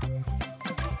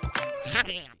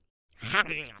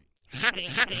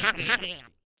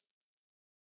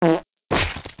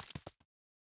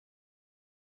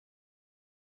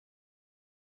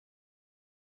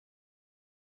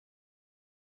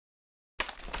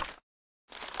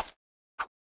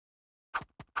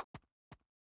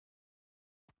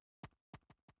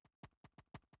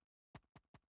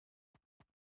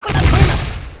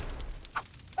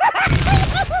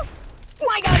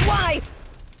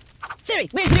 Hurry,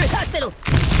 where's the nearest hospital?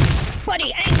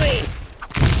 Buddy, angry!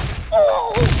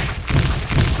 Oh!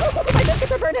 Oh, my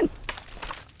biscuits are burning!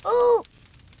 Oh!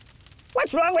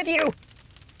 What's wrong with you?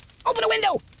 Open a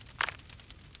window!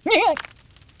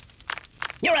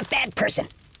 You're a bad person.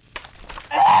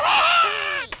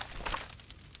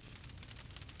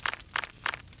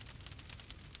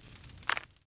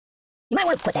 You might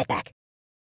want to put that back.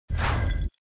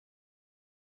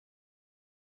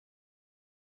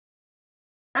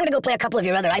 I'm gonna go play a couple of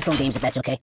your other iPhone games if that's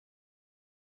okay.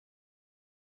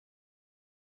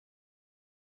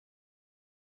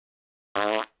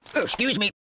 Oh, excuse me.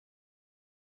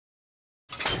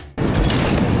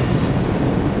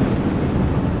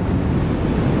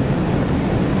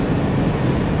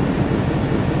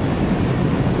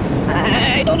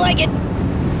 I don't like it.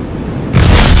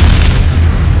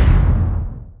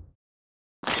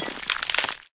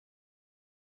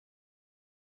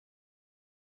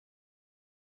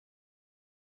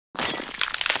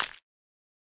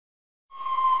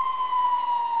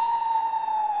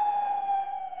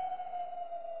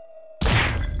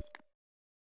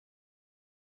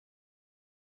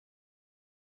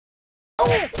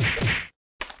 Oh!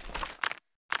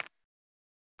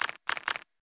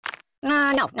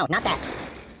 No, not that.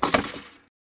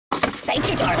 Thank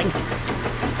you, darling.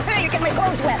 Hey, you're getting my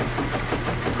clothes wet.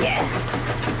 Yeah.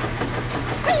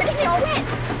 Hey, you're getting me all wet.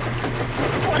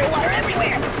 Water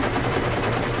everywhere.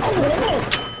 Oh,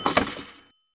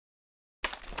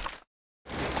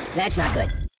 that's not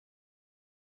good.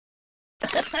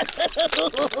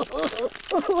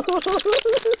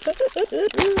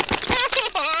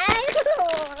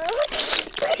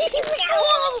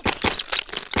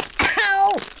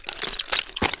 Ow!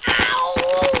 Ow!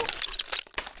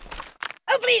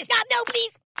 Oh, please, stop! No,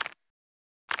 please!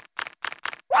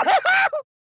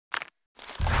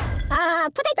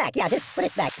 Put it back. Yeah, just put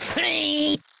it back.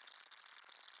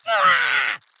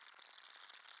 Ah!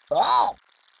 Oh!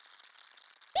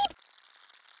 Beep!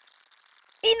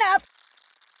 Enough!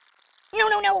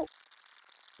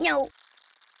 No!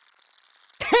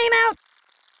 Time out!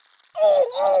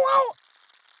 Oh!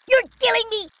 You're killing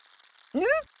me!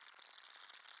 Hmm?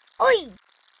 Oi!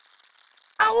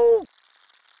 Ow!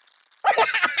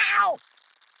 Ow!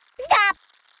 Stop!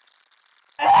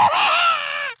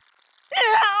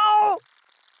 Ow!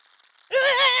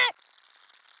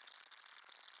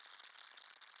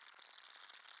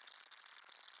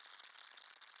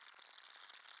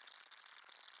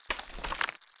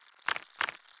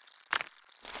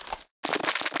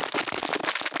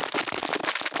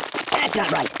 That's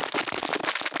not right.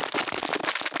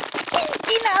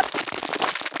 Enough!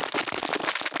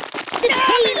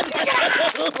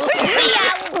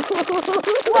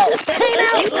 Whoa! Time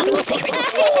out!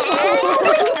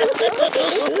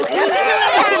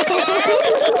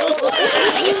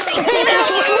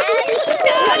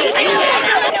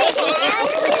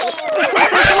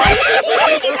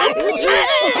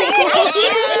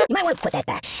 You might want to put that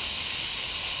back.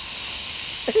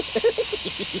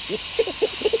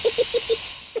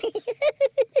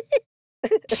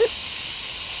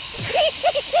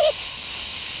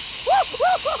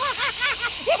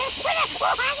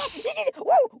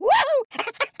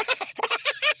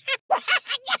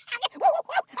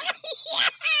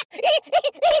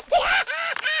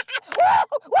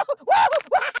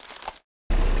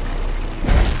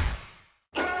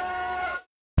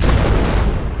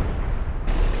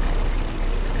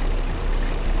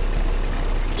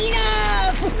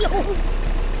 Enough!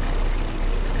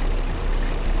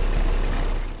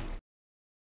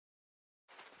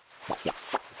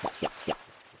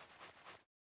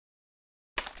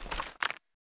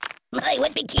 My,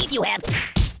 what big teeth you have!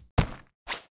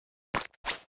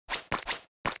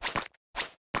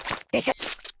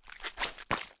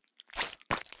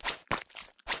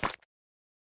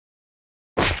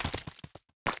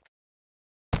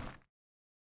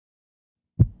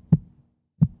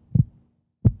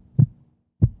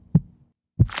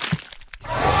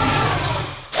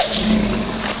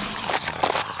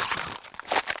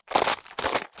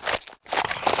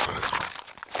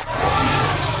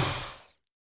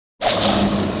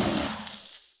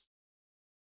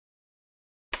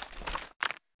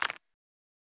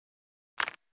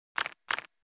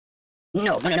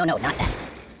 No, not that.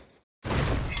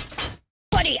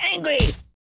 Buddy, angry!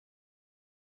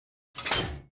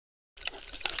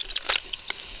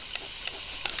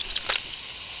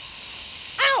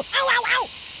 Ow!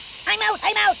 I'm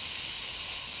out!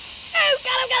 Oh,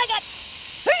 got!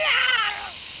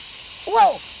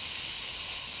 Whoa!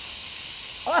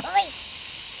 Oi!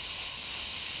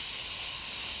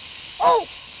 Oh!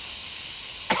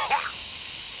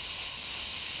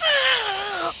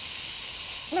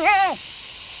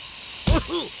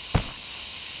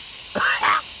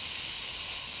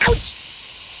 Ouch!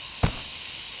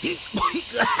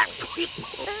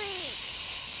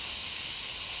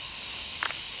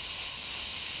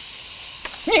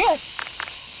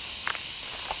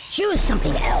 Choose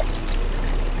something else.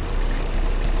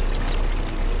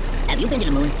 Have you been to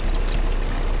the moon?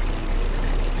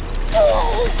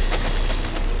 Oh!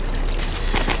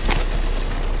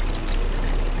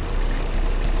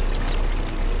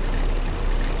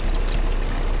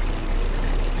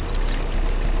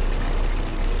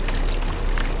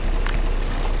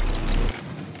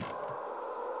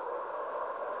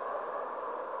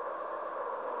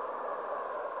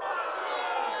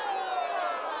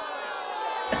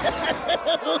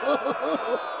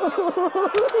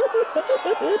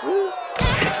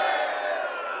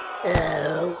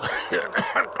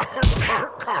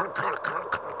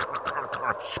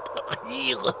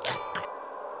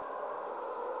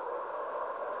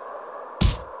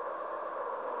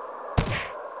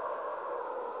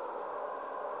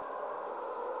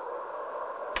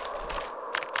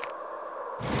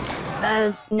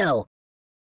 No.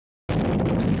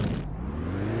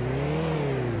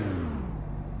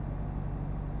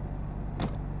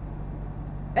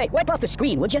 Hey, wipe off the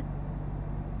screen, would you?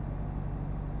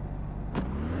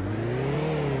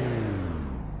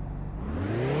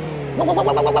 Whoa, whoa, whoa,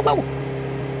 whoa, whoa, whoa, whoa!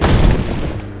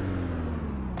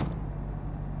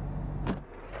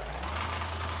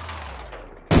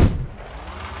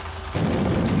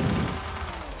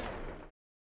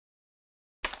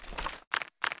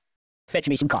 Fetch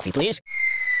me some coffee, please.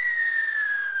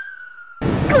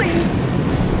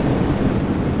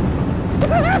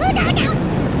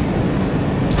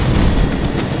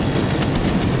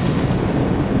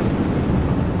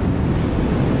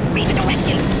 Read the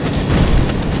directions.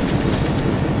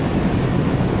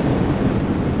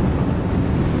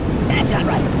 That's not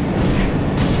right.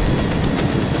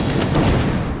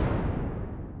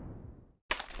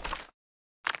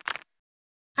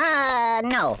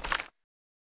 No.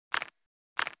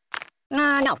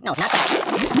 No, not that.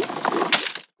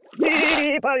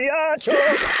 Pagliaccio! Siri,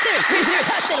 here's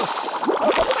hospital! Oh,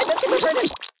 my biscuits are burning!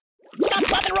 Stop,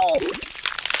 pop, and roll!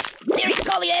 Siri,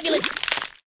 call the ambulance!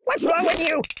 What's wrong with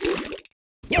you?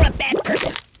 You're a bad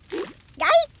person!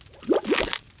 Guy?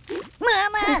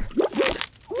 Mama!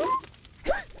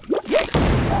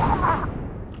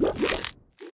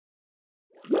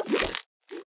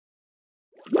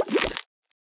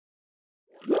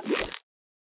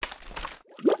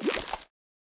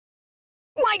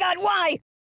 My God, why?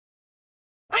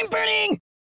 I'm burning!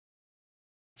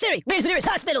 Siri, where's the nearest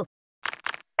hospital?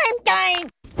 I'm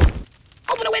dying!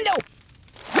 Open a window!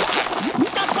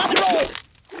 Stop, stop, and roll!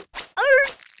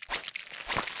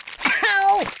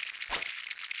 Ow!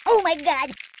 Oh my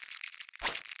God!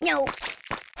 No!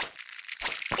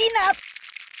 Enough!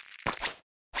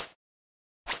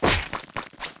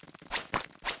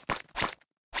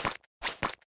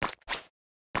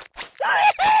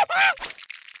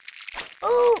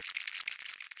 Ooh!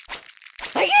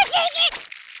 I can't take it!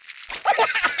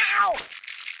 Ow!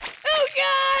 Oh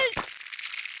God!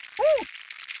 Ooh!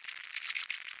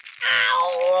 Ow!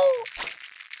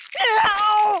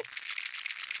 Ow!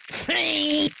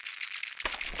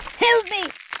 Help me!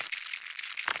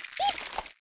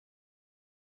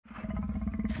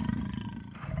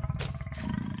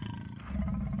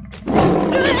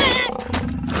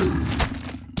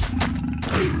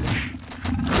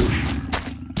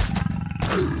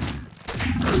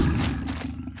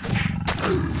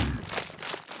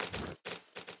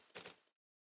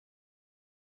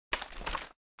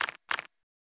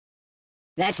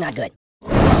 That's not good.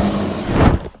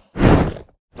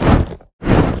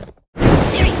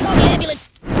 Siri, call the ambulance!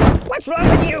 What's wrong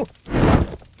with you?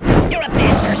 You're a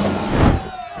bad person.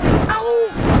 Oh!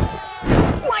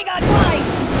 My God, why?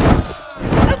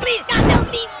 Oh, please, stop, no,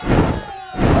 please!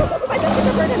 Oh, my biscuits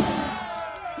are burning!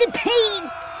 The pain!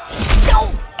 No!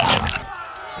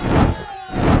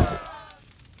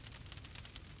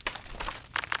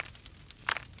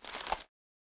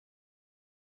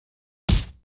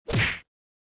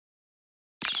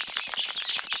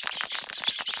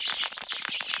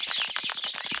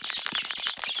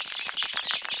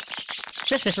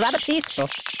 This is rather peaceful.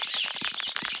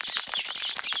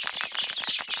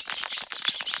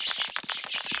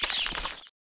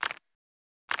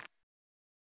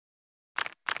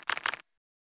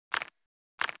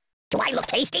 Do I look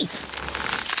tasty?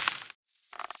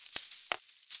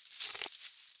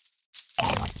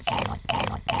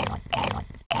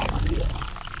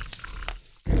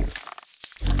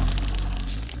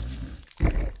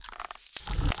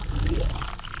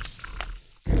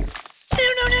 No,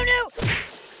 no, no!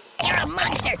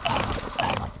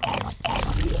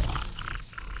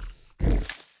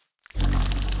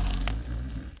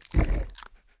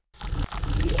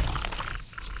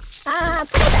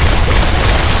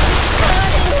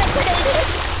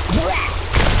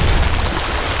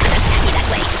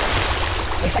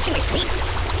 refreshing my sleep.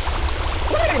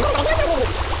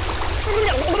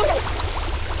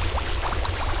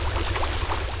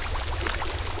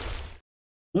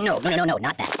 No,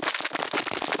 not that.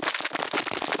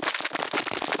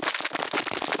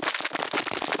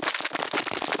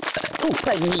 Oh,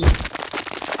 pardon me.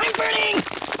 I'm burning!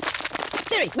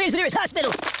 Siri, where's the nearest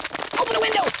hospital? Open the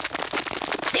window!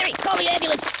 Siri, call the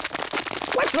ambulance!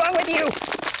 What's wrong with you?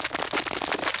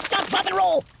 Stop, drop, and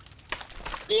roll!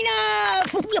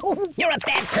 Enough! You're a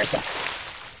bad person.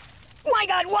 My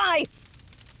God, why?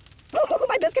 Oh,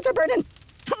 my biscuits are burning.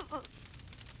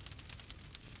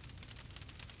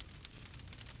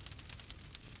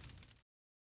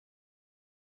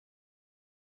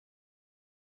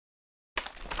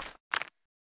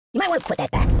 You might want to put that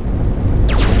back.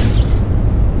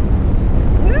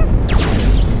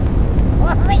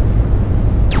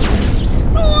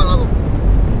 Oh!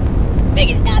 Make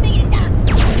it stop, make it stop!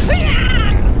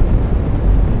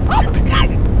 Oh, God!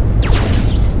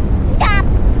 Stop!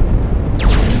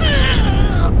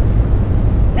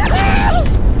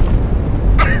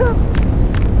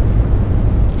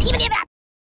 Even if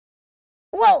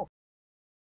whoa!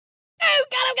 Oh,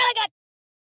 God!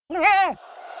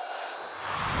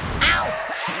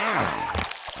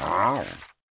 Ow!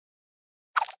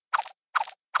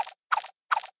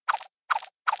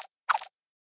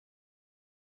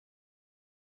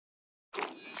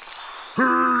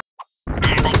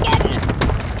 Armageddon!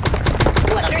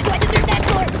 What on earth do I deserve that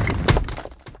for?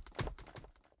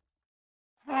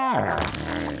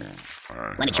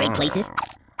 Want to trade places?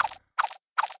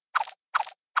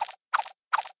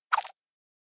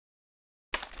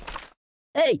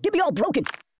 Hey, get me all broken!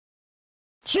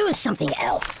 Choose something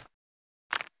else.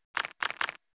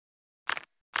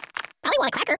 I want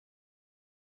a cracker.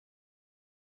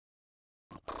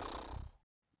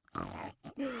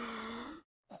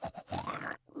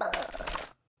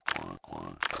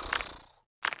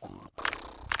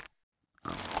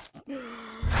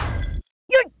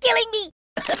 You're killing me!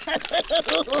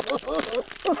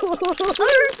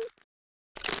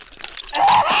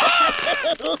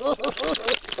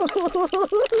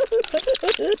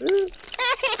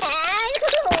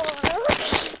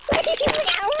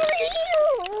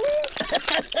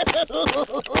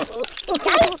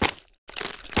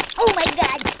 Oh my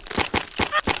God!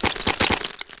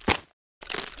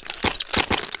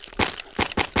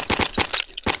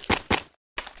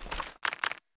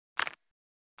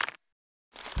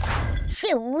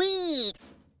 Sweet!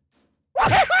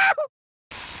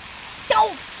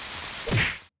 Don't!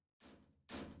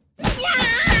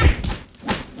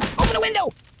 Open the window!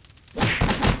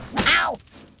 Ow!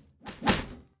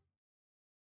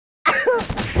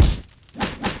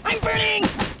 I'm burning!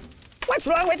 What's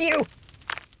wrong with you?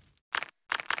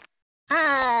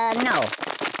 No.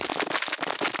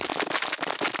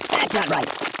 That's not right.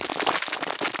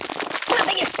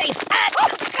 Nothing is safe. Oh,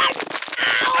 God!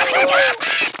 Ow! Oh, my God!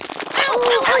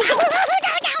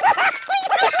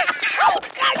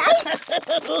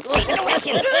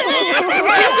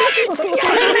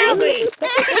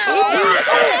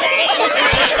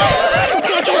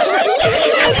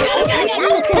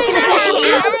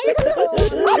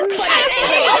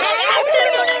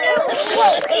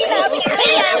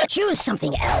 Choose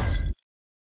something else.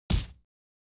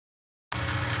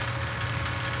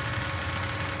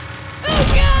 Oh,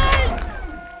 God!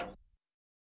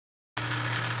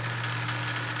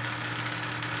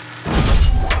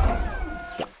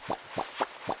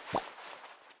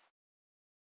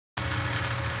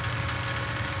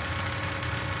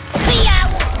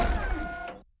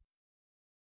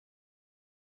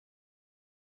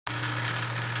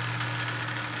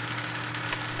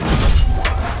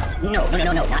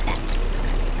 No, not that.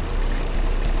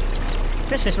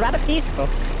 This is rather peaceful.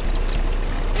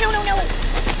 No!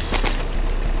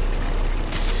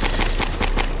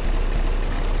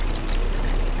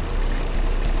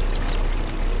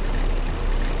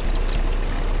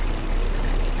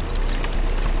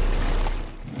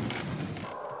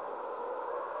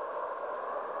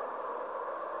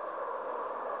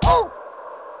 Oh!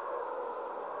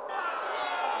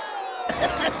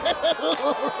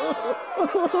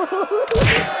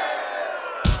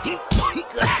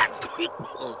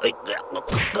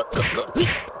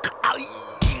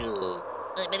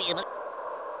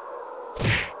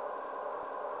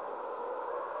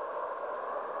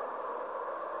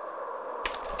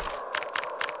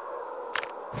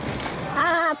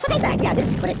 Put it back. Yeah,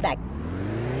 just put it back.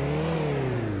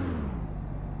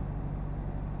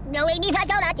 No, hindi sa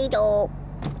na dito.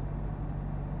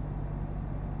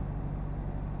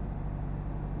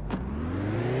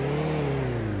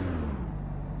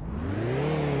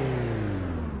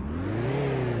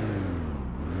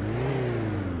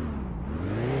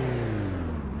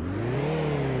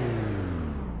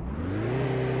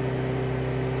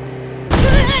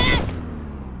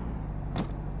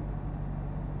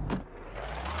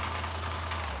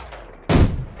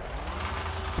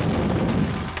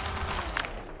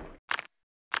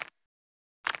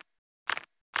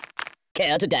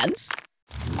 Care to dance?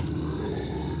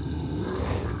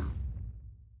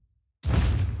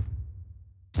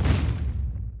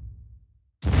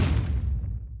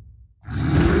 I'm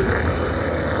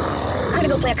gonna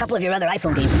go play a couple of your other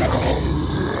iPhone games if that's okay.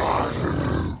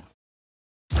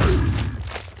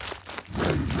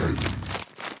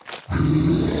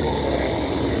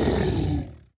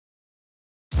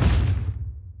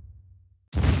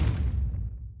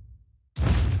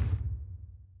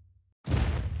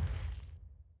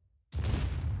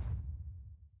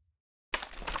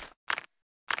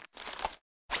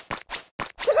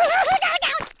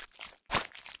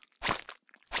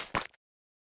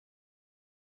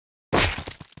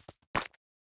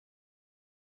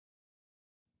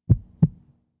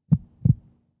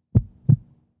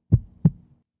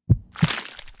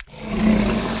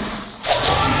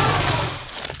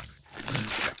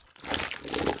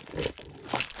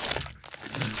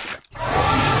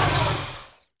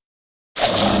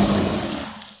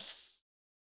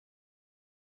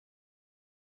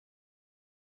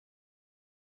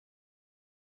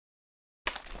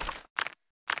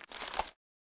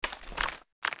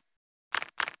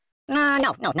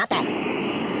 No, not that.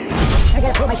 I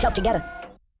gotta pull myself together.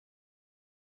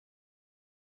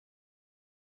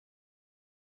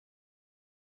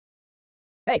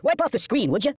 Hey, wipe off the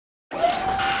screen, would you?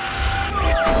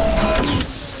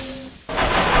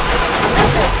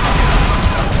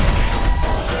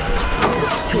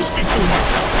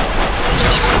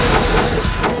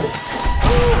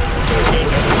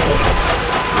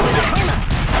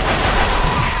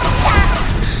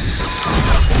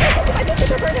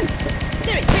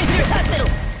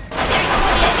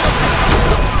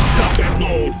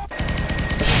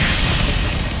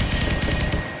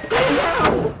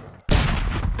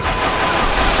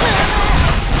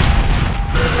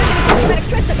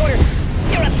 Stress disorder.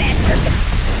 You're a bad person.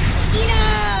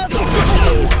 Enough!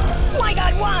 My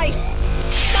God, why?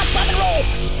 Stop, stop, and roll.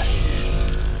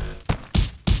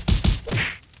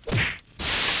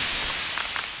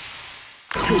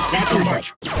 That's Too not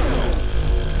much. good.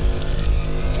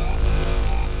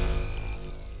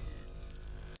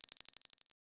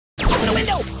 Open the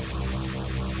window.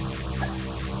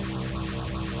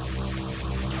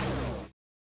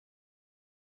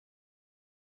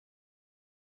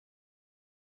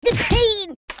 The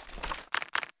pain!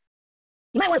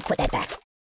 You might want to put that back.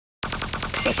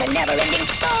 It's a never-ending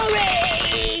story!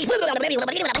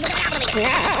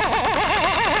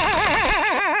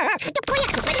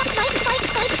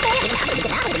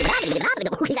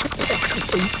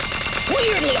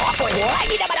 Weirdly awkward.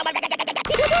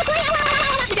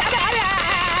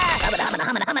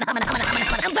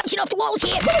 I'm bouncing off the walls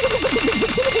here.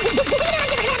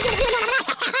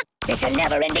 It's a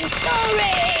never-ending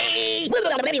story!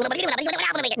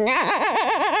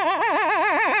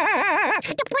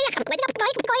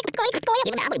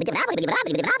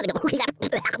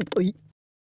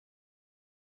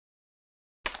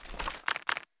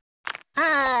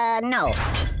 No.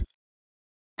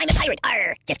 I'm a pirate.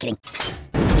 Arr! Just kidding.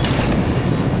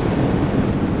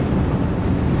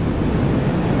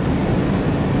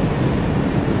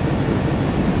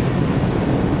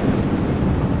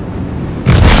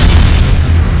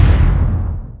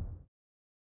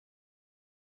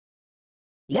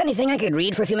 You got anything I could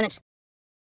read for a few minutes?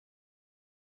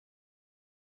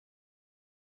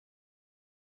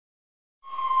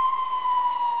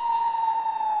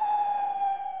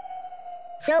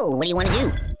 So, what do you want to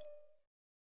do?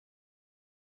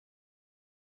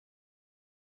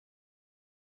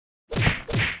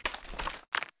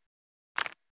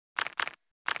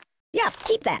 Yeah,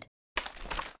 keep that.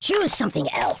 Choose something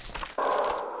else.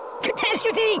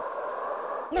 Catastrophe!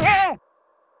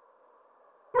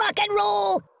 Rock and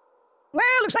roll!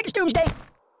 Well, looks like it's doomsday.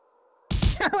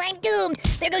 Oh, I'm doomed.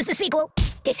 There goes the sequel.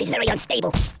 This is very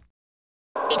unstable.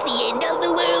 It's the end of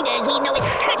the world as we know it.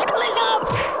 Cataclysm!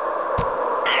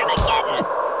 Armageddon!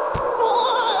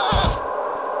 Whoa!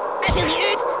 I feel the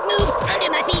earth move under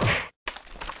my feet.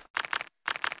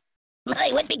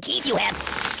 My, what big teeth you have.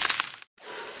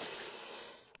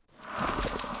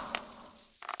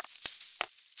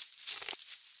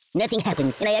 Nothing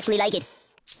happens, and I actually like it.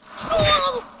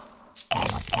 Oh!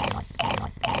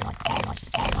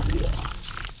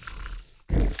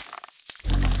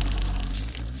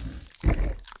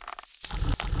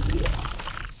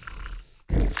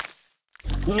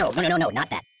 No, not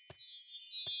that.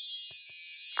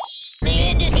 The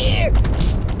end is here!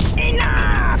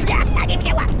 Enough!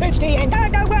 It's the end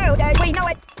of the world as we know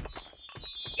it!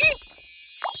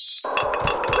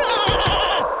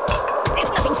 There's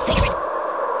nothing sacred!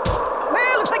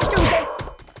 Well, looks like it's doomsday.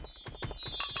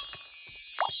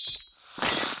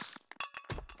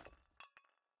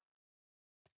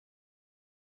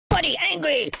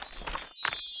 me!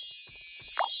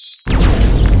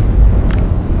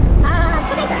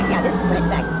 Put it back. Yeah, just put it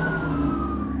back.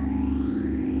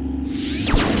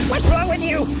 What's wrong with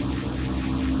you?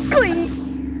 Glee!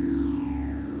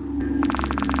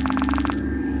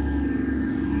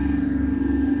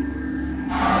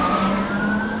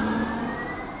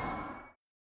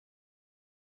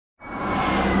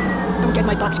 Don't get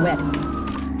my box wet.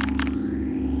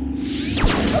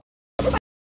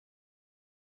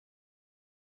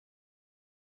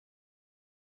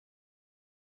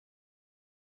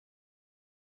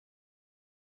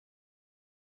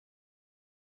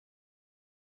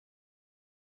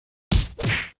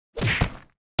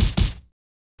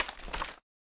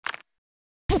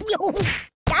 Yo,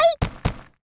 guy?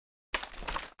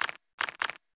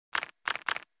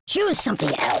 Choose something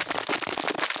else.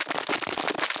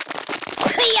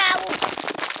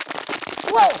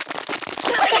 Whoa!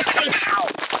 Ow!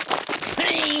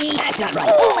 That's not right.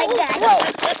 Oh my God!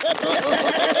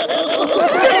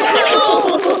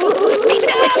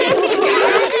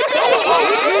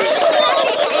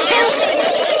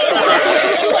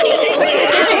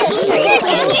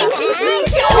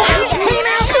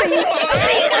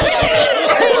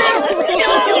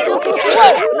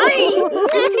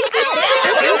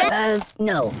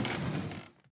 No.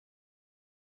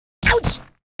 Ouch!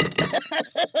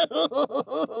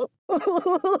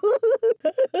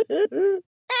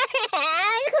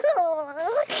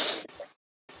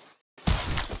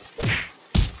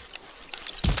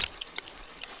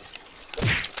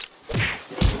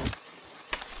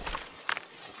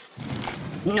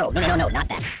 No, not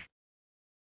that.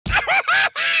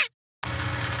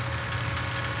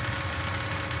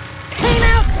 Time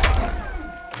out!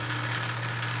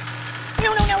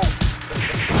 No.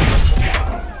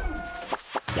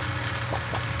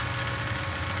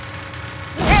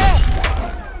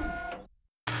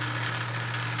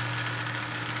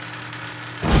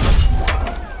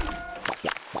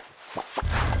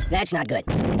 That's not good.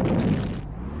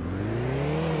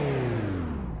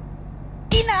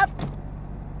 Enough!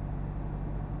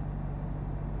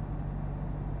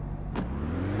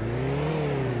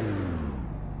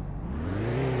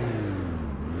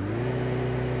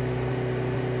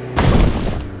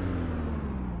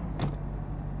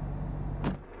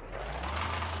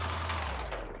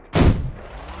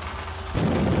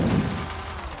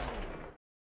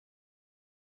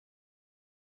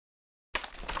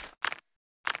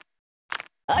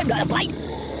 I've got a bite!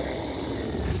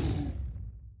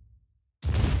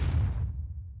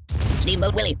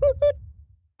 Steamboat Willie.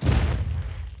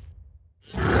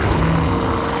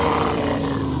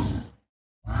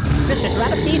 This is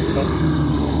rather peaceful.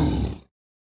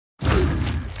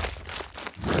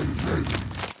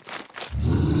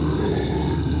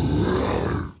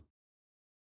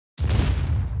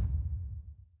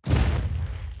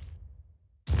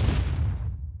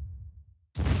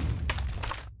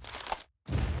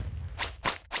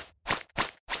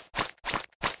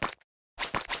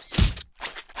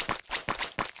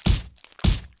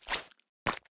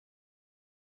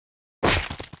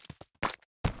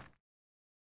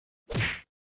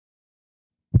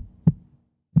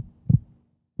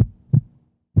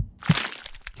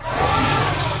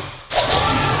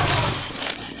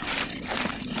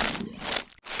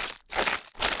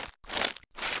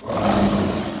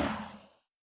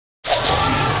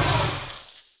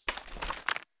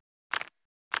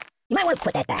 You might want to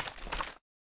put that back.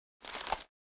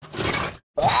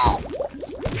 Oh.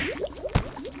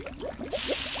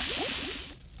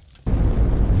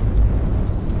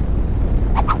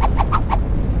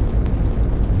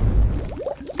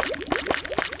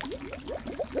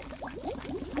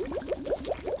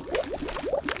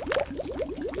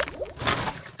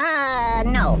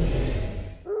 No.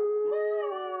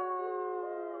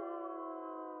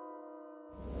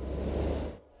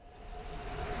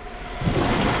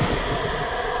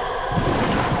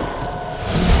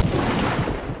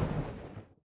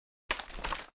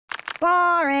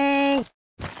 Boring.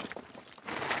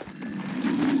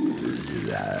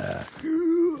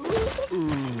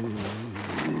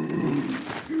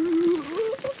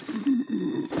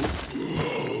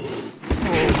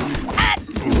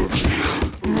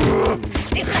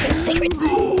 There's nothing sacred.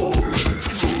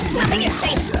 Nothing is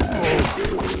safe.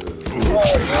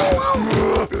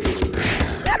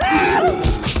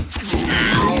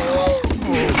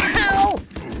 Ow!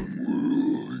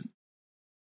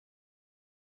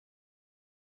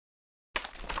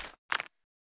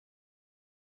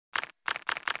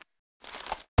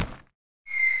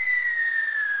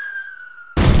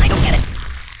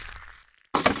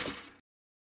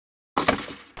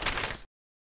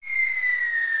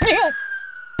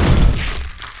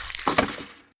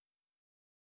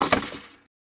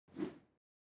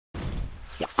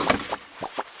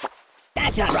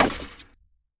 That's not right.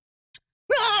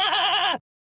 Ah!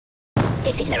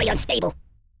 This is very unstable.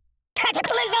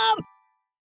 Cataclysm!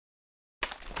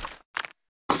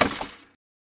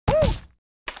 Ooh!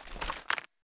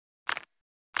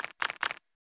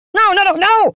 No, no, no,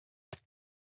 no!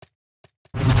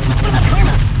 What about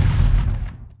karma?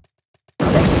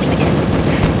 Let's sleep again.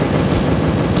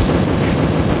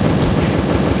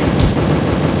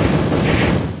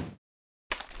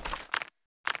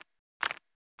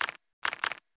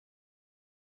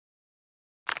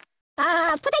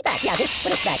 Put it back. Yeah, just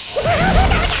put it back.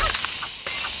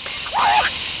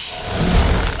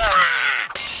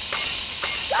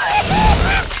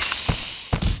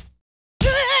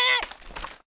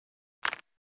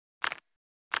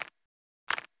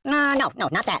 No,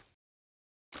 not that.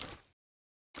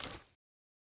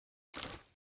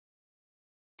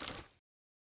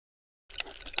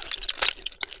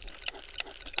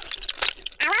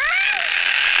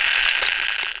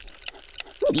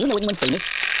 Do you know anyone famous?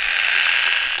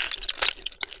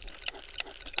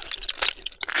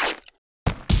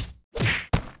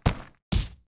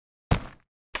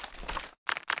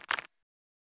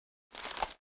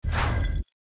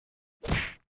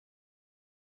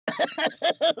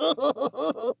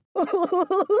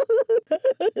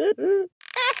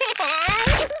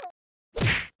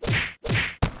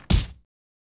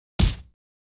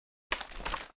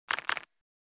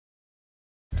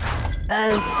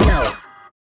 No.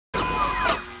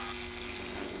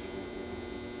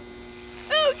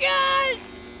 Oh, God!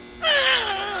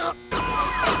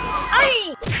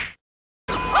 Ay!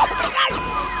 Oh, God!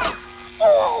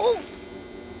 Oh!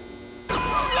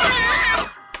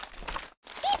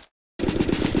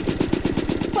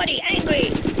 Buddy, angry!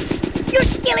 You're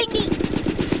killing me!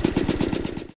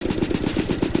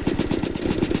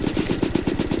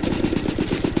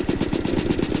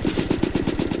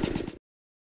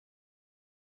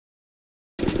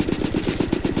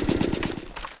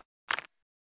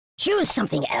 Choose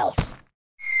something else.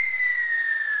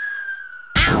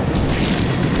 Ow!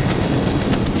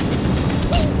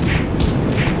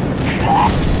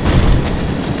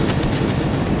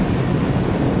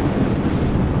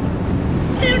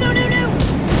 No, no, no, no!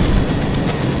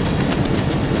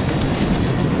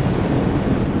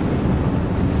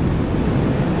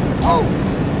 Oh!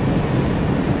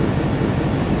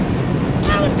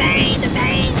 Oh, the pain, the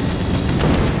pain!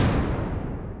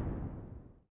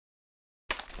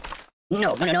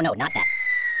 No, not that.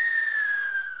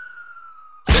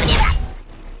 Give me that!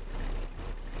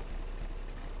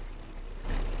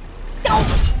 Don't!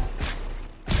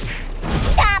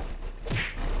 Stop!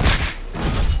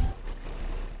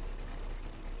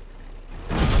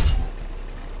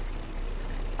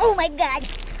 Oh my God!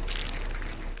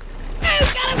 Oh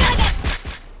God!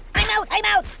 I'm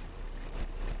out!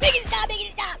 Make it stop!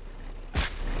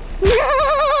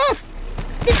 No!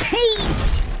 The pain!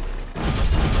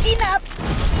 Enough!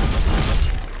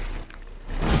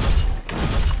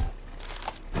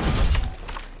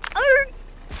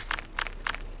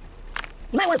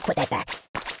 You might want to put that back.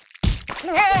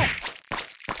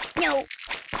 No!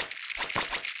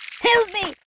 Help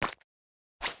me!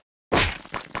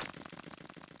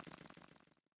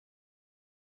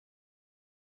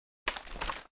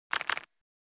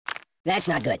 That's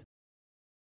not good.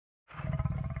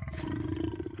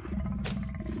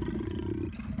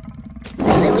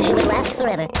 I wish it would last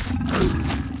forever.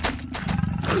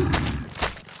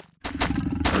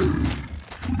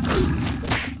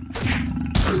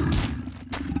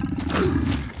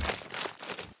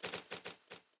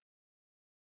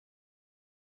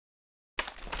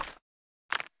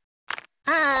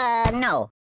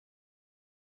 No.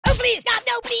 Oh, please, stop!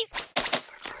 No, please!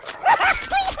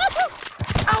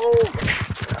 Oh!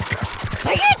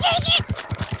 I can't take it!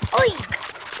 Oi!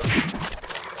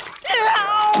 No!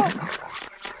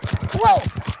 Whoa!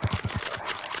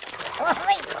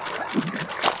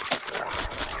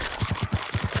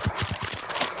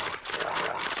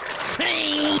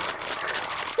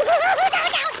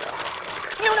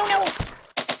 No!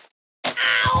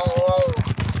 Ow!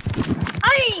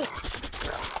 Ay!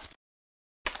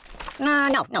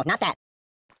 No, not that.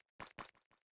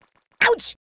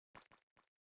 Ouch!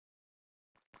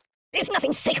 There's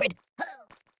nothing sacred.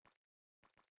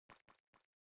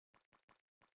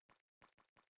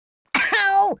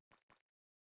 Ow!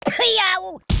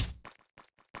 Ow!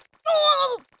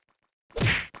 Oh!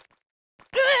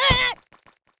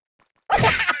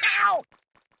 Ow!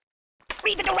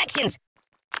 Read the directions.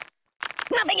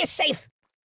 Nothing is safe.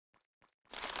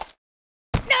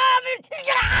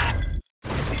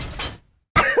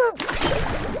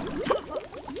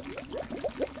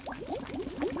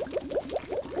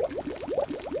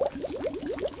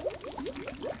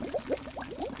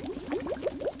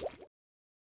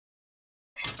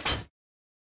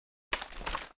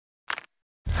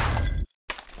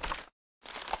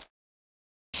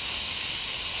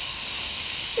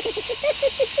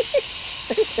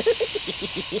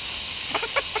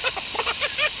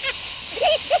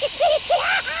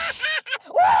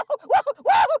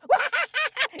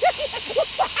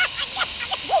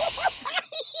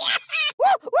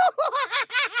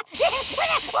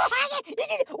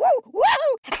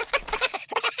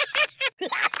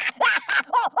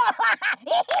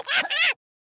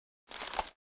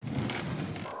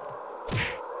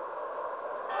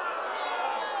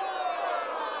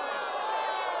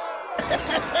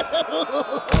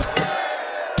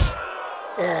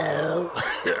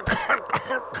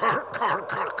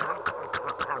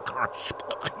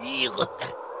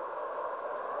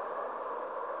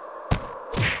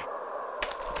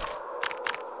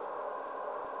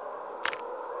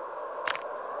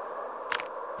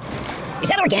 Is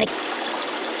that organic?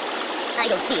 I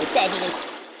don't feel fabulous.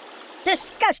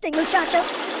 Disgusting, muchacho.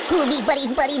 Who'll be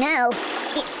Buddy's buddy now?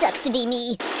 It sucks to be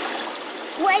me.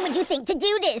 Why would you think to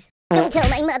do this? Don't tell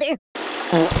my mother.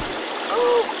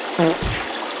 Ooh.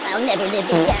 I'll never live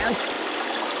this down.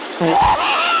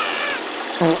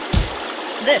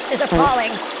 This is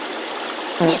appalling.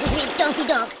 This is me, Donkey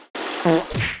Donk. Oh,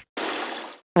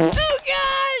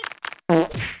 God!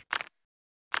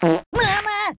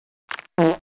 Mama!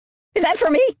 Is that for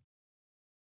me?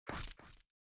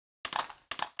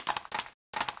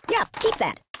 Yeah, keep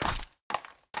that.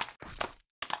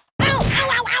 Ow! Ow!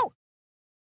 Ow! Ow!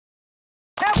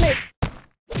 Help me!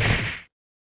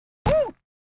 Ooh.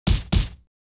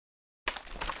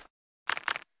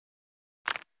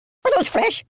 Are those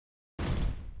fresh?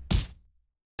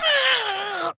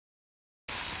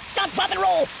 Stop, drop, and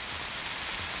roll!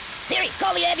 Siri,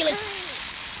 call the ambulance!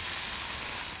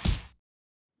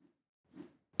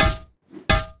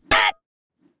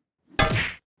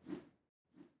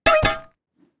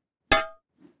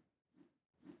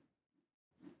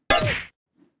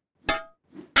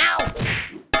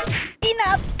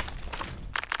 Enough!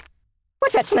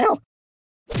 What's that smell?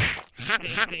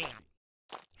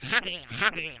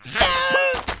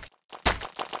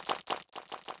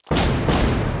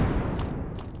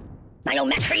 I no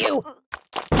match for you!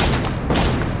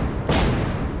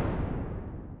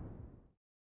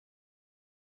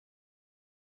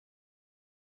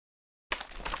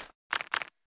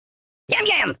 Yum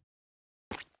yum!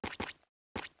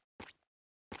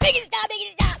 Make it stop! Make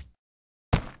it stop!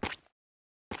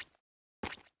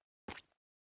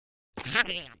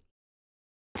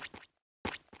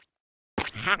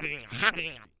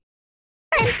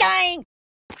 I'm dying!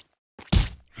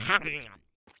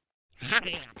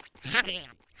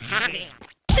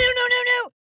 No, no, no, no!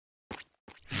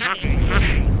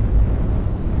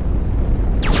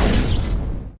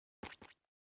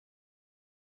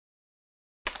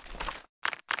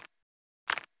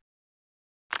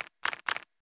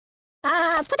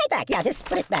 Put it back. Yeah, just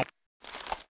put it back.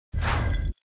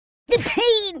 The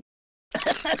pain! Oh,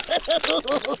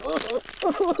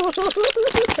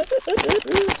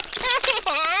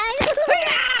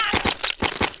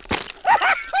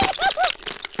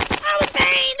 the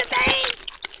pain! The pain!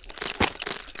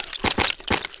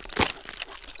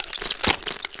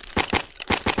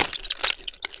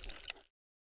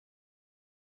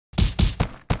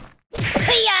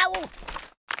 Hey-yow!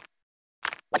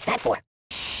 What's that for?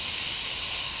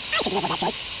 I can live with that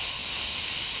choice.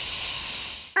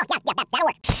 Oh, yeah, that'll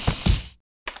work.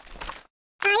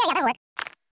 Yeah, that'll work.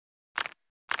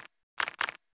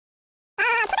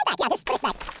 Put it back. Yeah, just put it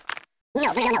back. No,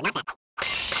 not that. No, not that.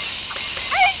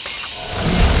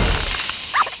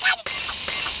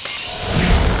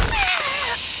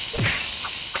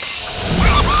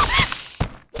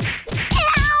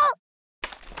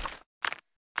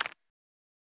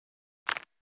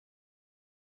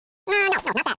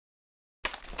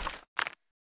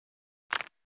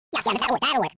 Yeah,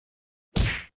 that'll work.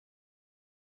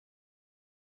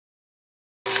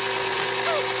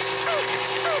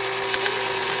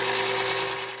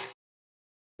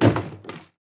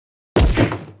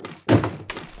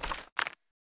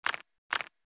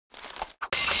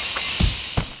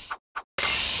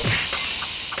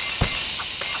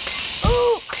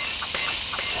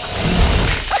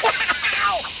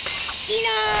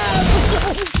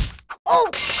 Oh!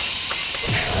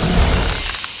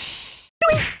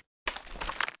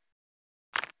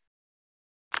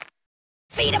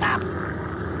 Feed him up!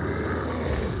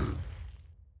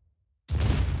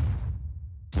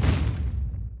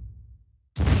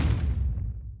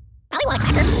 Probably want a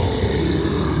cracker.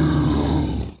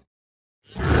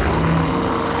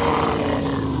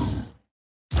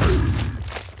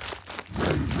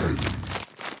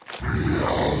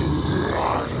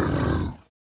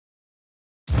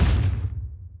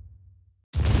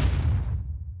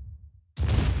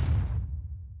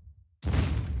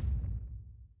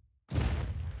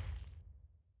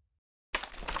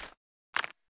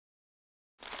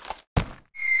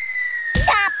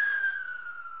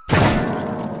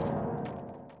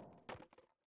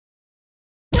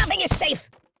 Everything is safe.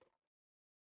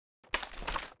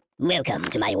 Welcome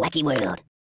to my wacky world.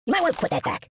 You might want to put that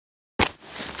back.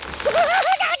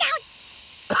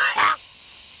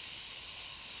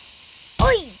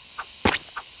 Oi!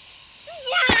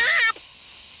 Stop!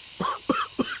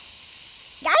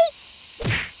 Guy?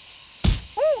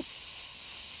 Ooh!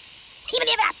 Even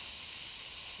if that.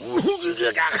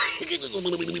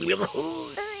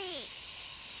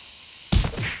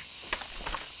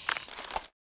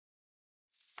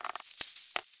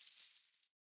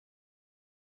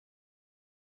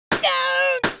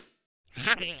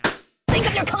 Think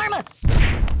of your karma!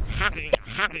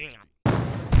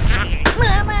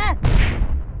 Mama!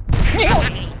 No!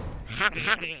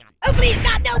 Oh, please,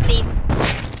 stop! No, please!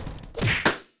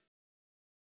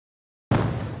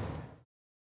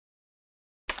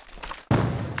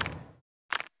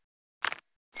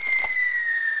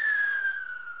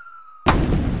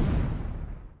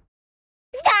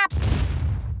 Stop!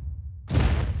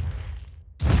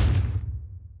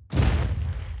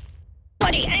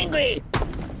 Buddy, angry!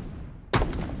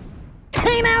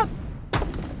 Time out!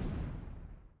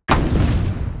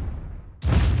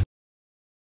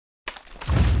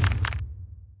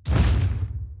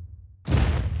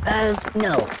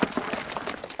 No.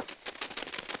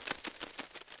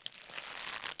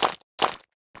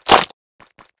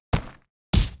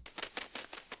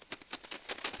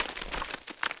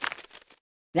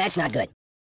 That's not good.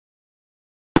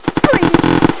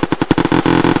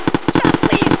 Stop,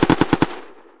 please!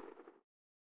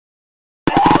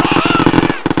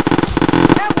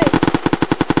 Help me!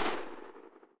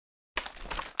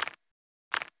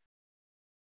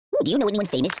 Ooh, do you know anyone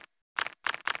famous?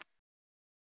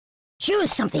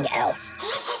 Choose something else.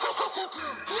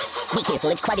 Be careful,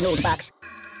 it's quite an old box.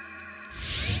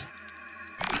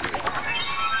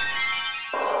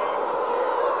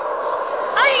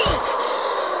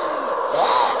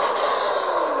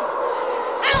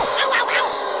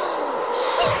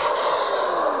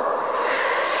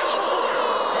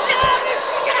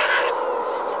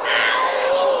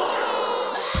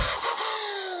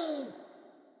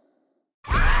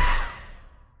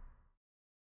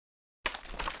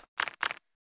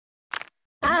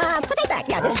 Put that back.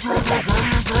 Yeah, just put it back.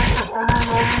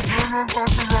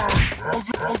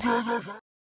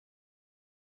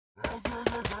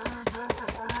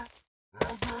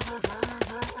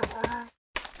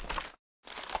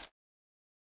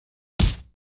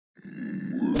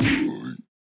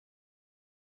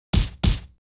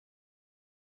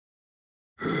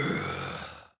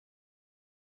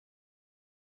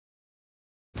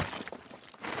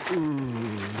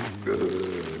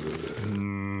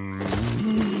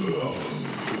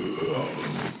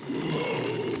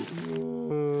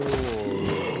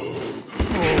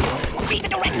 Read the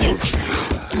directions!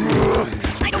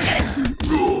 I don't get it!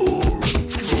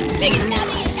 Make it stop!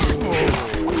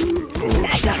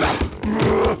 That's not right!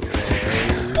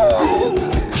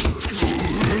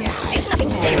 It's nothing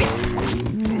serious!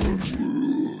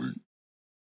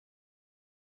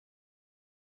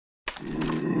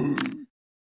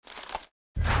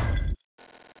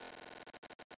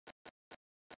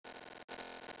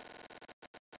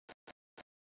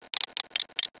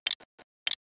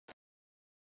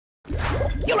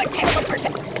 You're a terrible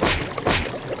person!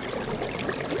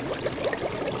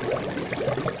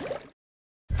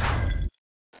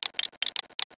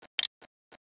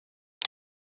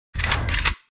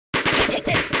 Take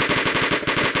this!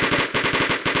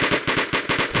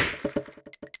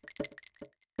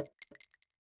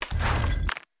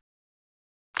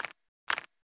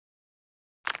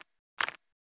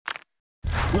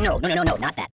 No,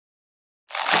 not that.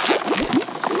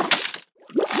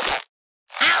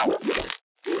 Ow!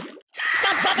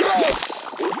 Stop, drop, and roll!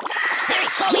 Siri,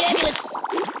 call the ambulance!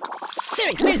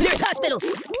 Siri, where's the nearest hospital?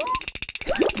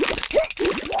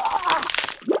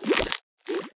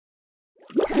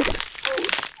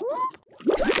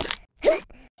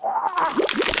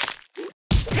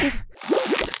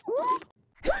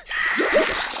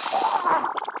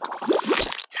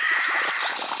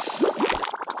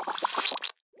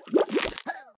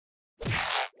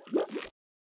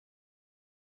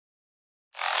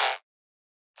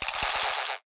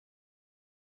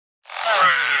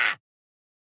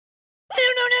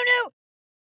 No!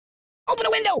 Open a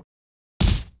window!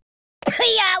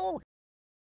 Yow!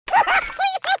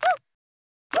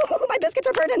 Oh, my biscuits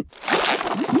are burning!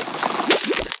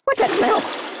 What's that smell?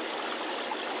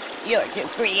 You're too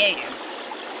creative.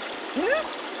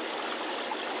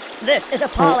 This is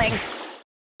appalling.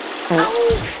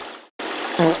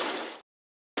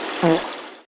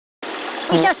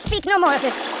 We shall speak no more of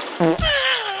this.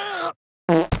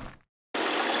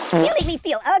 You make me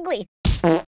feel ugly.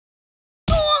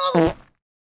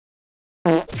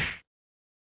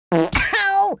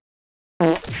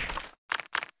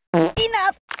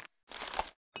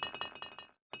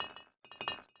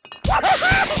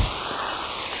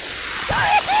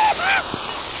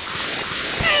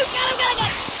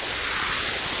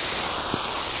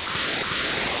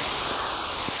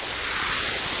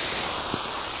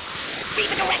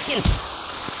 direction.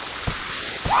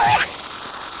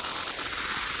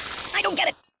 I don't get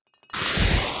it.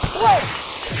 Whoa!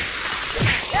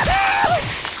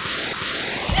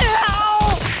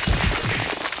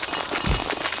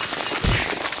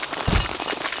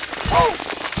 Oh!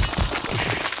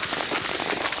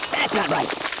 That's not right.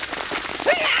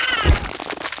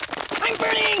 I'm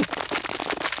burning!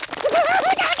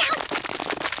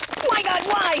 My God,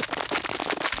 why?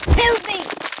 Help me!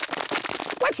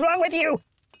 What's wrong with you?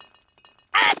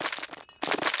 Ah!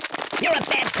 You're a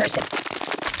bad person.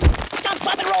 Stop,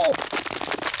 flop, and roll!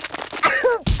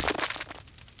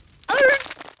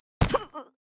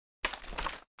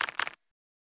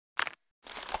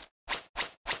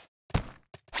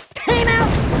 Time out!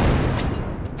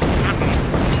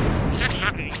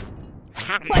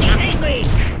 Buddy, angry!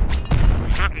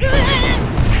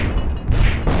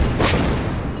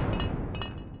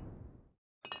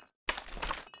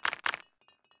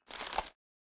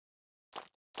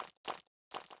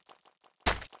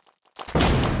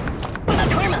 What about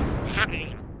karma?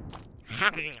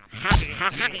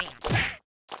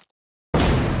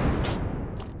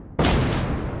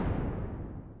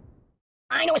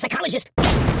 I know a psychologist.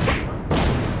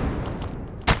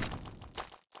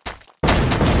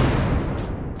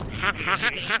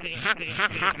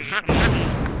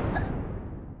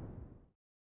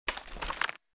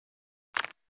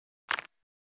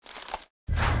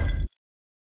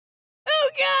 Oh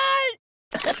God!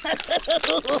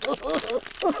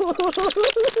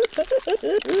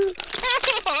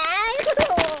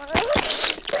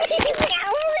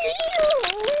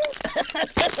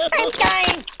 I'm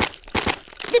dying!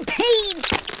 The pain!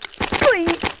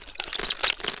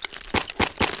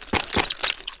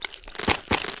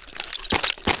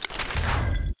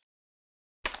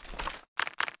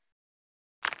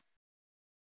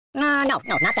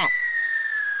 No, not that.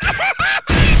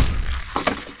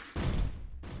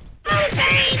 Oh, the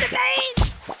pain! The pain!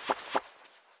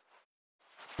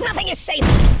 Nothing is safe!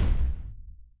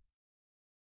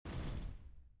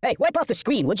 Hey, wipe off the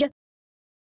screen, would you?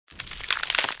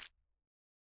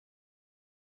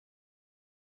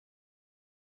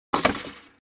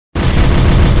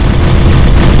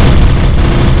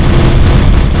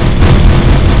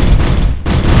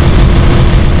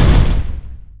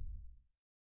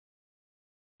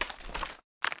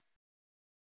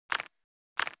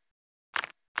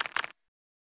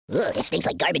 Ugh, it stinks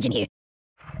like garbage in here.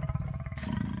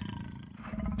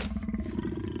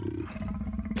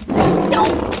 No!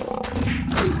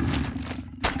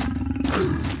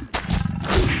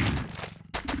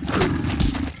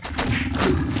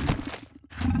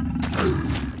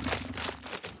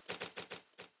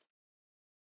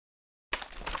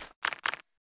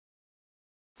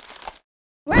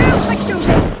 Wow, it's like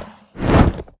Tuesday!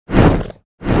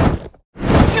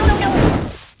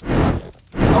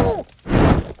 No!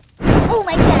 Oh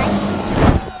my God!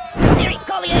 Siri,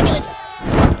 call the ambulance!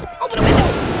 Open a window!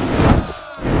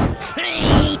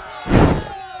 Hey!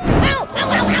 Ow!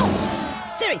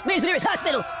 Siri, where's the nearest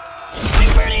hospital?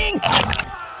 I'm burning!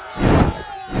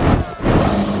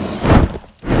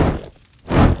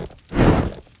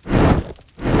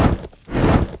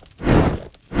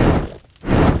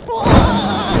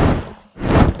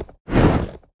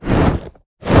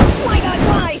 My God,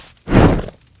 why?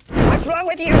 What's wrong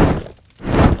with you?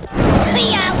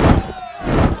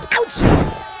 Ouch!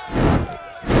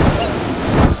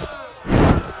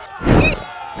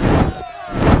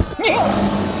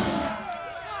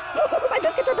 My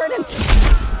biscuits are burning!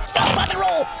 Stop, rock and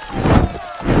roll!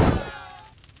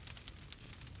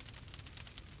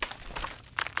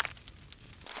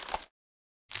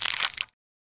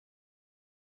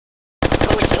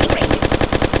 Oh, it's shooting range!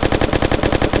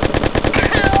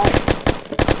 Ow!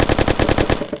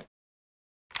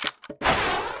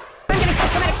 I'm getting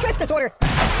post-traumatic stress disorder!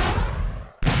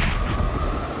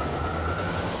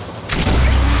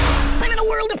 I'm in a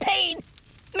world of pain!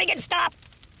 Make it stop!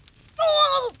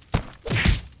 Oh!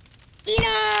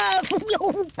 Enough!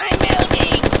 I'm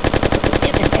melting!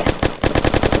 This is bad.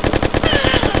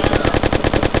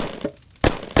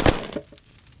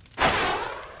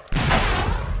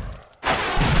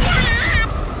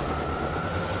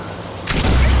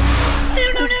 No!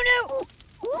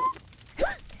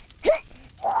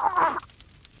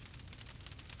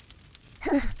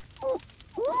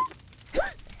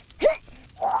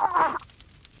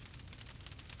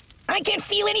 I can't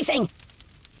feel anything!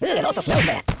 Ugh, it also smells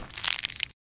bad.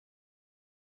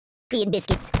 Pea and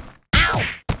biscuits. Ow!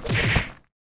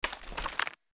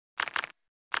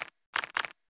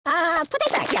 Put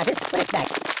that back. Yeah, put it back.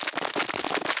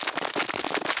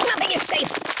 Nothing is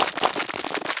safe!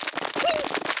 Whee!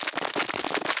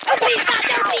 Oh, please, stop!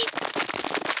 No, please!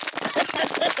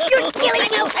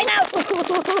 I'm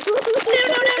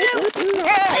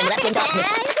wrapped in darkness.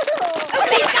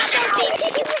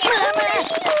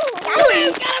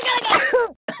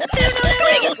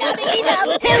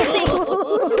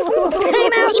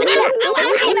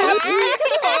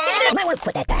 Might want to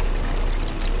put that back.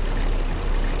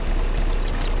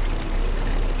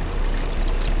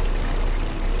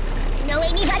 No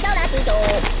way, mi falta ratito.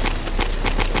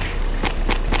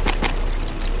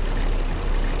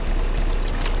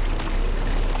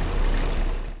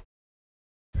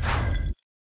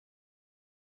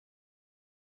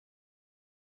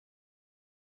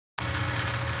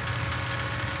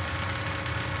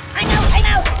 I'm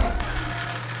out!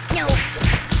 No.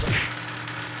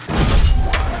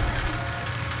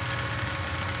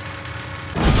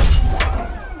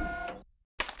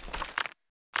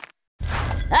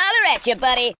 Holler at you,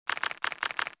 buddy.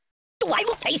 Do I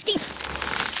look tasty?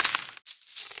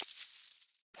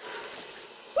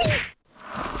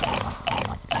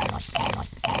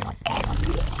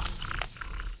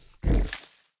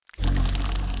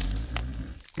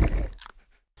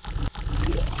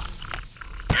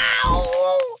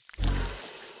 Ow!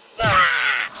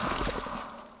 Ah!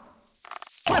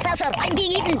 Professor, I'm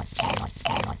being eaten.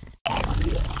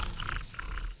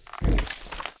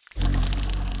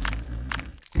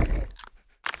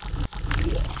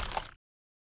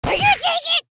 Are you take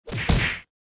it?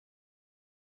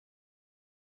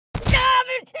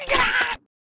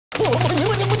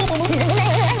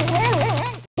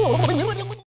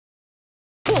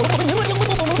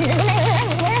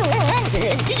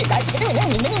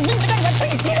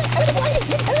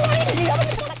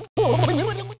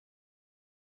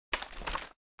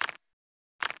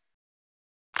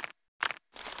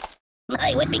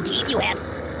 My, what big teeth you have.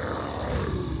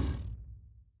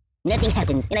 Nothing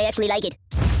happens, and I actually like it.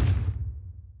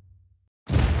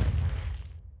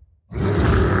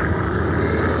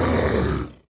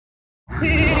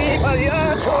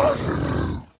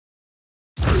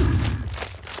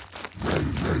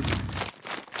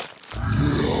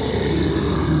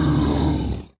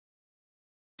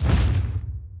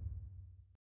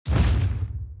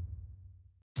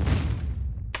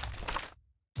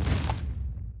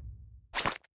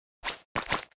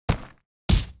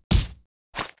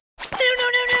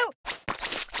 No!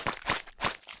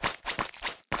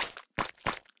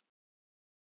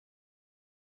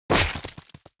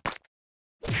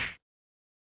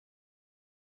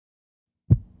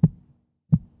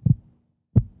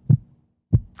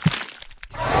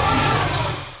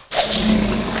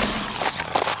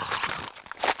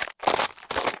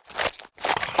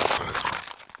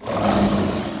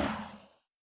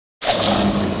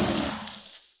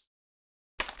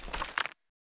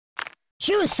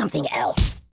 Choose something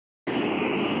else. The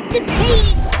pain!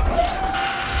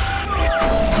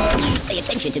 Pay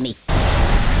attention to me.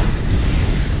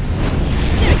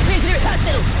 There's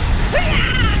hospital.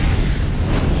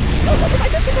 Oh, my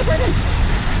biscuits are burning.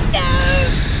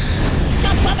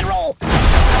 Stop, drop, and roll.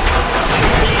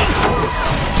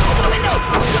 Open the window.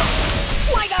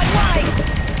 My God, why?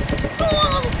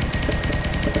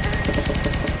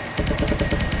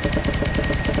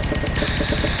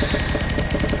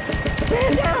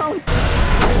 Man down.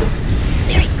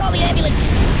 Siri, call the ambulance.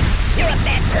 You're a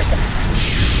bad person.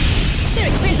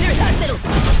 Siri, where's the nearest hospital?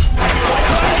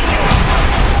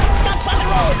 Stop, drop, and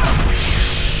roll.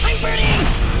 I'm burning.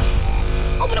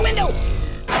 Open a window.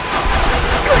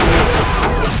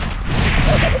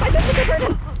 My biscuits are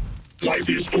burning. Life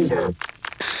is over.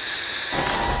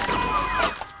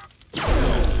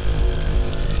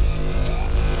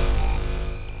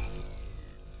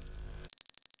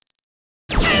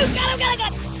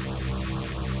 Got.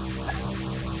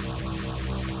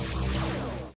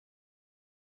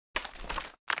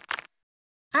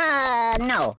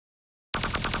 No.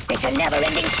 It's a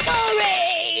never-ending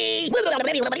story!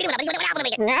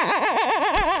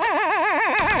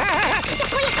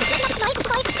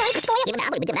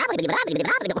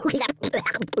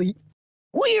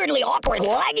 Weirdly awkward.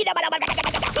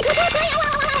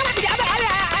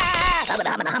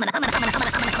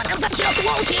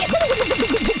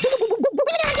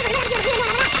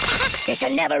 It's a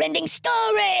never-ending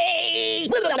story!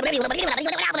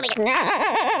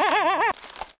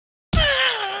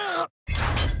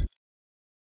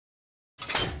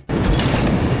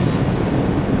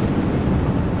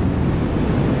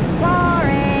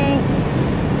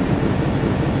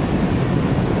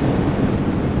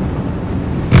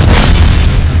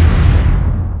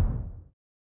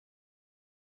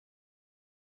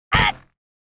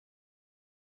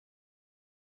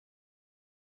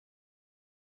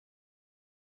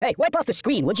 Hey, wipe off the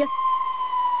screen, would you?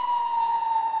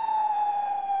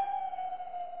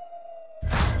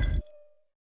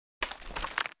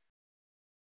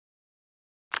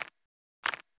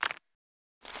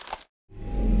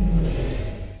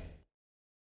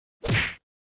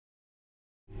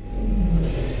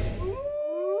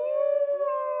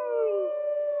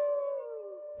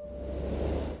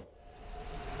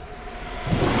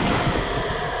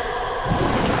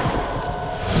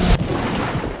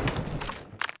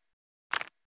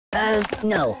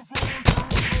 No.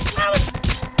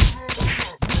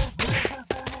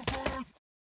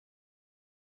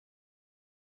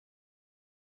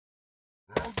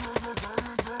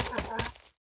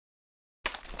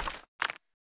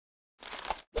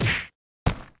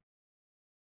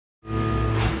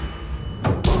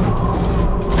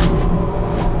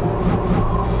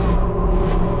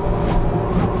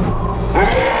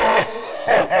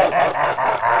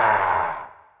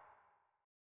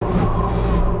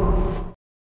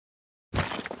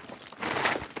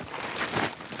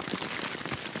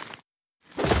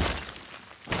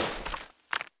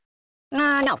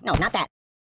 No, not that.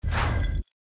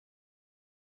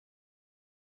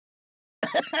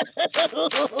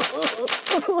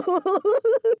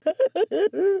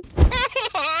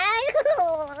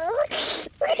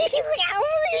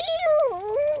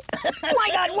 My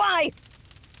God, why?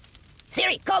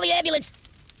 Siri, call the ambulance.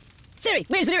 Siri,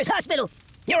 where's the nearest hospital?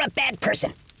 You're a bad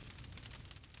person.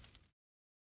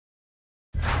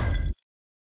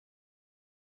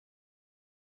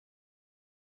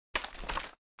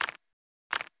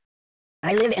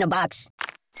 I live in a box.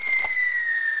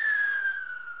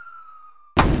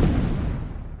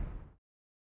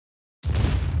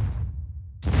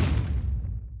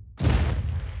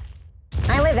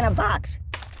 I live in a box.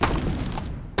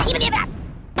 Even if that.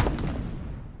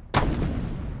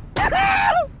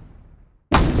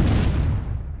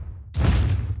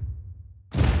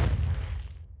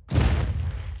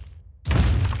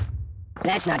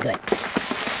 That's not good.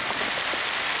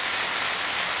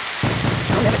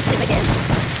 I'll never sleep again.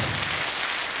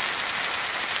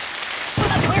 What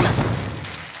about karma?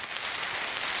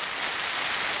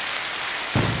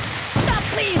 Stop,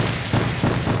 please!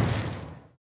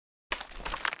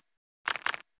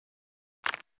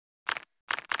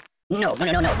 No,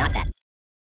 not that.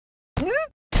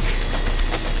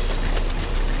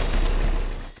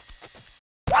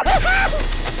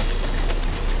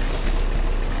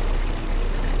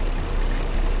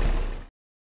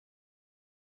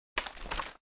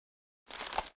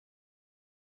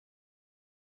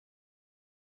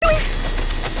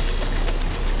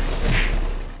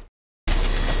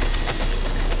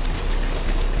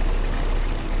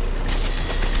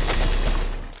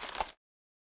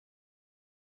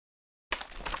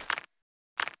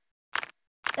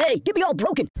 Hey, get me all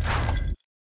broken.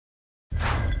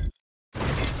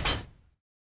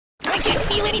 I can't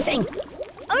feel anything.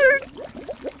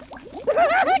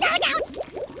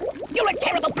 You're a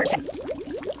terrible person.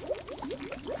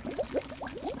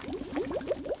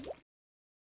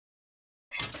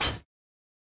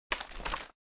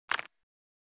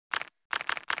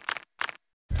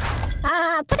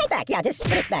 Put it back. Yeah, just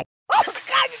put it back. Oh,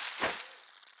 God!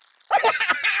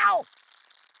 Ow!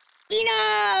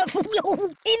 Enough!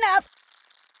 Enough!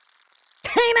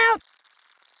 Time out!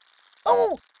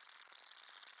 Oh!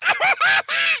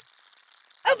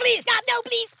 Oh, please, stop! No,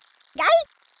 please! Guy?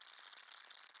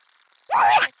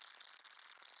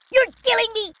 You're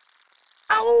killing me!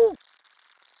 Oh!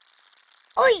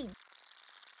 Oi!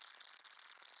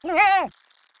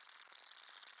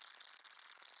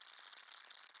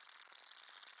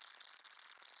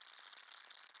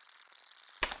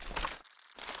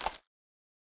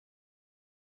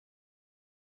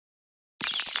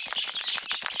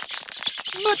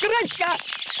 Matryoshka!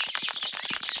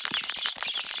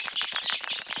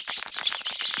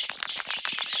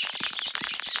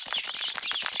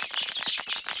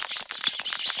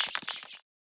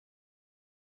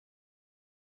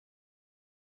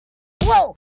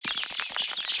 Whoa!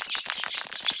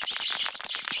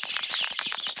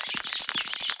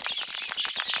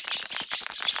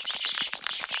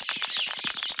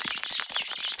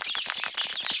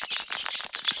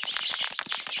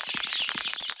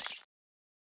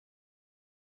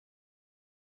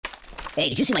 Hey,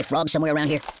 did you see my frog somewhere around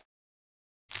here?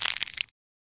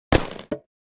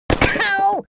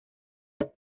 Ow!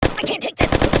 I can't take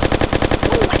this!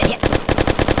 Ooh, I got hit!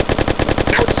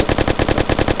 Ouch!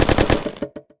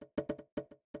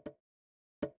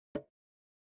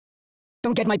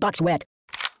 Don't get my box wet.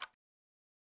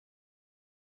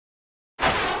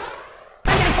 I'm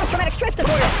getting post-traumatic stress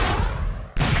disorder!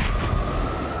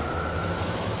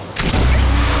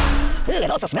 Ugh,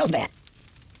 it also smells bad.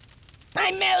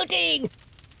 I'm melting!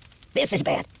 This is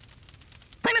bad.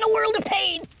 I'm in a world of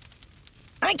pain!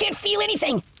 I can't feel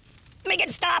anything! Make it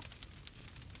stop!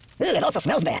 Ugh, it also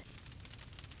smells bad.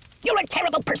 You're a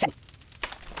terrible person!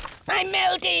 I'm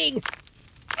melting!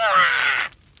 Ah!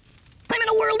 I'm in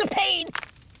a world of pain!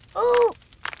 Ooh!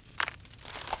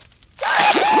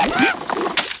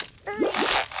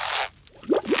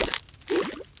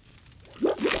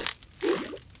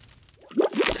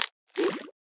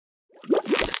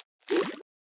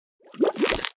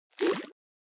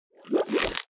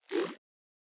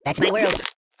 That's my world.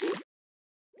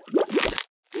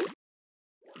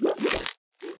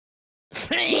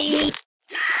 Hey!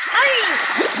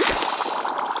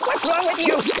 What's wrong with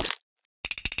you?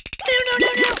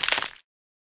 No!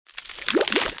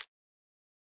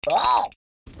 Oh!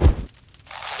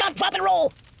 Stop, drop, and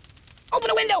roll! Open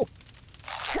a window!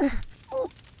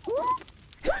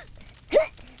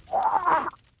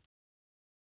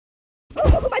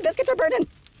 Oh, my biscuits are burning!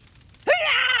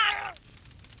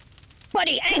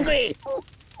 Buddy, angry!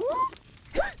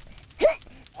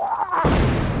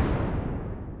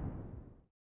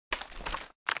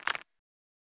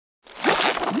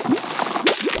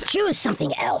 Choose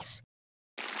something else.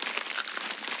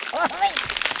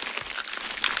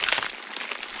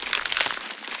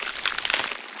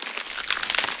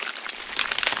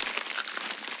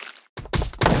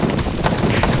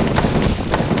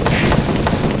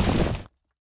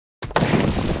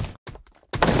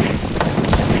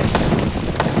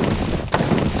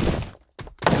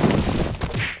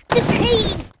 The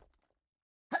pain!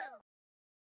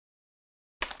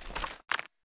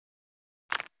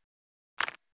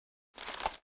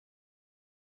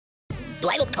 Do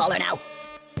I look taller now?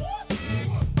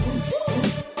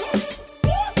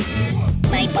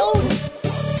 My bones!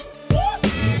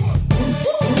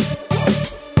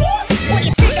 What do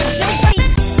you think I'm so funny?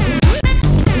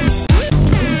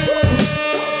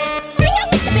 I know,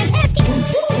 Mr. Fantastic!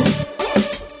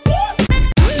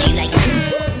 You like it?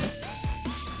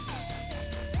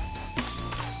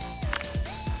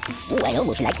 Ooh, I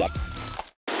almost like that.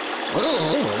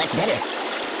 Ooh, that's better.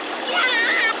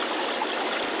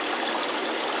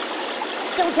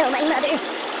 Don't tell my mother.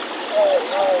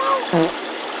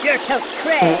 Your toast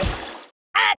cray.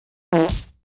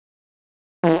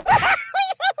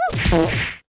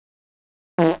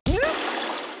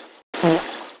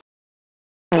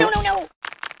 No.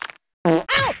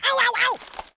 Ow.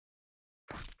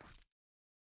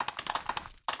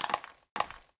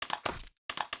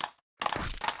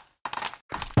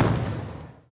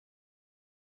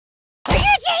 Are you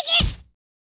taking it?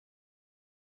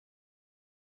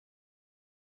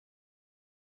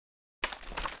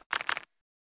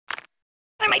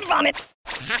 I might vomit.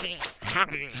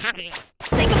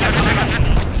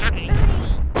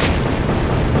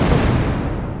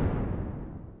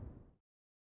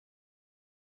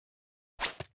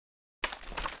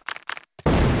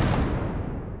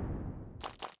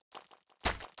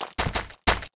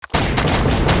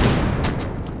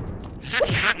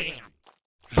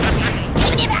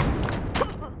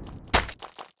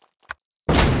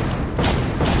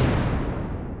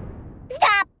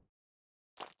 Stop!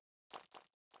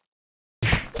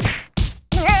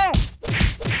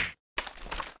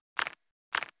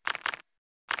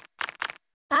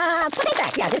 Put it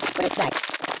back. Yeah, just put it back.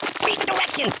 Read the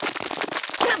directions.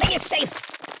 Nothing is safe.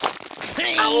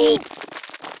 Oh!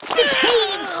 The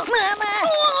pain! Mama!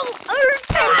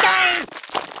 I'm dying!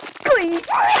 Please!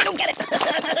 I don't get it.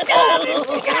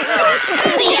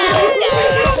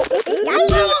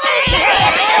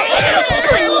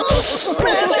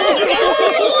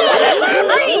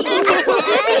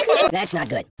 That's not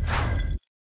good.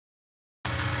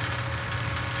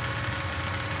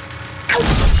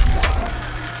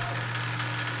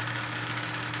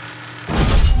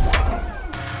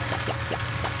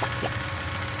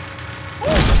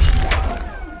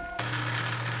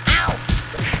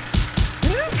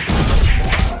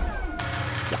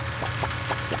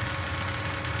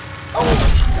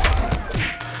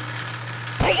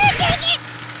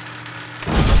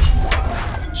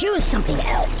 Choose something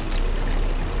else.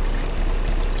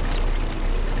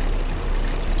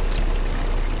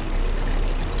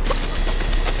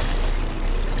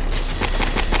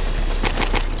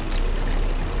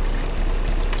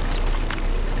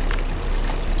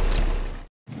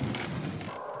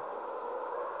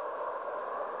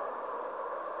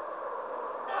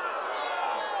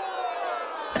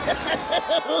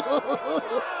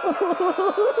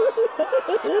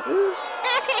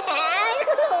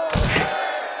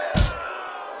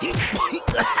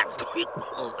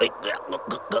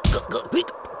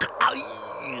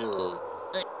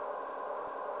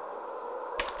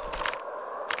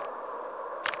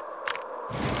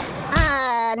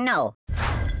 No.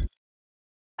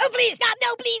 Oh, please, stop!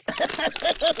 No, please!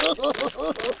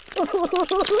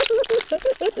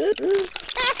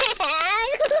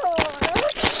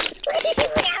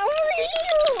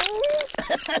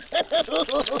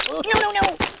 No!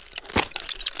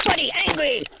 Buddy,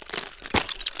 angry!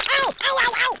 Ow! Ow!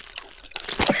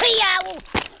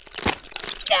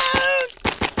 Don't!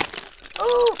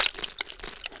 Ooh!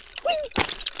 Whee!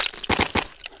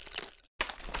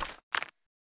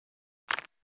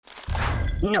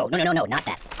 No, not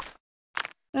that.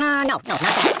 No, not that.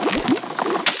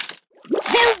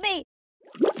 Help me!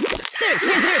 Siri,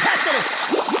 here's hospital!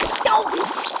 Don't!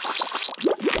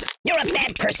 You're a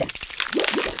bad person.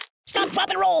 Stop, drop,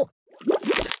 and roll!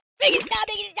 Make it stop!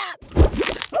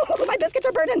 Oh, my biscuits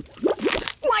are burning!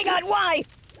 My God, why?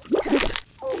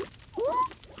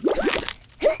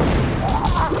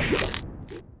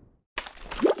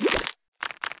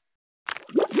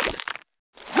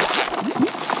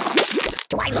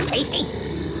 Do I look tasty?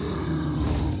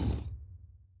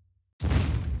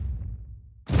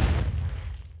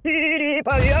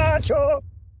 Pagliaccio!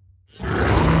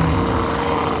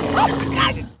 Oh,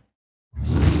 God!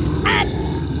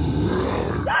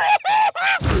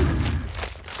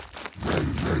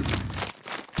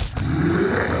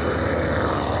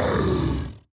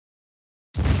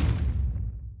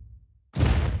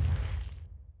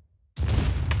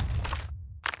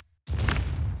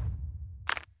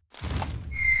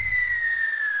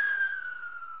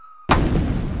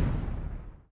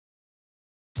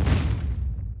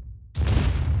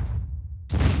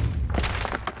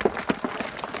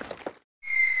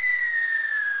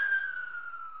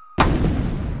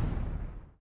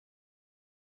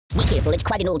 Be careful, it's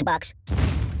quite an old box.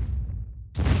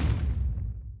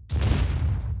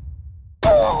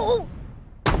 Oh!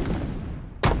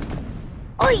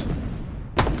 Oi!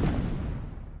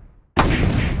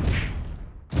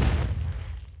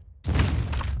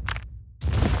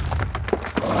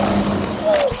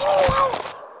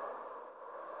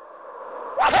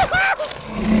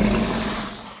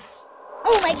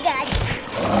 Oh my God!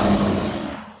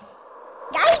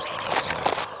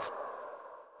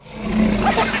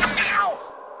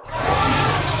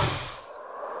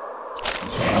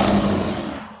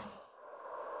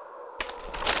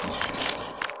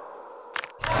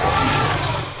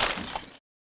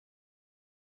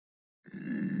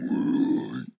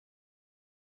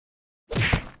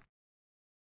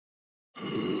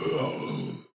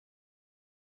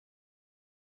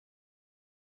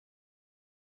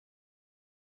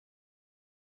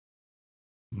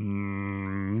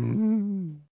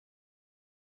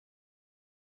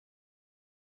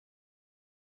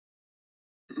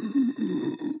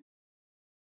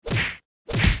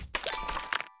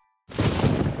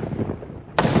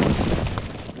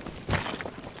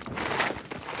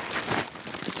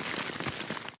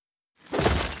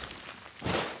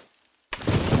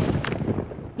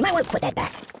 You might want to put that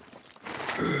back.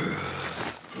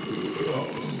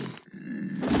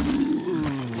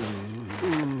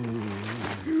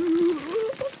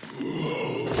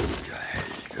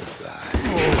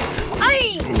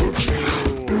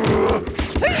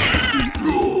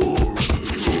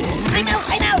 I'm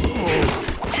out!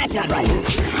 That's not right.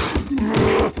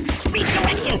 Read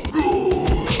directions!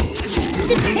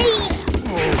 The pain!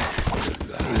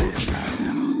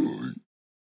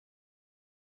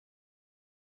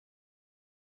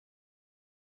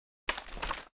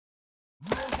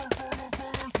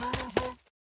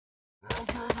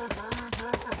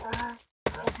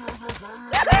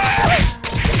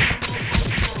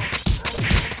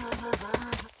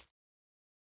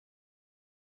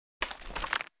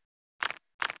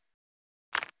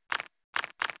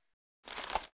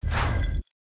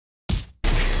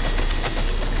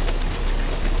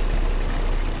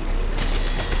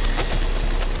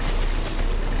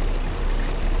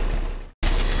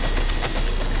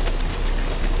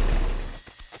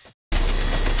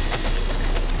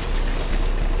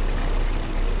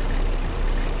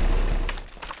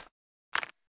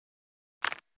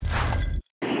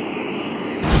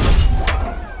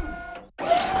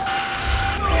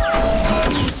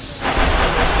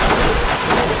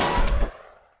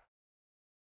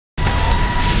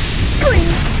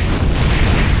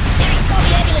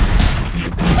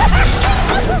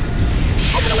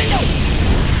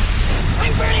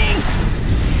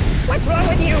 What's wrong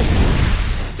with you?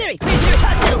 Siri, where's your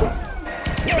hospital?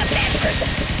 You're a bad person.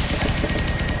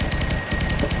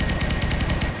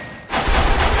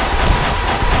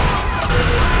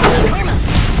 Karma!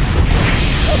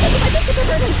 Oh, my biscuits are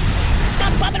burning!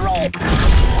 Stop, drop, and roll!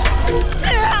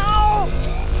 Ow!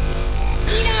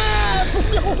 Enough!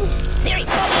 Siri,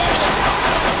 call the ambulance!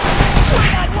 Oh my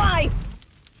God, why?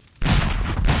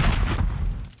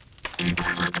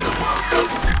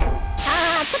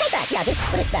 Put it back. Yeah, just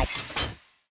put it back.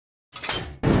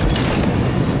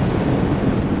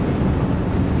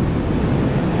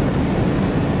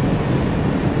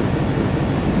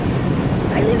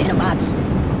 I live in a box.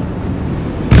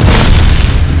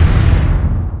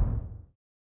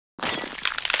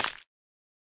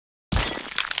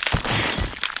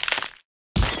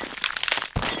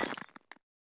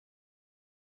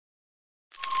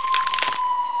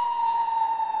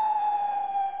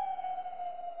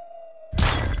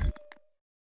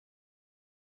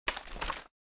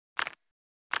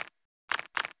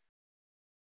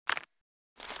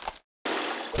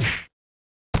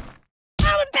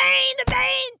 the pain, the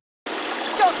pain!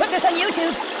 Don't put this on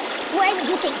YouTube! Why would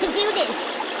you think to do this?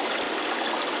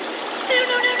 No,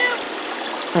 no, no, no!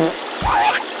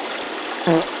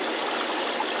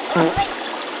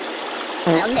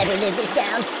 I'll never live this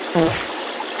down.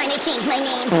 I may change my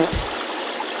name.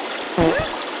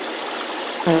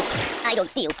 I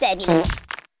don't feel fabulous.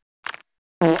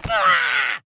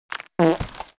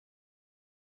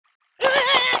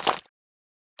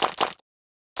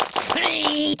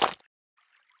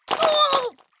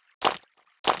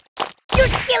 You're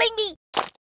killing me!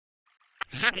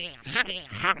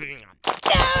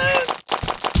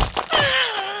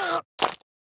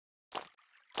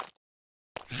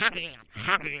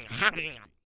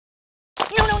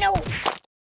 No, no, no!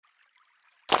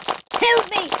 Help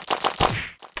me!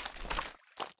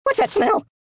 What's that smell?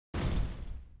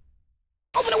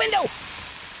 Open a window!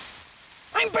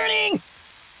 I'm burning!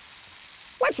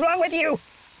 What's wrong with you?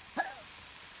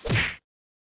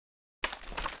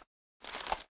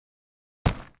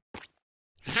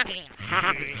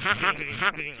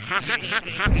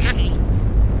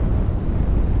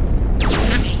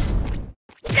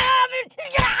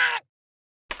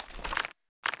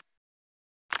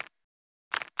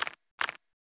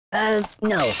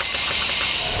 No.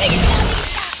 Take it down,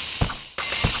 stop!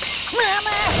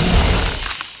 Mama!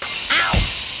 Ow!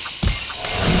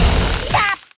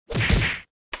 Stop!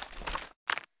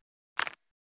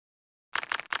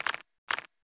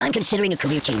 I'm considering a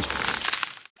career change.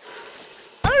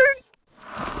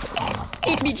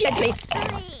 Eat me gently.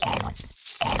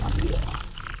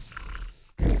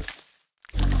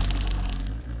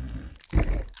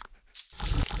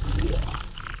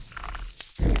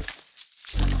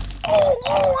 Oh,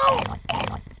 oh,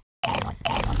 oh!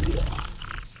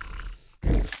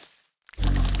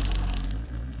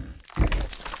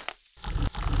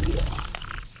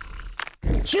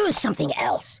 Choose something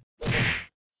else.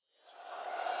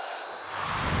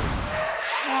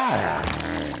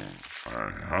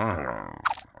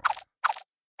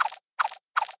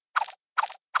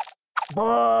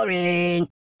 Boring.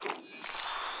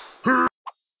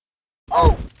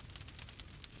 Oh!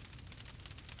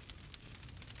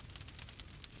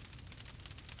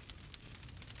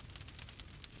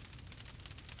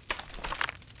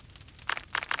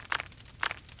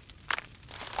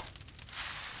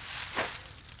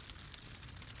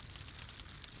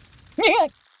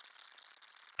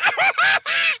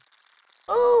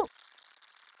 Ooh!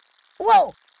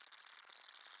 Whoa!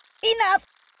 Enough!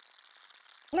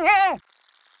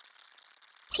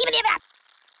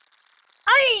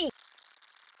 Aye!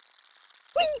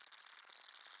 Whee!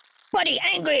 Buddy,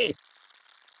 angry!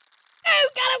 Oh,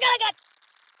 got!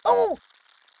 Oh!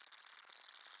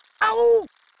 Oh!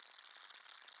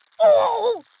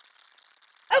 Oh!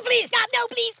 Oh, please, stop! No,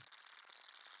 please!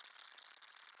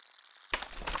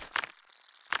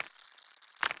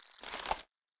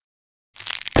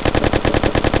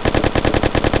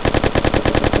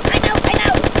 I'm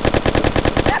out!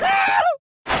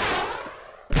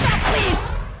 Stop, please!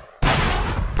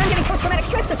 I'm getting post-traumatic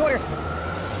stress disorder!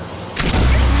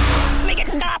 Make it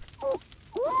stop!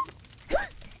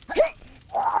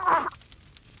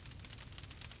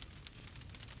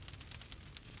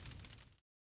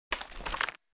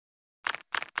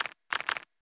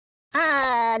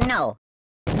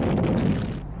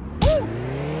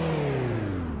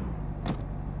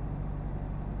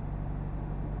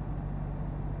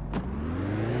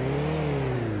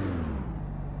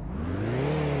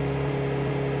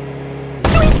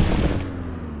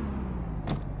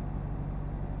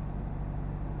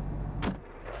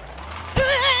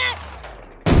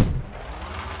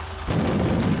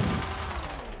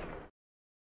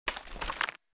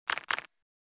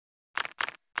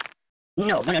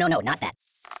 No. No, not that.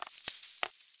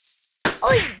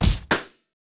 Oi!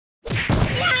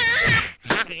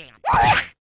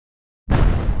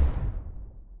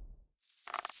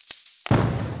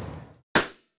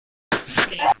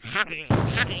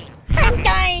 I'm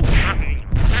dying!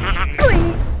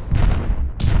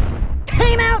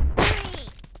 Time out!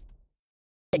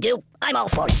 To do, I'm all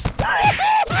for it.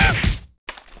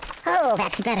 Oh,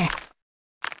 that's better.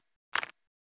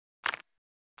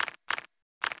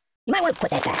 You might want to put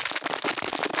that back.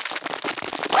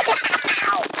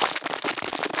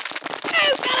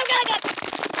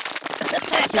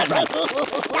 That's not right.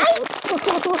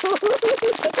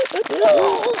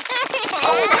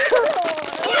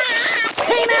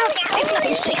 Time out! It's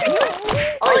nothing serious.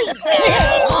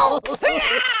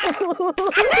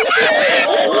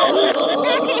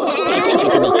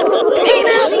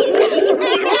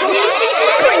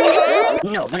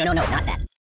 No, not that.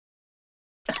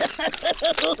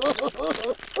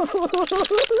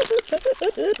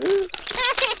 No!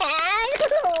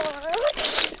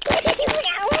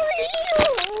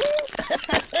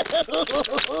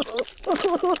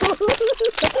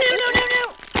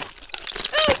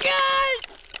 Oh, God!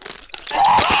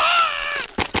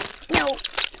 No.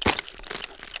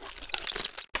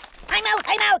 I'm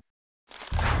out.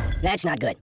 That's not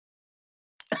good.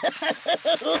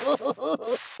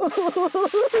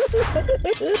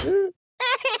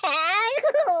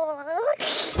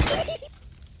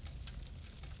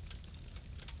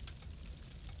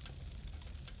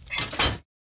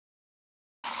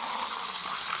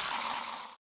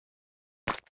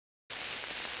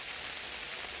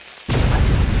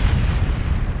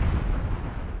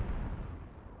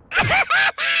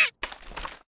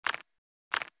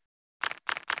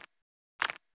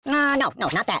 No,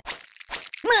 not that.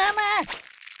 Mama!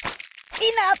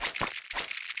 Enough!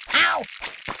 Ow!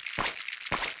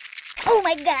 Oh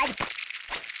my God!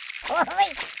 Oh,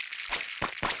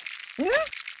 Hmm?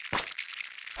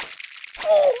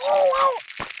 Oh!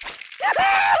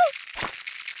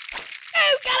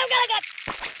 Oh, God!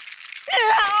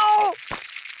 Ow!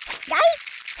 guys?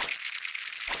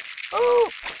 Ooh!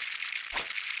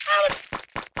 Ow!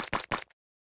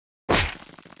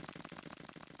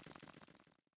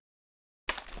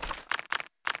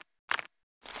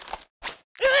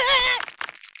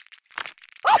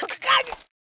 Oh, God!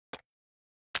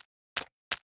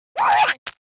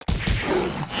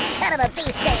 Son of a bee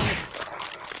sting!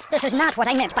 This is not what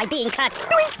I meant by being cut.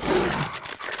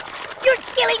 You're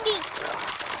killing me!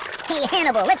 Hey,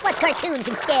 Hannibal, let's watch cartoons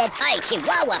instead. Hi,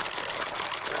 Chihuahua!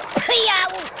 Yow!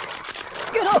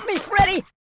 Get off me, Freddy!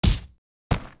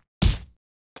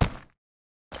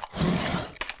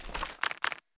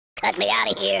 Cut me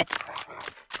out of here.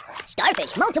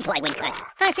 Starfish multiply when cut.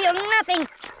 I feel nothing.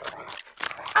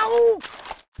 Oh!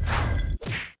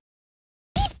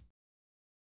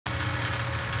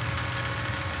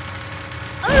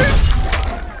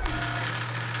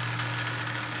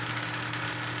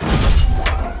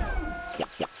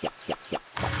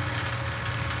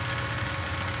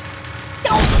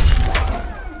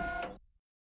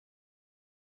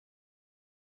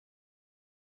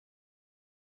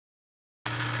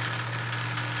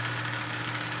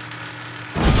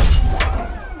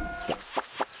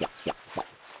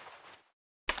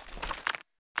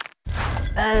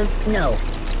 No.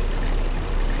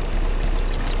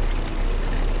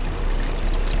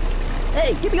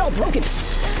 Hey, get me all broken.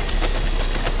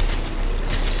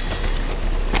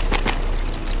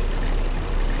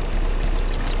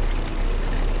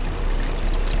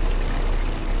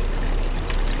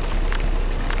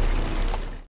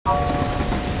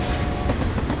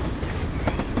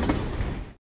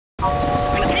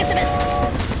 I'm a pessimist.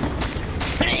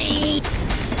 Hey!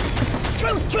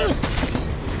 Truce!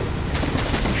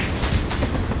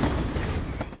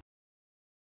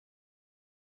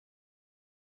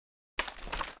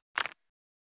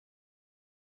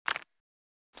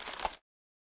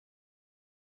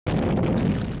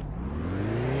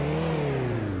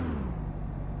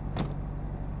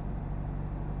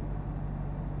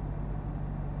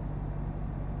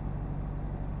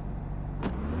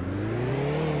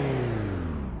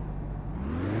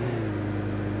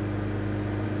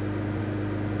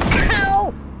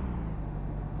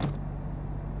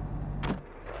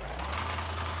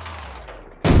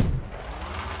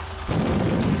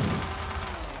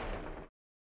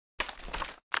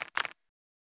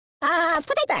 Ow!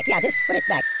 Put it back. Yeah, just put it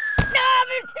back.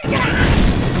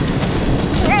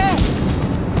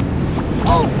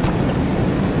 Oh!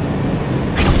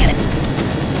 I don't get it.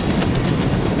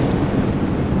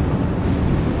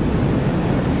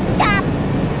 Stop!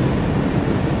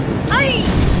 Aye!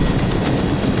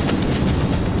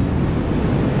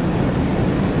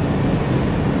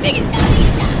 Biggest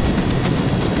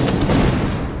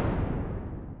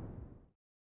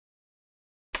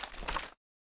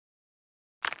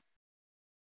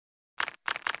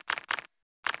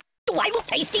Do I look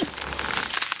tasty?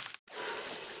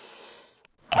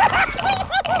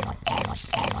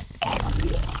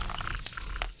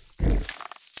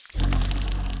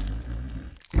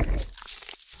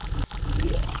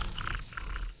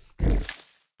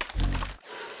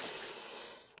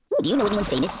 Do you know anyone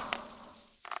famous?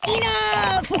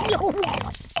 Enough!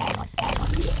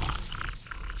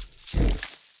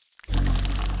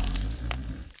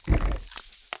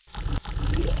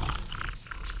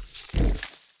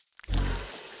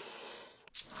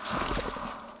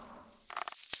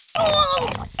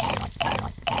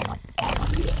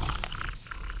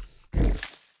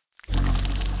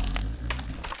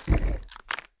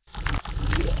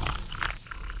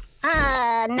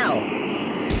 No.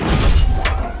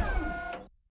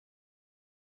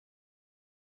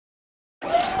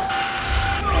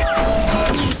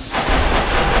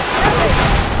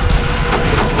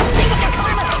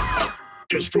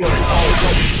 Destroy all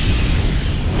bodies.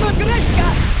 Matрешka!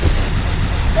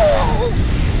 Oh!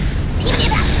 Give me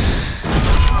that!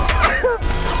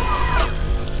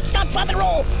 Stop, drop, and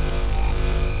roll!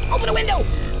 Open the window!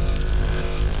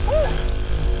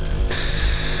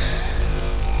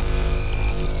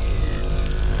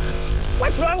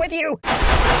 What's wrong with you?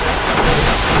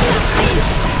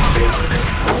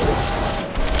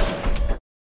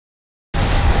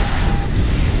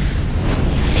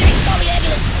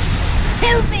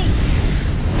 Help me!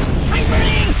 I'm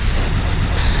burning!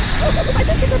 Oh, my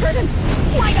biscuits are burning!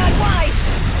 My God, why?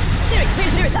 Siri,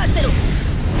 where's the nearest hospital?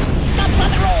 Stop,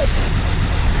 drop, and roll!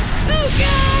 Oh,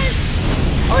 God!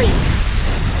 Oi!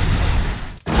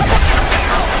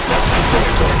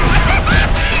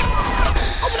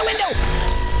 Open the window!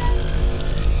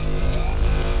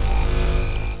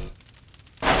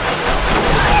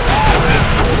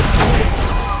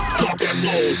 Lock and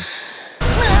load.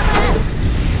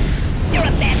 You're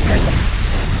a bad person.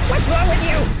 What's wrong with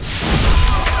you?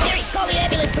 Siri, call the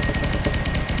ambulance.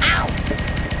 Ow!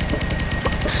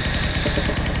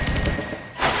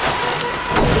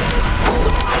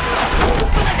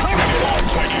 Long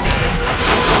tiny man.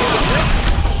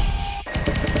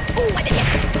 Ooh, I did it.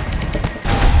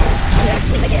 They're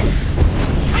asleep again.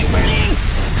 I'm burning.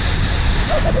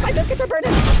 Oh, my biscuits are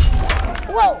burning.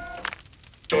 Whoa!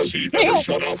 Does he ever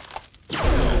shut up?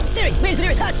 Siri, where's the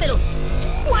nearest hospital?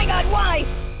 My God, why?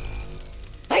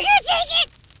 I can't take it!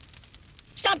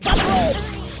 Stop, drop, and roll!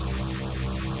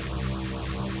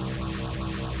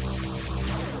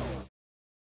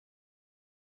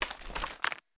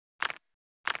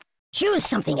 Choose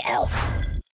something else.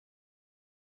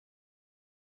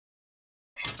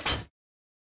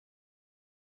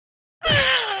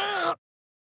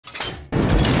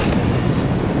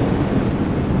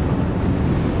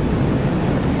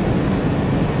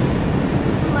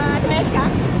 Matрешka.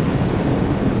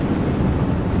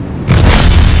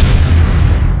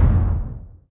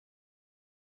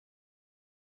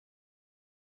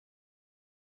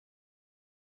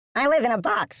 I live in a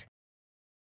box.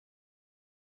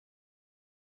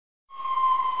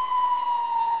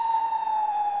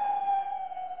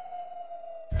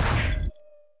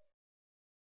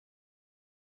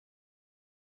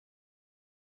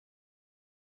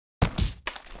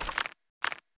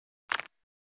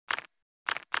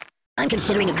 I'm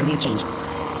considering a career change.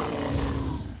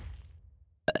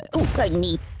 Oh, pardon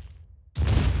me.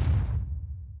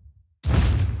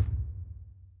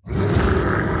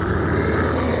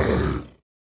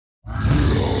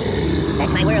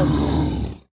 That's my world.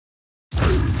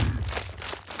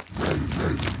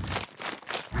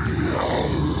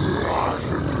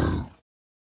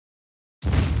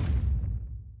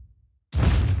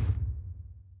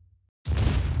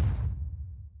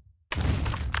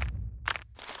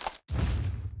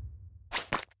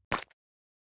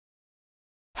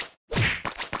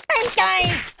 I'm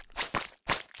dying!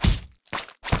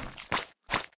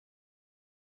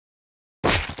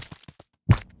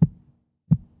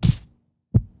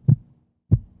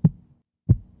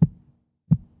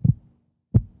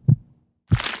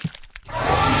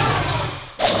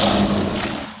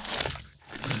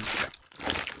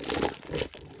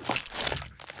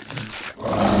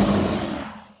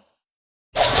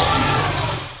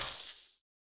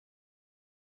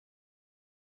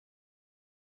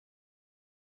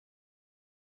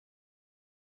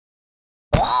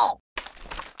 Whoa!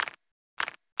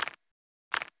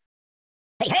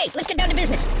 Hey, let's get down to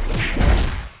business.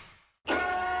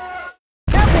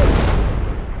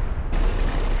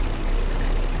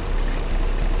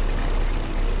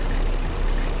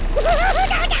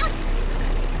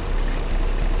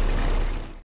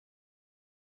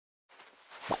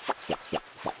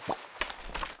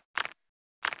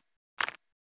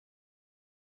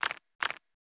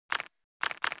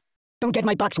 Don't get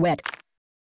my box wet.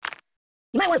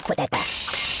 You might want to put that back.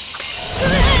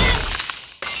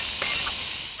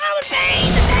 Oh, the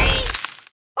pain! The pain!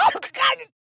 Oh, God!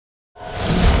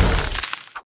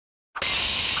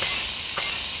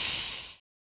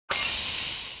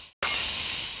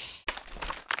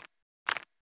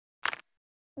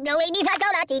 No,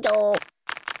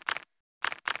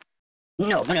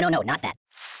 not that.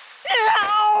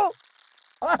 Ow!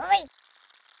 Oi!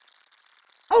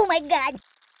 Oh my God!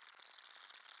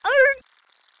 Arr!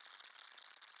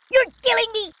 You're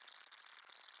killing me!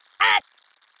 Ah!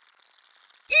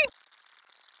 Eep!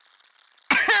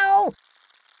 Ow!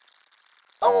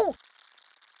 Oh!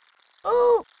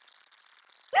 Oh!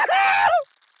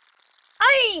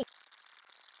 Ay!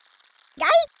 Guy?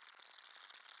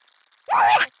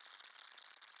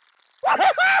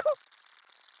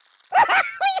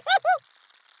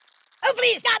 Oh,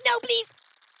 please, stop! No, please!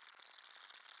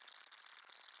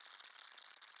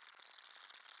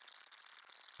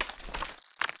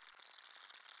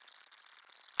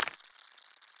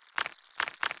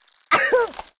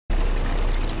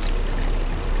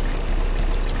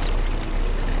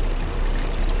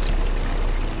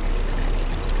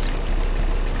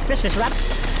 Christmas wrap.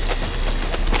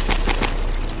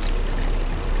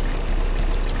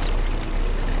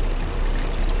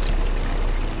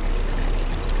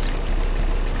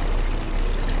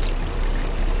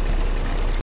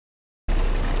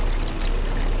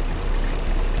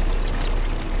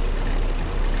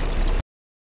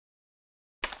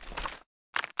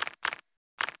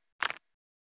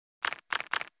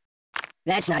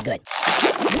 That's not good.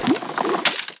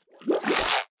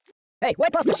 Hey,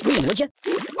 wipe off the screen, would you?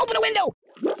 Open a window!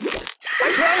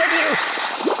 What's wrong with you?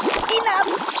 Enough!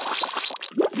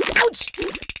 Ouch!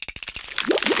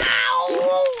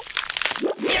 Ow!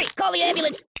 Siri, call the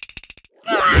ambulance!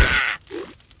 Ah!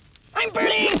 I'm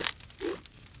burning!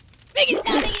 Make it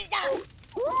stop! Make it stop!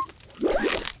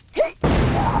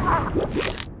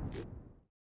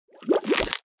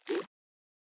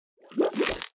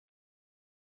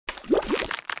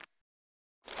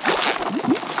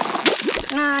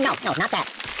 No, not that.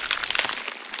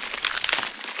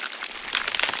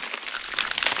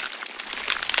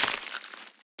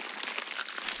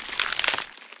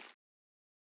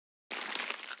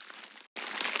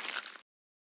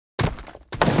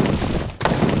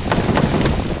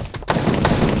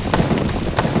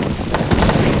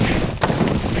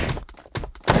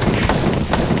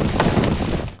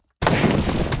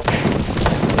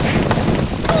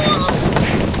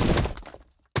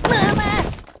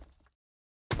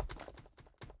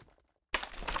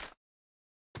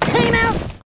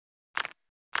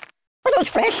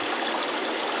 Fresh?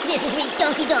 This is Reed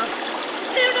Donkey Donk.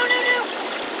 No!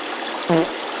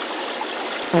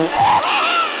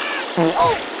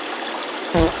 Oh!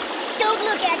 Don't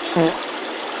look at me!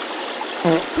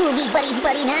 Who'll be Buddy's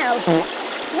buddy now?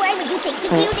 Why would you think to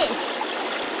do this?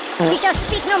 We shall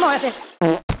speak no more of this.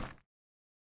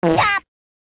 Stop!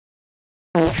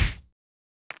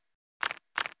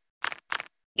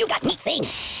 You got neat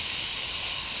things.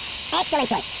 Excellent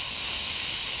choice.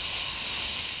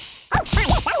 Oh,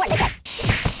 yes, that'll work with us.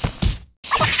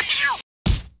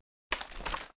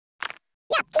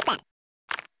 Yeah, keep that.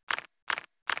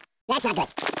 That's not good.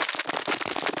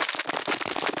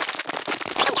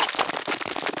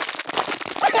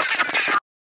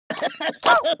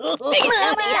 Make it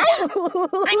stop it!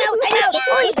 I'm out!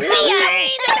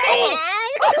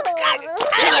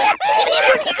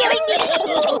 You're killing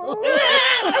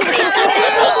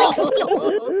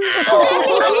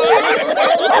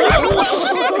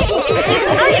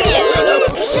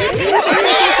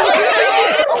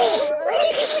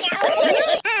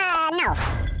No.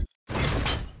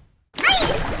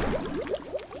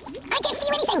 I can't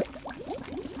feel anything.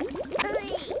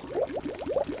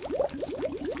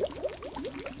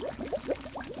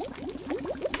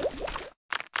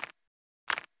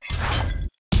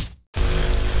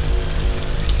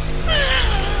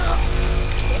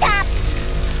 Stop!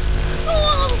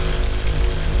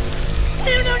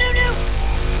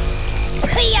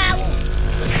 No!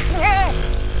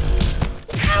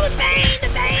 Oh, the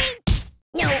pain!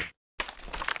 No.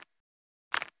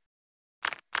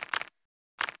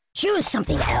 Choose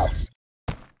something else.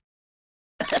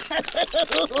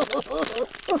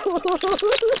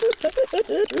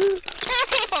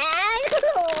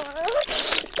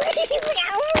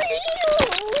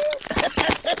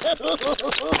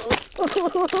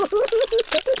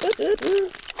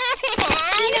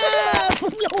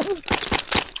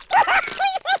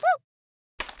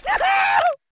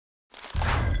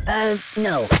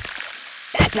 No.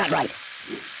 That's not right.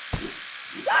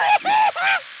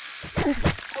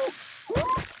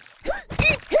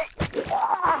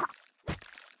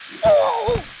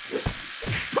 Ow!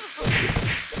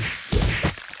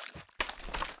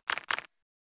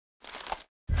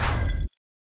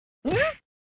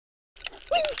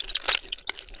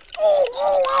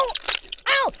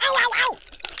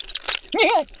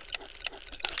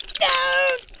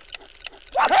 Don't!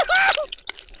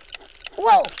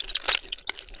 Whoa!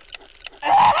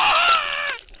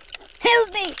 Help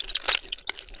me!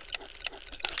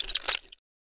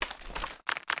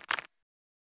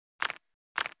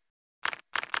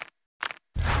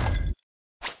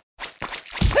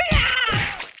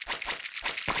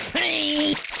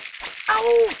 Hey!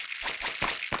 Ow!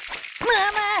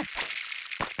 Mama!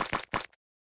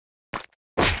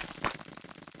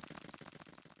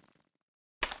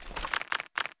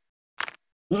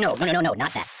 No,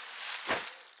 not that.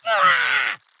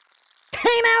 Ah!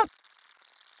 Time out!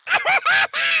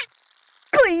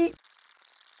 Oy!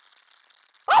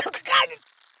 Oh, God!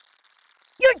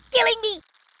 You're killing me!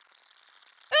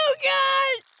 Oh,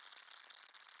 God!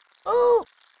 Oh!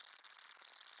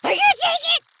 Are you take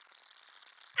it?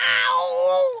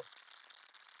 Ow!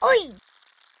 Oi!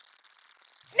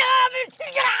 Stop it!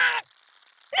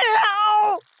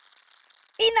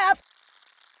 Enough!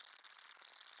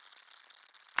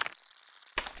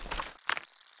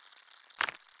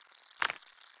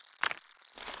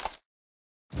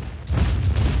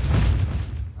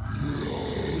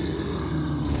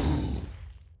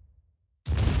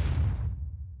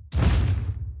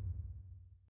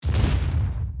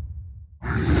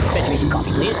 Fetch me some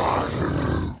coffee, please.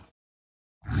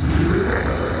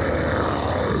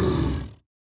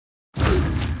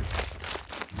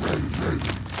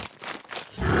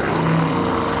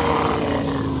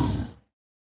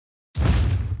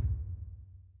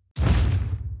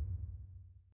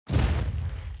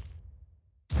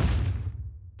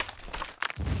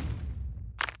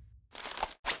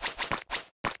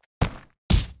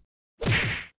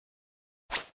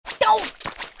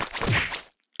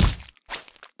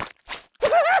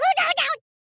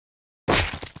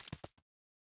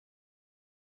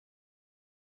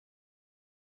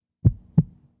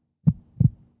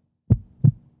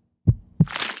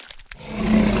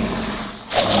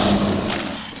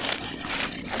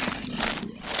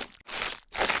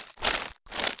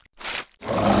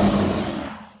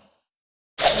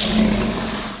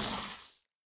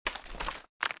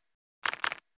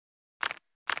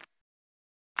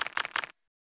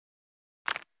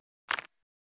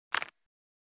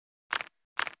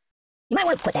 You might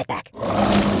want to put that back.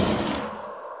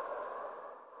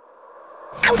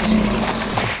 Ouch!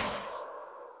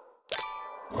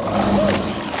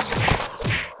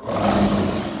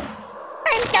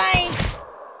 I'm dying!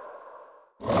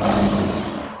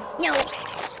 No! No!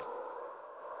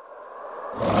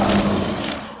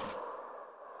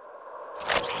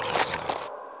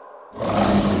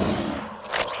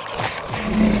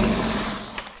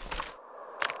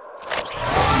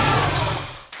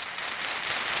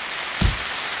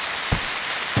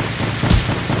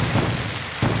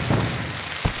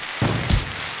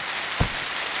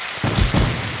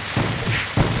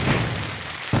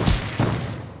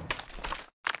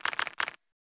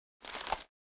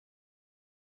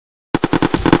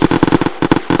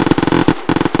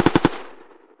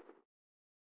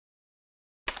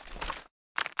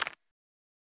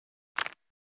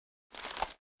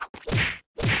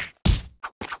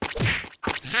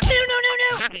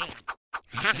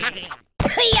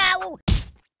 Yow!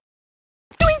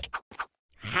 Doink!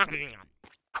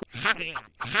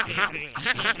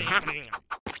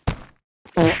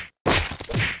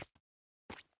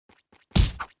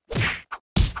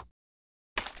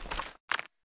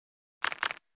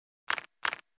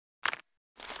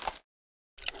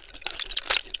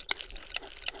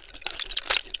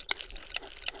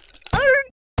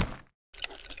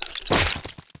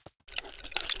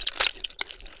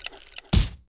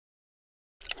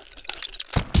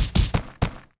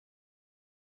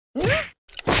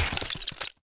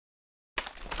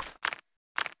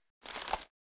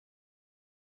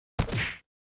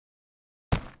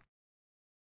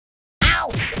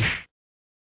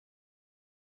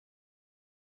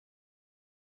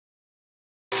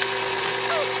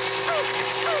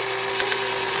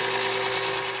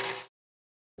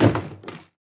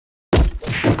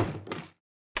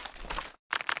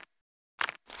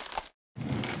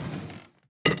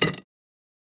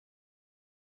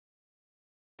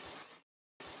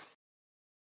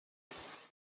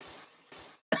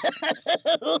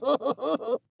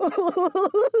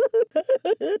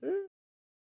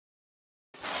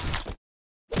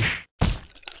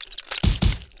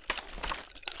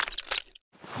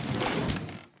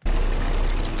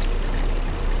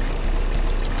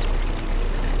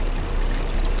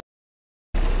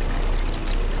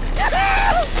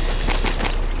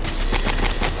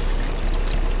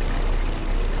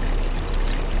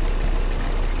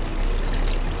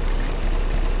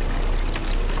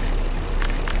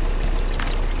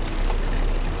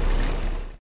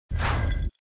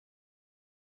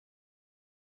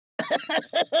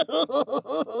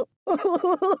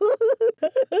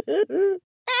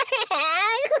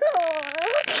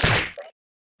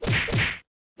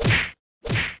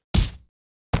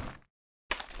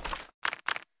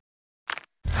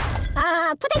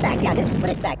 Ow! Put it back. Yeah, just put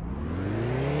it back.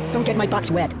 Don't get my box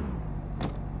wet.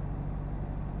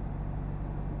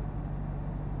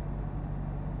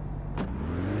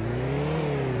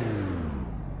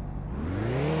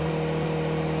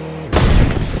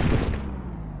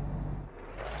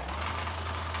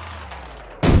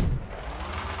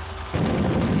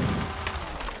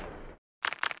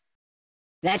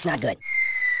 That's not good.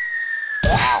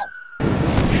 Oh!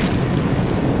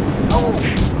 Oh!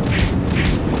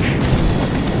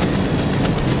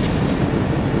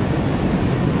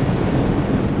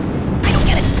 I don't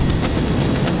get it!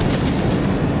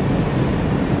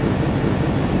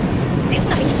 It's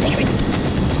not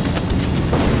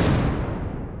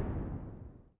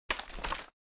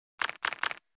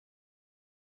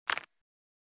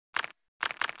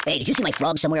Hey, did you see my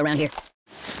frog somewhere around here?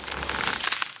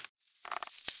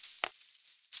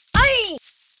 Aye!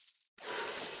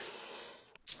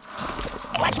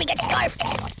 Watch me get scarfed!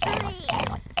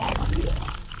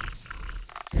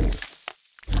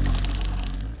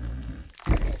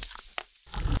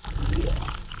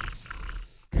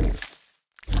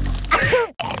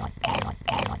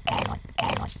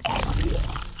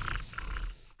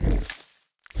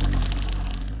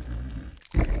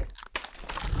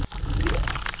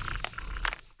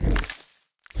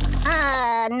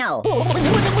 No.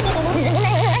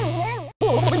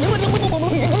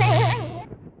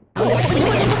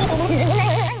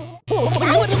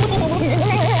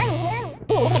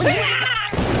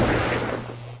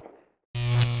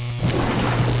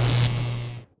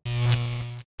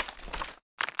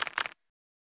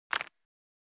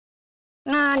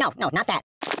 No, not that.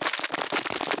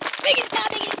 Biggie,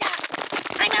 stop!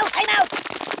 I'm out!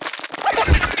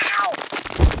 Ow!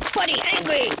 Buddy,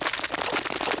 angry!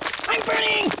 I'm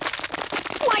burning!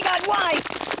 My God, why?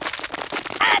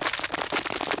 Ah!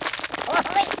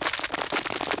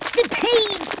 The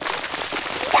pain!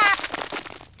 Stop!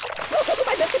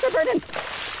 My biscuits are burning!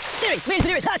 Siri, where's the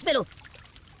nearest hospital?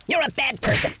 You're a bad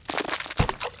person.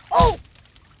 Oh!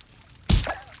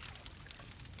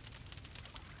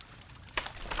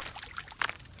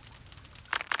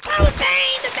 Oh,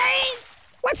 the pain!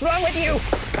 What's wrong with you?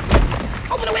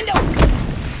 Open the window!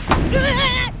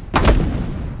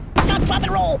 Stop, drop,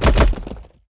 and roll!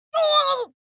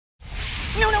 Oh!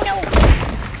 No!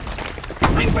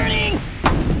 I'm burning!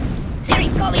 Siri,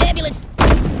 call the ambulance!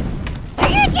 Are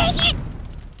you taking it?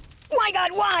 My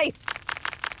God, why?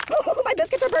 Oh, my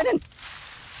biscuits are burning!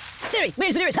 Siri,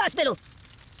 where's the nearest hospital?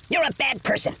 You're a bad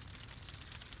person.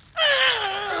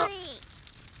 Ah!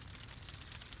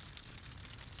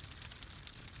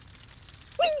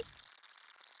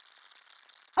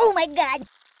 Oh my God!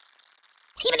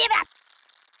 Even if I...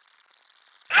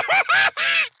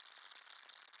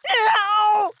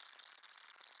 No!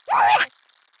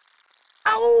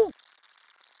 Oh!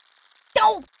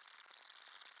 Don't!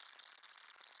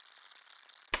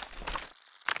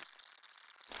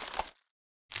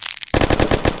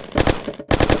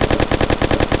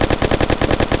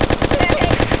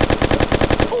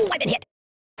 Oh, I've been hit!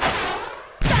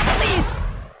 Stop, please!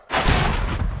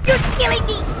 You're killing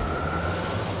me!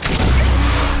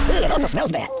 Ugh, it also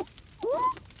smells bad.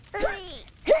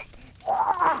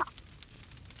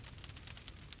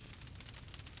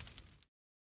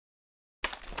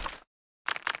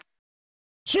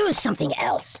 Choose something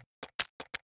else.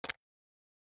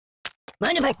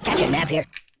 Mind if I catch a nap here?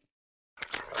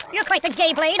 You're quite the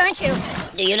gay blade, aren't you?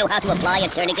 Do you know how to apply a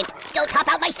tourniquet? Don't pop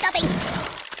out my stuffing!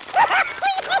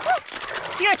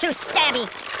 You're too stabby.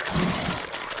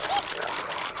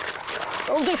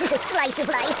 Oh, this is a slice of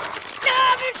life.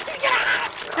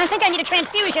 I think I need a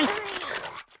transfusion.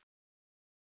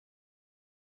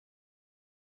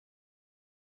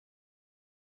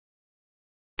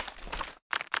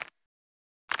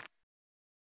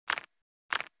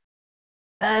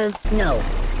 No.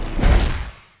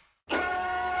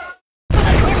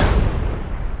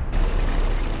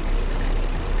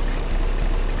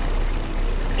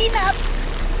 Enough!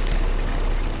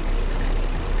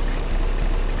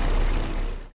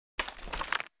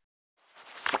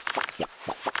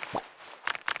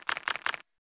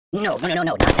 No,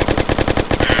 not that.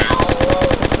 Ow!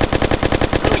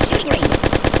 Who's shooting range?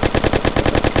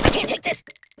 I can't take this.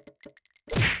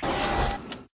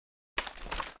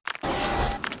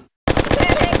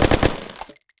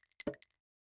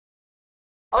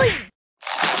 Oi!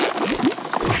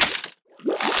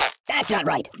 That's not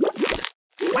right.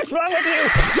 What's wrong with you?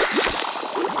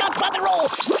 Stop, drop, and roll!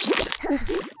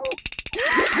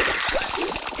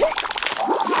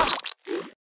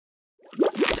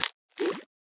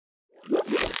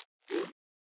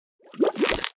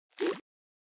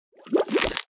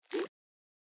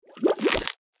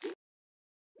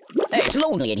 Hey, it's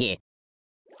lonely in here.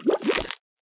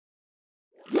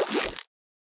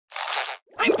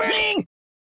 I'm burning!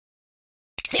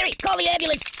 Siri, call the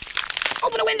ambulance!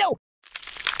 Open a window!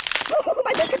 Oh,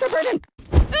 my biscuits are burning!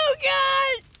 Oh,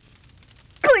 God!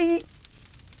 Oi!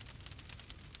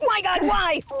 My God,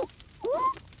 why?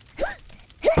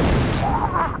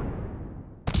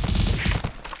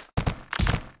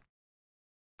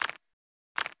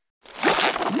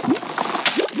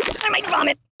 I might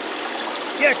vomit!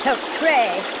 You're totes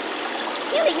cray.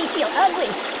 You make me feel ugly.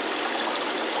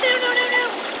 No!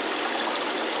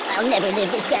 I'll never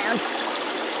live this down.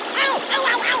 Ow!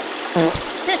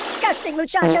 This disgusting,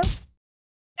 muchacho.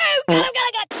 Oh, God, oh,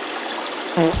 God, oh,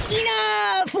 God.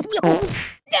 Enough! Don't!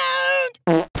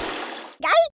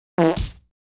 Guy?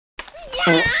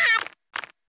 Stop!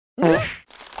 Huh?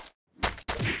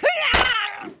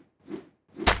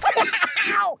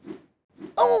 Ow!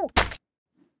 Oh!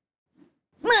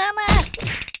 Mama!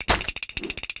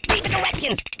 Read the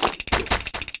directions!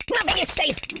 Nothing is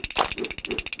safe!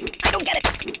 I don't get it!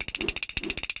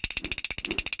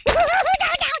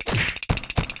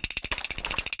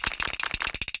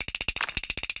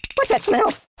 What's that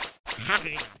smell?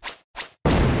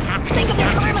 Think of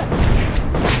your karma!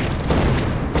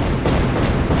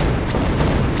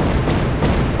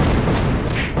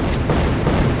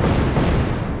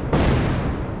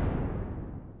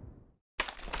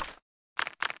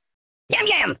 Yum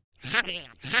yum!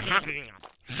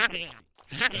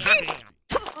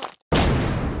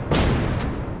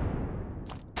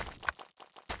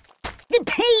 The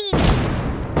pain!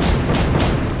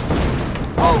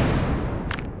 Oh!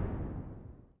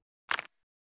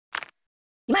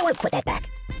 You might want to put that back.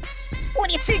 What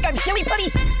do you think, I'm silly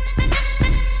putty?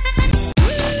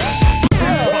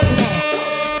 Oh, that's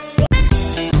better.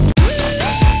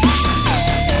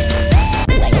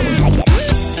 Ooh, I almost like that.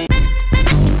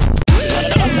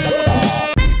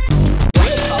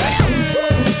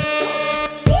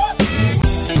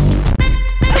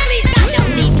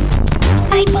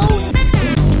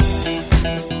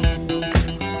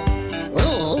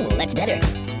 That's better.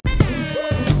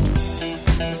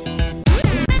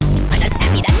 I'm not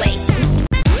happy that way.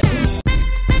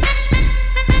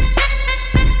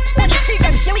 What do you think,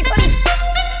 I'm silly putty?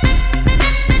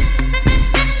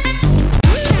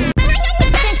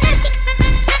 Fantastic!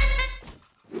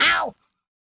 Ow!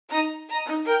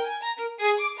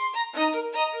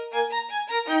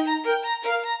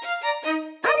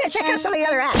 I'm gonna check out some of the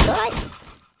other apps, alright?